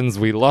Asians,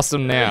 we lost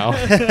them now.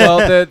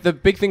 Well, the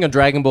big thing on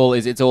Dragon Ball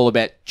is it's all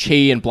about chi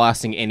and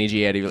blasting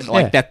energy out of you.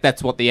 Like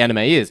that's what the anime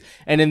is.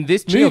 And in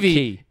this Chi or movie,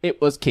 ki?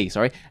 it was ki,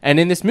 sorry. And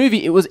in this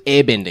movie, it was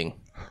airbending.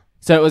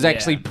 So it was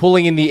actually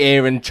pulling in the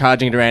air and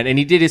charging it around. And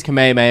he did his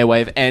Kamehameha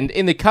wave. And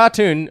in the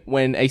cartoon,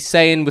 when a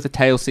Saiyan with a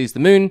tail sees the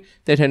moon,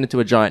 they turn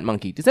into a giant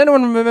monkey. Does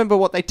anyone remember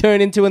what they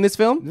turn into in this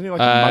film? Isn't he like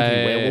a monkey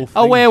werewolf?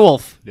 A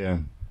werewolf. Yeah.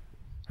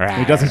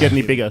 He doesn't get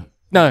any bigger.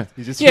 No.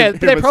 Yeah,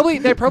 they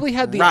probably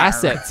had the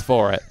assets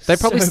for it. They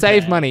probably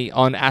saved money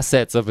on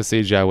assets of a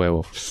CGI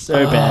werewolf.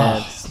 So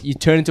bad. You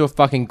turn into a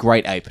fucking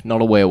great ape,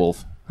 not a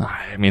werewolf.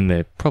 I mean,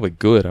 they're probably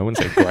good. I wouldn't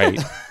say great.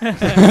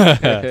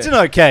 It's an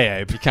okay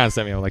ape. You can't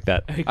set me up like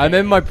that. I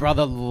remember my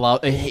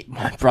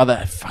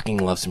brother fucking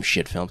loves some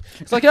shit films.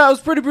 It's like, yeah, it was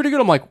pretty good.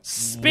 I'm like,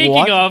 Speaking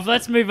what? of,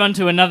 let's move on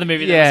to another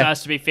movie that Yeah. was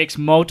asked to be fixed,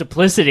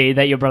 Multiplicity,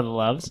 that your brother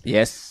loves.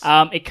 Yes.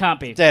 It can't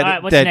be. All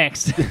right, what's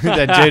next?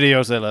 That Judy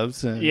also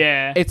loves.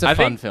 Yeah. It's a I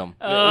fun think- film.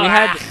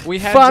 We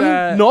had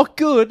Fun, not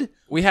good.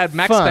 we had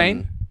Max fun.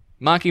 Payne,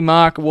 Marky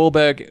Mark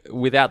Wahlberg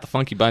without the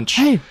Funky Bunch.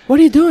 Hey, what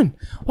are you doing?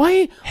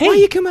 Why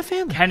you kill my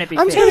family? Can it be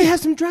I'm fixed? trying to have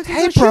some drugs.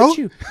 Hey, I'm bro. Shoot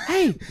you.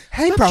 Hey,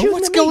 stop bro, shooting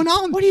what's at me. going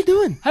on? What are you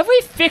doing? Have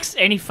we fixed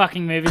any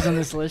fucking movies on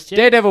this list yet?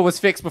 Daredevil was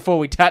fixed before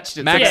we touched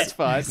it. Max, so that's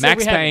fine. Max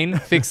we have- Payne,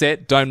 fix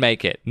it, don't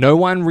make it. No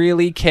one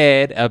really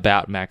cared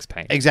about Max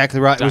Payne. Exactly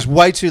right. It was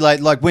way too late.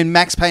 Like when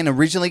Max Payne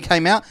originally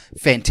came out,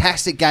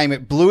 fantastic game.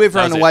 It blew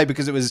everyone That was away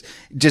because it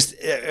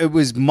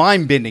was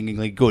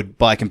mind-bendingly good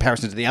by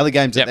comparison to the other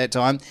games Yep. at that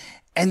time.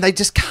 And they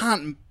just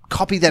can't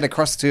copy that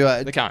across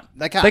to. They can't.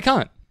 They can't. They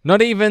can't.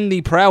 Not even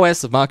the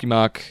prowess of Marky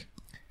Mark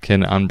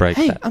can unbreak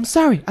Hey, that. I'm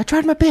sorry. I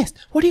tried my best.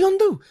 What are you gonna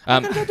do?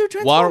 I'm gonna go do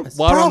While Transformers.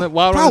 we're on the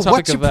topic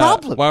what's of your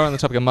problem? while we're on the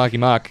topic of Marky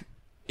Mark,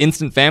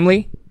 Instant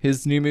Family,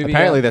 his new movie.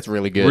 Apparently, that's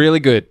really good. really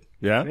good.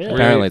 Yeah. Really?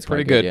 Apparently, it's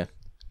pretty quite good. Yeah.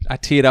 I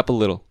teared up a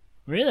little.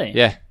 Really?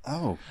 Yeah.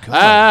 Oh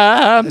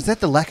god. Is that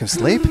the lack of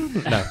sleep?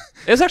 No.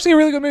 It was actually a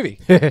really good movie.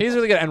 He's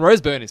really good, and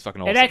Rose Byrne is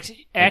fucking awesome. It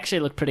actually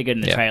looked pretty good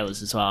in the Yeah.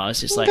 trailers as well. It's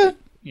just like,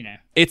 you know.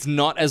 It's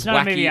not as not a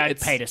wacky. movie I'd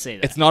it's, pay to see,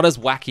 though. It's not as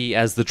wacky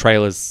as the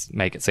trailers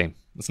make it seem.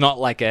 It's not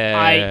like a.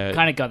 I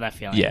kind of got that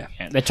feeling. yeah.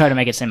 They try to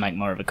make it seem like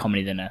more of a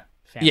comedy than a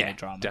family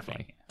drama.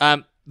 definitely.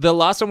 The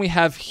last one we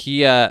have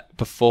here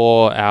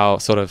before our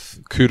sort of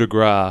coup de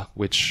grace,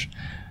 which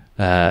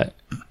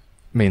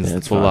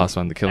means the last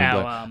one, the killing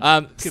Our,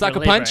 blow. Cuba Sucker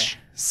Libre. Punch.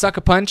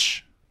 Sucker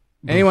Punch.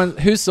 Anyone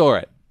who saw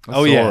it?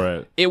 Oh yeah.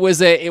 It. It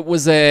was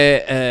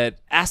a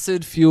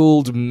acid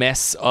fueled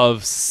mess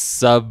of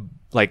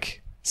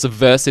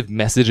subversive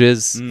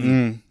messages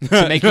to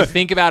make you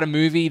think about a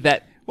movie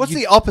that. What's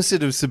the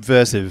opposite of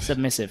subversive?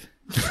 Submissive.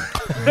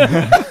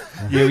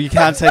 Yeah, you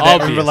can't say that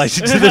in Obvious.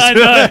 relation to this. I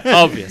know.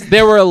 Obvious.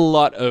 There were a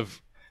lot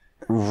of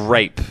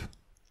rape,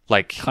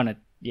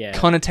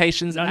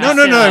 connotations. No,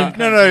 No.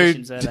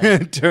 connotations, are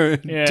they?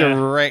 Yeah.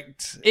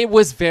 Direct. It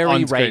was very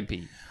On-screen.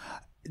 rapey.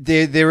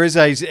 There is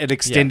an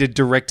extended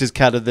director's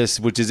cut of this,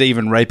 which is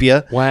even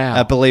rapier.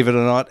 Wow. Believe it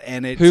or not,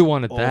 and it's Who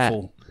wanted that?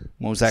 awful.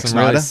 Well, Zack Some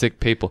Snyder. really sick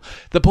people.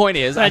 The point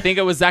is, I think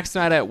it was Zack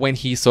Snyder when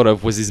he sort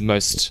of was his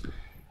most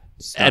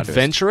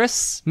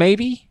adventurous,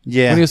 maybe.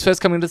 Yeah. When he was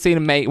first coming to the scene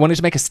and wanted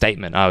to make a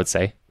statement, I would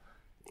say.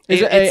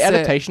 Is it It's an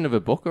adaptation of a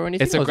book or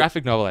anything? It's a or is it-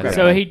 graphic novel. I think.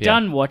 So he'd Yeah.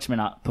 done Watchmen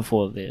up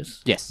before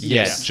this. Yes.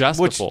 Yes, just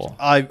Which before.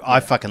 I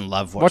fucking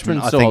love Watchmen.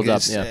 Watchmen I still think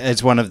holds up,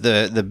 it's one of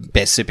the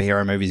best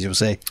superhero movies you'll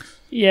see.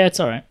 Yeah, it's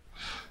all right.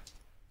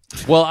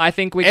 Well, I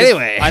think we.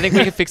 Anyway. I think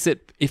we could fix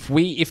it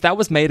if that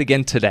was made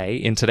again today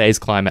in today's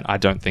climate. I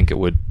don't think it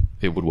would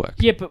work.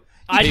 Yeah, but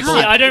I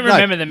can't. don't No,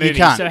 remember the you movie.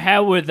 can't. So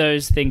how were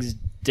those things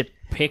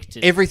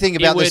depicted? Everything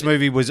about this would-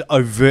 movie was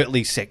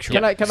overtly sexual.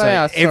 Can I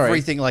ask, sorry.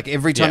 everything? Like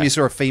every time Yeah. you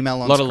saw a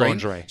female on Lot of screen,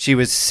 lingerie. she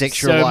was so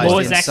sexualized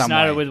more in Zack some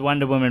Snyder way. with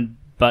Wonder Woman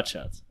butt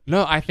shots.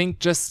 No, I think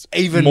just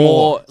Even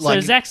more. So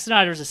Like, Zack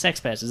Snyder is a sex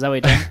pest. Is that what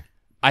you're doing?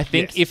 I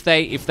think if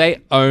they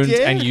owned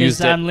and Because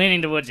used it, I'm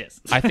leaning towards yes.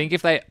 I think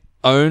if they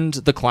owned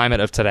the climate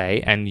of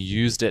today and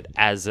used it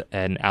as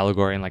an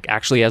allegory and like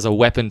actually as a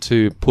weapon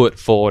to put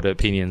forward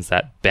opinions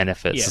that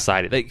benefit Yeah.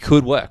 society, they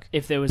could work.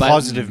 If there was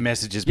positive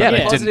messages, but Yeah, they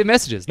positive didn't.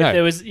 messages. If No,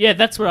 there was,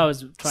 that's what I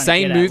was trying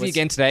Same to get movie at,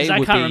 again today 'cause I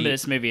would can't be- remember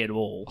this movie at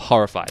all.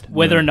 horrified.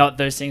 Whether or not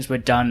those things were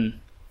done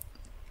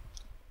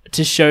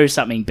to show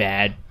something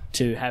bad,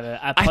 to have a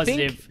I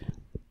positive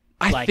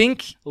I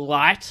think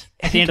light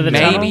at the end of the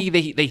tunnel.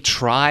 maybe they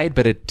tried,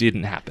 but it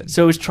didn't happen.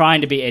 So it was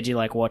trying to be edgy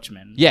like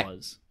Watchmen Yeah.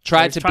 was.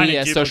 Tried So to it was be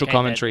trying a to social duplicate that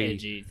commentary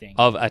edgy thing.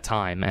 of a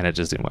time, and it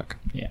just didn't work.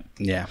 Yeah.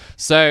 Yeah.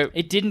 So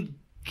It didn't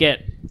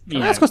get.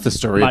 That's because the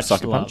story of much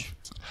Sucker love. Punch.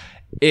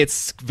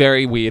 It's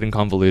very weird and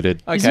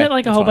convoluted. Isn't it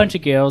like a whole bunch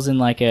of girls in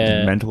like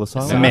a Mental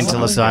asylum. A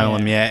mental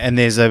asylum, yeah. And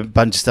there's a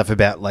bunch of stuff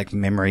about like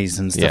memories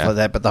and stuff Yeah. like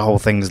that. But the whole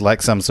thing's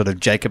like some sort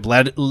of Jacob's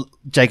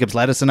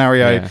ladder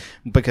scenario Yeah.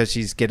 because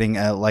she's getting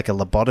like a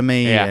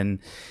lobotomy Yeah. and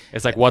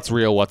It's like what's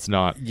real, what's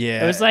not.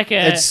 yeah, It was like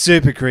it's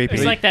super creepy. It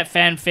was like that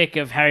fanfic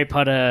of Harry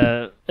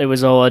Potter. It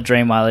was all a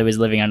dream while he was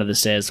living under the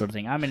stairs, sort of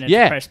thing. I'm in a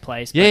Yeah. depressed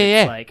place, but Yeah, yeah,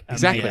 it's yeah. like a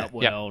Exactly. made-up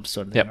Yep. world,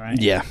 sort of Yep. thing,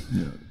 right? yeah.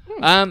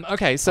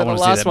 Okay, so I the wanna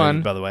see last that movie,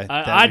 one, by the way.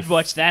 I'd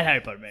watch that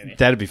Harry Potter movie.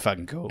 That'd be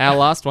fucking cool. our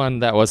last one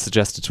that was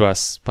suggested to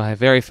us by a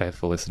very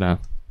faithful listener,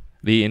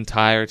 the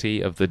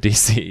entirety of the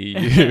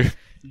DCEU.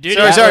 Dude, Dude, you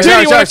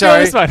wanna fill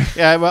this one?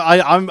 Yeah, well,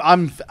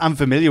 I'm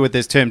familiar with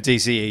this term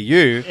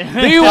DCEU.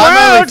 The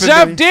worlds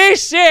of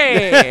DC!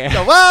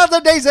 The world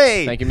of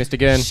DC. Thank you, Mr.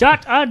 Gunn.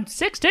 Shot on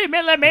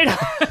 60mm.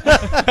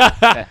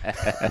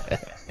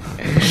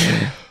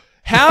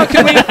 How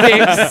can we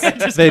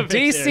fix the a bit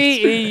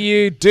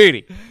DCEU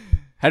duty?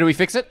 How do we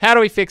fix it? How do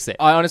we fix it?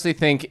 I honestly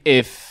think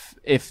if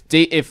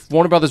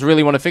Warner Brothers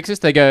really want to fix this,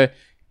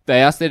 they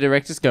ask their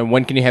directors, go,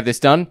 when can you have this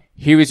done?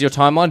 Here is your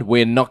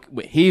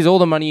timeline. Here's all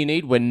the money you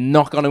need. We're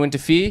not going to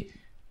interfere.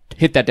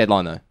 Hit that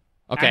deadline though.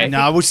 Okay.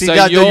 No, well, see,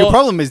 So your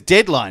problem is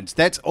deadlines.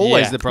 That's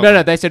always Yeah. the problem.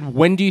 No. They said,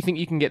 when do you think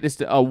you can get this?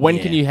 When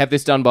can you have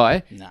this done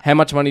by? How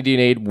much money do you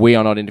need? We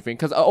are not interfering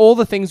because all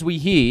the things we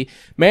hear.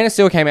 Man of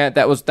Steel came out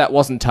that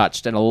wasn't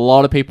touched, and a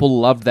lot of people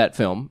loved that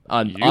film.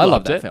 I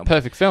loved that film.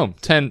 Perfect film.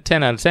 10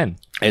 out of 10.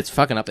 It's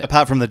fucking up there.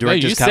 Apart from the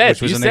director's you cut, said-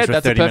 which was you an said extra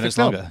that's a 30 perfect minutes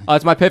film. longer.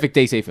 It's my perfect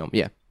DC film.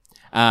 Yeah.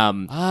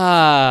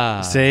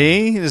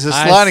 See, there's a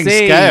I sliding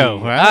see. scale,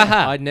 right?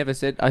 I never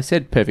said. I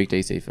said perfect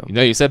DC film.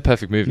 No, you said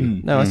perfect movie.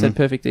 No, I said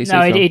perfect DC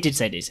No, film. he did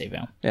say DC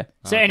film. Yeah.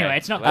 So anyway,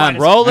 it's not quite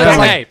Roll the as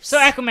tapes. So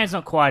Aquaman's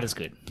not quite as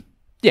good.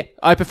 Yeah,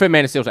 I prefer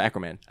Man of Steel to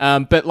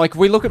Aquaman. But like,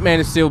 we look at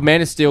Man of Steel.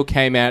 Man of Steel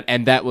came out,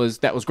 and that was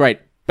great.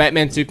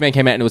 Batman Superman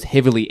came out and it was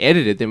heavily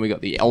edited. Then we got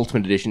the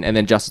Ultimate Edition, and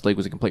then Justice League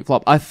was a complete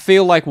flop. I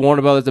feel like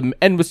Warner Brothers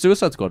and with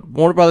Suicide Squad,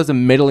 Warner Brothers are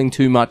meddling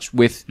too much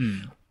with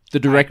the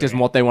directors and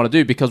what they want to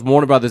do because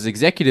Warner Brothers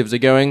executives are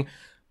going,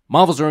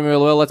 Marvel's doing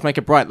really well. Let's make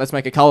it bright. Let's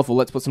make it colorful.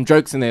 Let's put some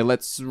jokes in there.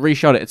 Let's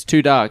reshot it. It's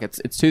too dark. It's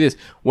too this.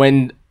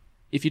 When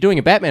if you're doing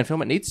a Batman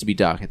film, it needs to be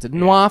dark. It's a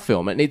noir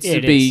film. It needs to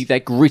it be is.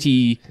 that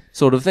gritty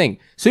sort of thing.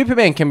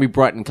 Superman can be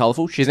bright and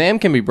colorful. Shazam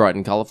can be bright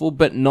and colorful,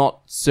 but not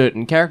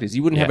certain characters.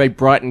 You wouldn't have a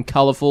bright and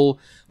colorful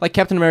like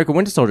Captain America: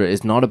 Winter Soldier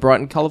is not a bright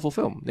and colorful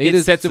film. Neither It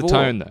is sets the Civil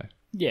War. tone, though.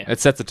 Yeah.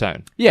 It sets the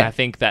tone. Yeah. And I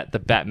think that the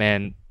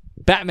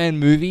Batman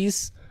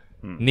movies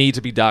need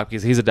to be dark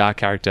because he's a dark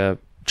character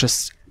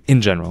just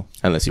in general.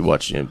 Unless you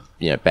watch,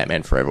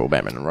 Batman Forever or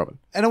Batman and Robin.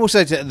 And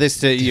also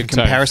to your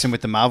comparison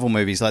with the Marvel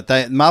movies, like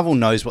Marvel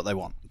knows what they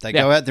want. They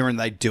go out there and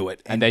they do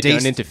it, And they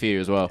don't interfere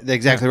as well.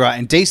 Exactly right.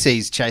 And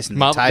DC's chasing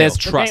the tail. There's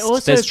But they trust.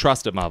 also- There's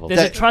trust at Marvel. There's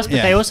a trust, but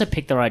yeah. they also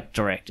pick the right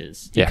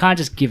directors. You Yeah. can't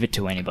just give it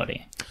to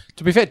anybody.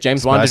 To be fair,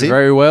 James Wan did Spicy.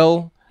 very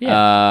well.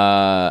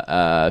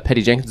 Yeah.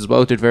 Patty Jenkins as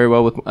well did very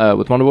well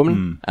with Wonder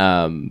Woman.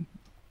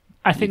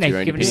 I think your they've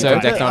own given it opinion.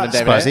 a Zack go. Snyder and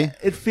David Spicy. Ayer.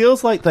 It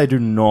feels like they do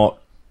not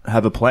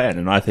have a plan,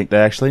 and I think they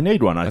actually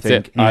need one. I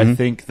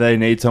think they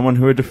need someone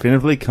who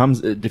definitively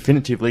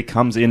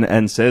comes in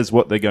and says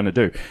what they're going to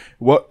do.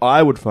 What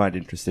I would find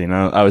interesting,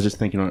 I was just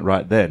thinking on it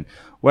right then.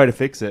 Way to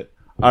fix it,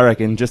 I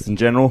reckon. Just in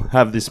general,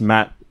 have this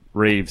Matt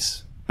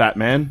Reeves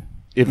Batman.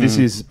 If this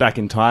is back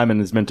in time and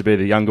is meant to be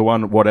the younger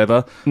one,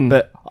 whatever.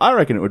 But I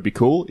reckon it would be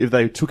cool if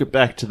they took it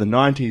back to the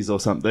 90s or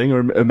something,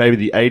 or maybe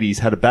the 80s,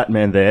 had a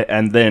Batman there,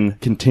 and then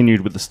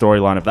continued with the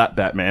storyline of that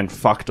Batman,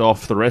 fucked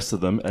off the rest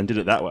of them, and did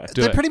it that way.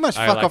 They pretty much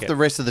I fuck like off it. the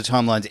rest of the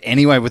timelines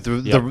anyway. With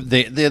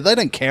they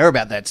don't care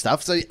about that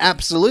stuff, so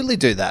absolutely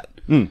do that.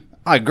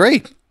 I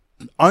agree.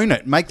 Own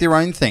it. Make their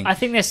own thing. I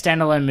think their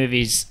standalone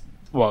movies.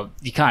 Well,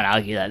 you can't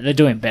argue that they're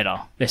doing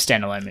better. Their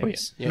standalone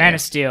movies. Man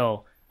of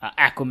Steel,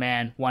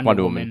 Aquaman,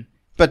 Wonder Woman.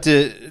 But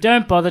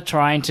Don't bother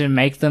trying to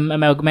make them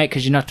amalgamate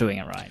because you're not doing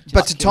it right.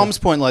 But to Tom's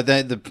point, like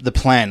the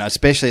plan,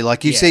 especially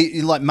like you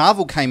see, like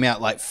Marvel came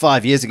out like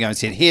 5 years ago and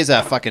said, "Here's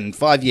our fucking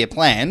 5-year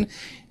plan.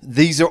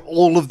 These are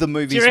all of the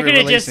movies Do you we're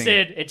reckon releasing."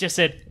 it just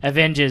said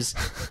Avengers,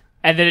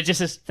 and then it just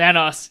says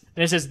Thanos,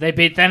 and it says they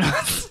beat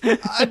Thanos.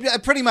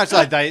 Pretty much,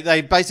 like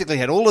they basically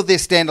had all of their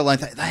standalone.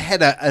 They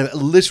had a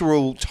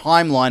literal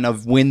timeline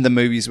of when the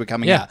movies were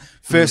coming out.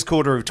 First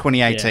quarter of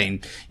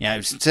 2018,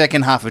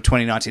 second half of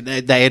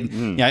 2019. They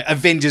had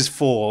Avengers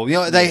 4.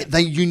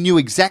 You knew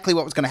exactly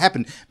what was going to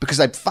happen because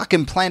they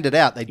fucking planned it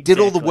out. They did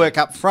all the work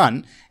up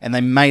front and they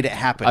made it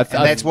happen. And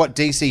that's what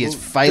DC is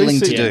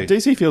failing to do.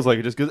 DC feels like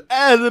it just goes,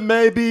 there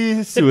may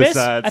be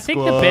Suicide I think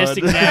Squad. the best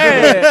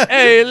example.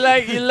 hey, you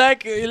like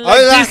like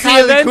DC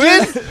Harley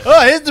Avengers? Quinn?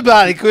 Oh, here's the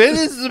Harley Quinn.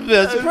 This is the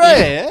best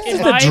prayer.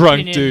 In my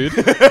Drunk opinion-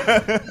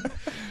 dude.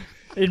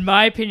 In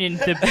my opinion,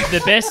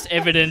 the best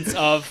evidence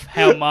of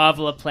how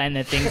Marvel are planning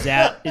their things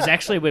out is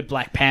actually with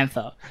Black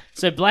Panther.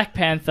 So Black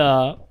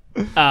Panther,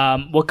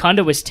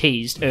 Wakanda was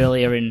teased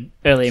earlier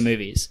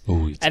movies,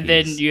 and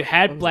then you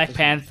had Black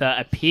Panther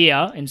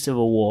appear in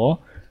Civil War,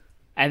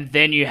 and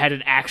then you had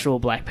an actual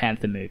Black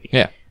Panther movie.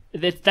 Yeah.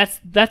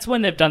 That's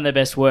when they've done their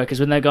best work, is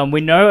when they've gone,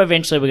 we know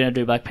eventually we're going to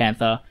do Black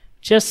Panther.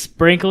 Just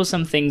sprinkle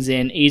some things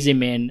in, ease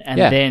him in, and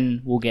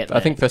then we'll get there.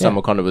 I think first time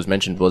Wakanda was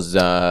mentioned was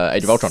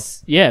Age of Ultron.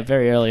 Yeah,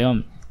 very early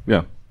on.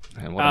 Yeah.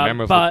 And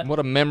what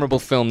a memorable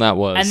film that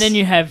was. And then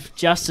you have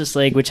Justice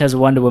League, which has a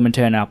Wonder Woman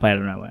turn up out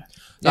of nowhere.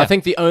 I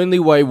think the only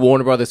way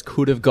Warner Brothers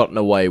could have gotten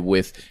away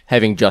with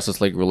having Justice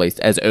League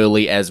released as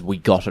early as we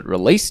got it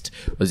released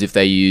was if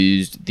they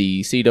used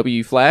the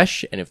CW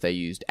Flash and if they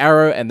used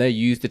Arrow and they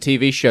used the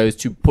TV shows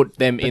to put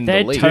them in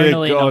the league. They're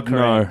totally not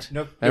correct.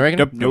 Nope. I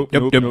reckon? Nope. They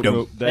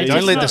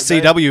Don't let the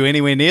CW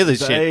anywhere near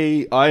this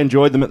shit. I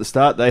enjoyed them at the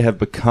start. They have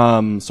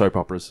become soap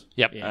operas.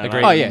 Yep,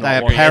 agreed. Oh, yeah. They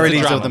are Agreed.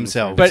 parodies It's a of drama.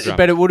 themselves.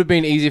 But it would have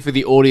been easier for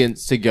the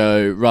audience to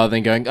go rather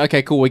than going,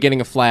 okay, cool, we're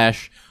getting a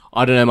Flash.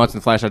 I don't know much of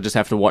the Flash. I just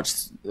have to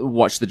watch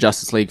the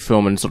Justice League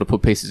film and sort of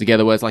put pieces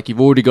together. Whereas, like, you've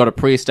already got a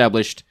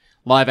pre-established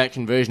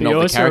live-action version But of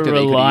you're the character also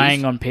that you could relying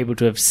use. on people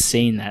to have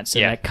seen that, so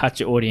Yeah. that cuts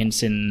your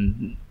audience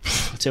in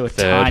to a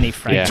Third. tiny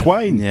frame.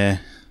 Twain. Yeah.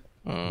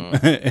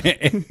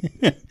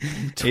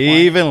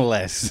 Even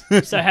less.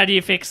 So how do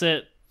you fix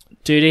it,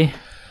 Duty?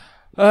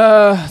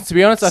 To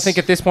be honest, I think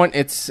at this point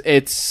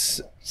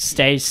it's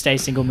Stay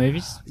single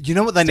movies. You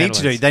know what they need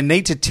to do? Standalones. They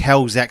need to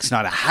tell Zack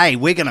Snyder, hey,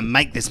 we're going to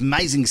make this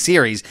amazing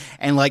series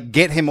and like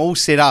get him all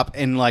set up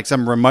in like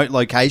some remote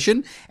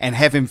location and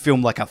have him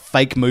film like a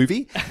fake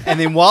movie. And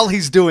then while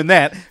he's doing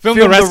that, film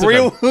the rest the of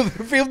real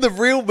film the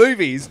real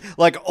movies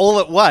like all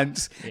at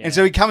once. And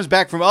so he comes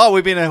back from,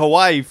 we've been in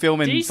Hawaii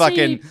filming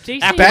fucking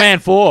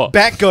Aquaman 4.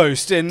 Bat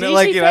Ghost and DC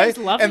like, you know, fans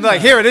love and him,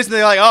 like though. here it is and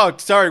they're like, oh,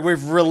 sorry,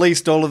 we've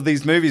released all of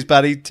these movies,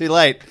 buddy. Too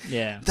late.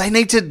 Yeah. They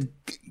need to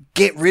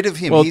get rid of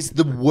him. Well, He's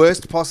the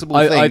worst possible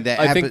I thing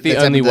that think that's the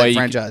happened only to that way you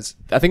franchise.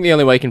 I think the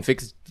only way you can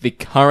fix the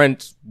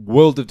current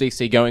world of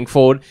DC going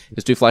forward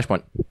is do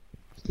Flashpoint.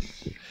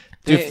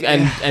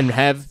 And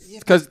have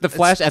because the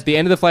Flash at the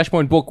end of the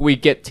Flashpoint book we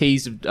get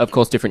teased of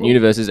course different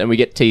universes and we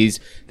get teased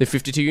the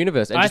 52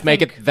 universe and I just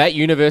make it think- that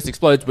universe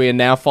explodes. We are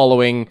now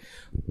following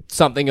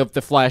something of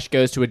the Flash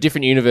goes to a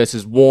different universe,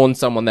 has warned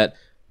someone that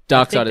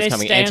Darkseid is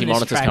coming,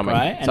 Anti-Monitor's coming,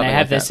 right? And something they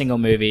have like their that. single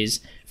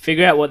movies.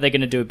 Figure out what they're going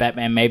to do with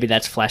Batman. Maybe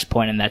that's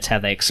Flashpoint, and that's how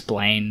they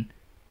explain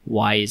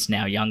why he's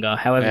now younger.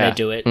 However Yeah. they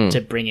do it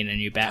to bring in a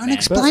new Batman. Don't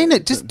explain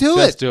it. Just do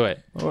Just it. do it.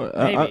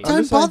 Maybe.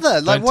 Don't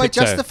bother. Like, Don't why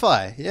tiptoe.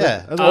 justify?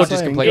 Yeah. As I was just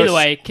saying, completely- Either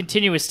way,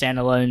 continue with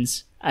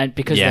standalones, and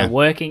because Yeah. they're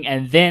working.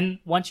 And then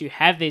once you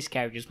have these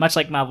characters, much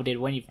like Marvel did,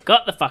 when you've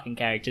got the fucking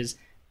characters,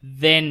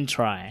 then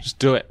try. Just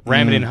do it.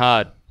 Ram it in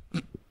hard.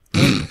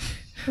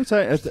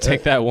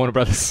 Take that, Warner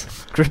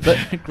Brothers. Grip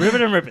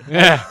it and rip it.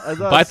 Yeah. As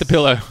Bite the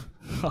pillow.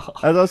 As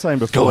I was saying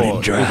before,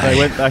 if they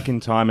went back in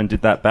time and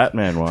did that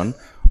Batman one,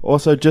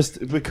 also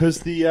just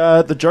because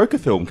the Joker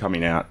film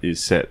coming out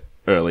is set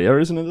earlier,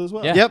 isn't it as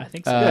well? Yeah. Yep. I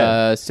think so.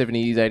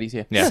 70s, 80s,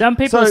 yeah. Yeah. Some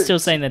people So- are still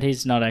saying that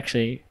he's not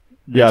actually.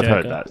 the Yeah, I've Joker.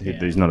 heard that. Yeah.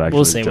 He's not actually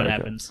We'll see the what Joker.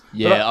 happens.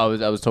 Yeah, I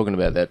was talking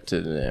about that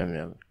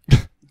too.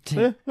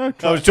 Yeah, no,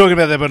 I was talking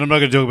about that, but I'm not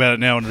going to talk about it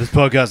now on this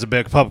podcast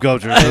about pop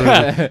culture.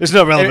 It's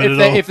not relevant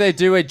at all. If they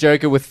do a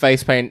Joker with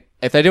face paint,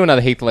 if they do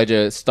another Heath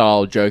Ledger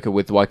style Joker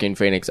with Joaquin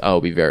Phoenix, I'll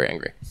be very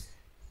angry.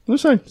 I'm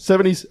saying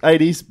 70s,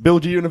 80s,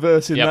 build your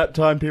universe in Yep. that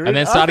time period. And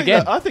then I start think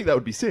again. I think that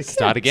would be sick.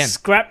 Start again.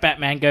 Scrap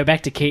Batman. Go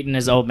back to Keaton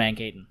as Old Man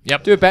Keaton.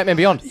 Yep. Do a Batman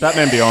Beyond.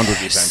 Batman Beyond would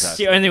be It's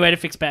fantastic. the only way to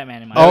fix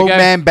Batman in my Old we go.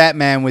 man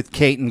Batman with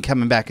Keaton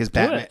coming back as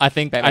Batman. it. I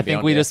think Batman I think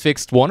Beyond, we yeah. just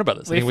fixed Warner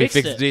Brothers. I We think we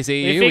fixed fixed it.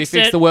 DCU. We We fixed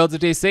fixed it. the worlds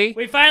of DC.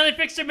 We finally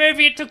fixed a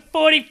movie. It took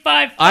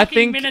 45 I fucking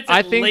think minutes I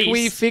at think least.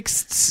 we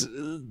fixed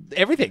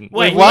everything.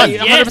 Wait, we won.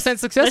 yes. 100%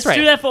 success Let's rate.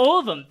 do that for all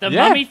of them. The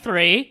Yeah. Mummy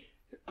 3,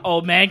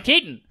 Old Man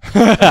Keaton.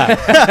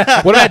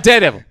 What about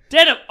Daredevil?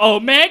 Dead of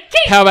Old Man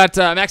Keaton. How about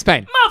Max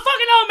Payne?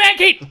 Motherfucking Old Man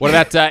Keaton. What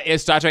about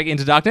Star Trek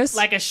Into Darkness?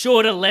 Like a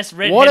shorter, less What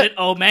red-headed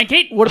Old Man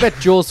Keaton. What about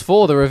Jaws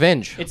 4, The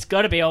Revenge? It's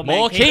got to be Old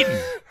More Man Keaton.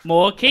 Keaton.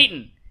 More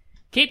Keaton.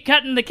 Keep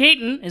cutting the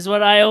Keaton is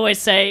what I always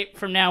say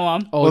from now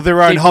on. Or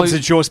their own Deep Hobbs Blue-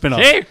 and Shaw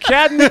spin-off. Keep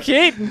cutting the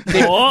Keaton.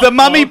 Or- The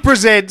Mummy or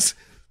presents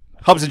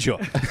Hobbs and Shaw.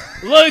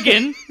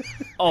 Logan.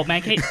 Old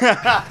Man Keaton.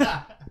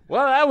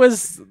 Well, that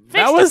was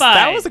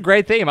Fixtify. a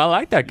great theme. I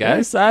like that,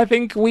 guys. I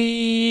think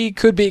we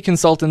could be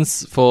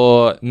consultants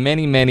for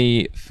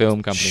many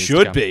film companies. to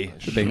Should come. be.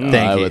 Should be. Thank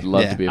I you. would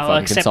love Yeah. to be a I'll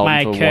fucking accept consultant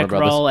my for Warner Kirk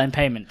Brothers. roll and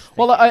payment.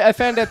 Well, I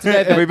found out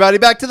today that Everybody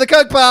back to the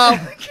Coke pile.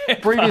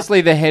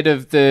 previously the head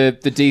of the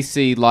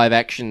DC live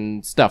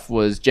action stuff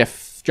was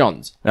Jeff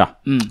Johns. Yeah.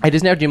 It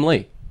is now Jim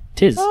Lee.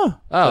 Tis. Oh,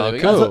 there we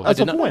go. cool. I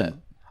did not know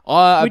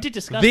that. We did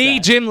discuss The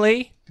that. Jim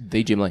Lee.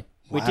 The Jim Lee.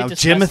 We Wow, did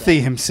discuss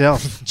Jimothy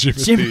himself.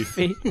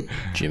 Jimothy.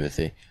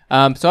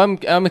 Jimothy. So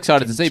I'm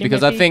excited to see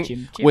because I think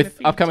with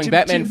upcoming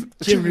Batman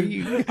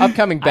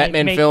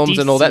Batman make films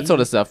and all that DC.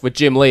 sort of stuff with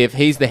Jim Lee, if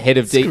he's the head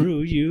of DC,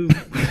 Screw you.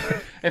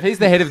 if he's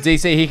the head of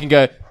DC, he can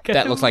go.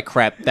 That looks like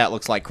crap. That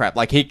looks like crap.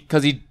 Like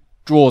because he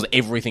draws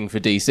everything for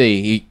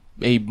DC.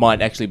 He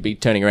might actually be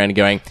turning around and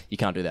going, you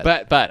can't do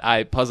that. But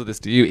I puzzle this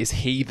to you: is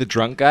he the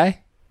drunk guy?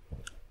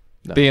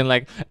 Being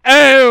like,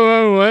 oh,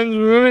 one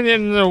woman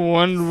and the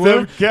one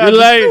woman. God,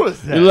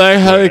 You like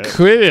Harley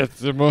Quinn?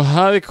 Well,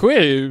 Harley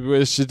Quinn.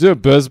 What she do?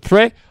 Birds of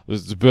prey?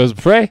 Was the birds of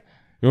prey?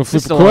 You want to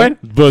flip a coin?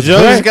 Birds of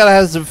prey. Joe's got to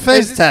have some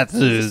face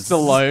tattoos.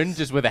 Stallone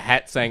just with a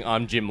hat saying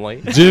I'm Jim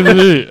Lee. Jim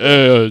Lee,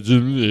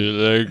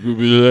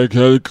 like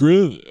Harley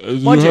Quinn.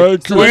 Mind you,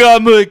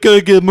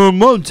 Gotta get more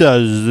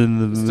montages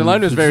in the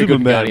Stallone was very good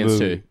in Guardians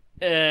too.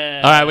 All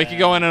right, we can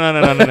go on and on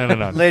and on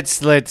and on.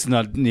 Let's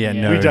not. Yeah,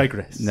 no. We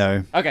digress.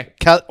 No. Okay,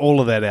 Cut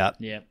all of that out.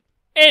 Yeah.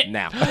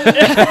 now.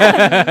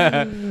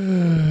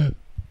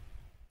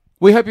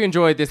 We hope you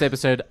enjoyed this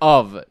episode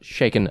of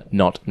Shaken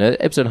Not Nerd,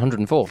 episode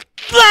 104.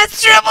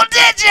 That's triple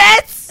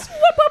digits.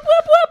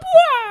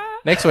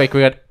 Next week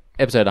we got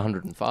episode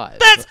 105.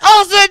 That's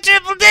also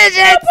triple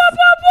digits.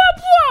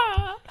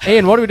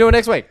 Ian, what are we doing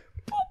next week?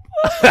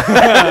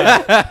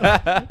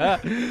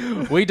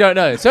 We don't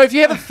know. So if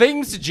you have a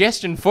theme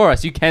suggestion for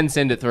us, you can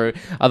send it through.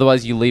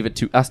 Otherwise, you leave it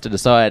to us to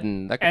decide.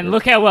 And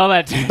Look how well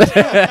that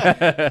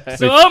did.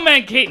 So, Old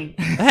Man Keaton.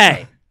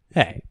 Hey.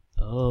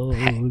 Old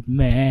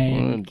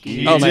Man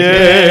Keaton. Oh,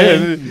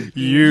 man.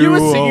 You were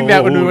singing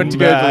that when we went to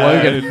go to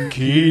Logan.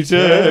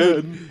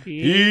 Keaton.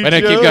 Wait,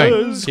 no, keep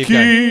going. Keep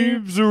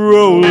going. Keeps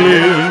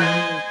rolling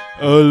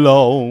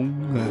along.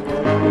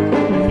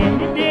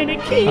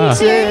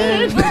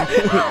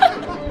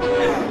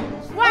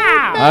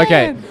 Wow.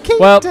 Okay.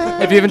 Well,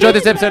 if you've enjoyed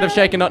this episode of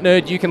Shaken Not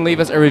Nerd, you can leave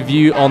us a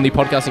review on the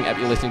podcasting app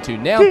you're listening to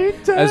now,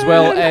 as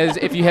well as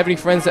if you have any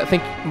friends that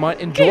think might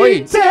enjoy.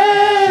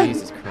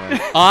 Jesus Christ.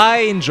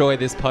 I enjoy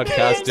this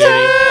podcast,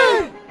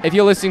 dude. If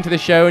you're listening to the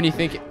show and you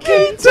think,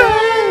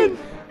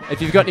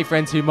 if you've got any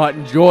friends who might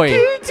enjoy,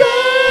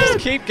 Just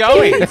keep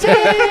going.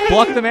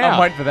 Block them I'm out.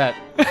 waiting for that.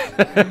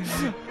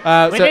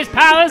 With So his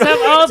powers of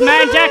Old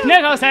Man Jack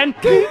Nicholson.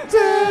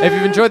 if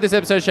you've enjoyed this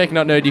episode of Shaken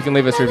Not Nerd, you can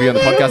leave us a review on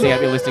the podcasting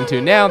app you're listening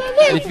to now.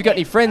 And if you've got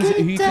any friends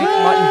who you think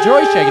might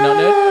enjoy Shaken Not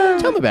Nerd,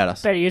 tell them about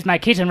us. Better use my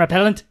Keaton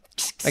repellent.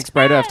 Thanks,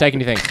 Bro. Don't have to take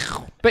anything.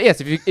 But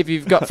yes, if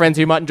you've got friends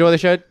who might enjoy the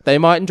show, they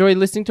might enjoy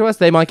listening to us.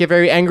 They might get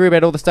very angry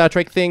about all the Star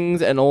Trek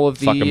things and all of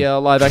the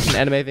live action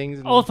anime things.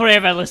 And All three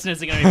of our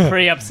listeners are going to be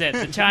pretty upset.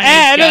 The Chinese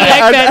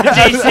guy, the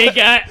DC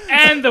guy,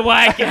 and the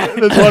white guy.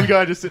 There's one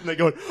guy just sitting there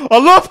going, I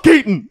love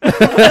Keaton.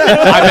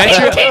 I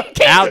bet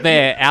you out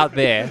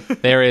there,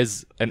 there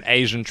is an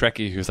Asian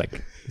Trekkie who's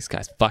like, these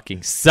guys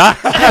fucking suck.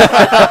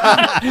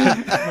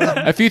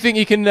 if you think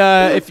you can,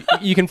 if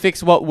you can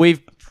fix what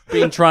we've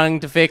been trying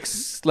to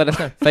fix, let us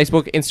know.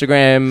 Facebook,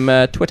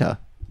 Instagram, Twitter,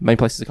 main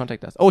places to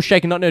contact us. Or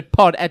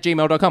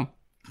shakennotnerdpod@gmail.com.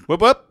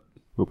 Whoop whoop.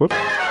 Whoop, whoop.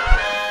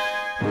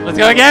 Let's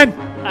go again.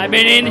 I've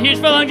been in Huge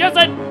Furlong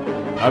Johnson.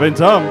 I've been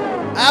Tom.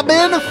 I've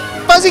been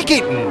Fuzzy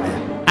Kitten.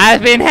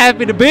 I've been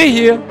happy to be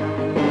here.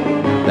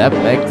 That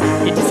makes.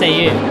 Good to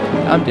see you.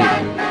 I'm Duke.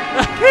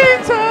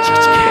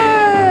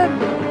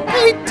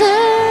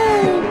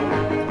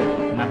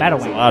 My battle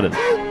wing. Artist.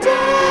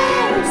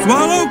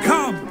 Swallow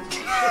cum!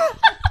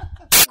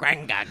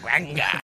 Granga, granga.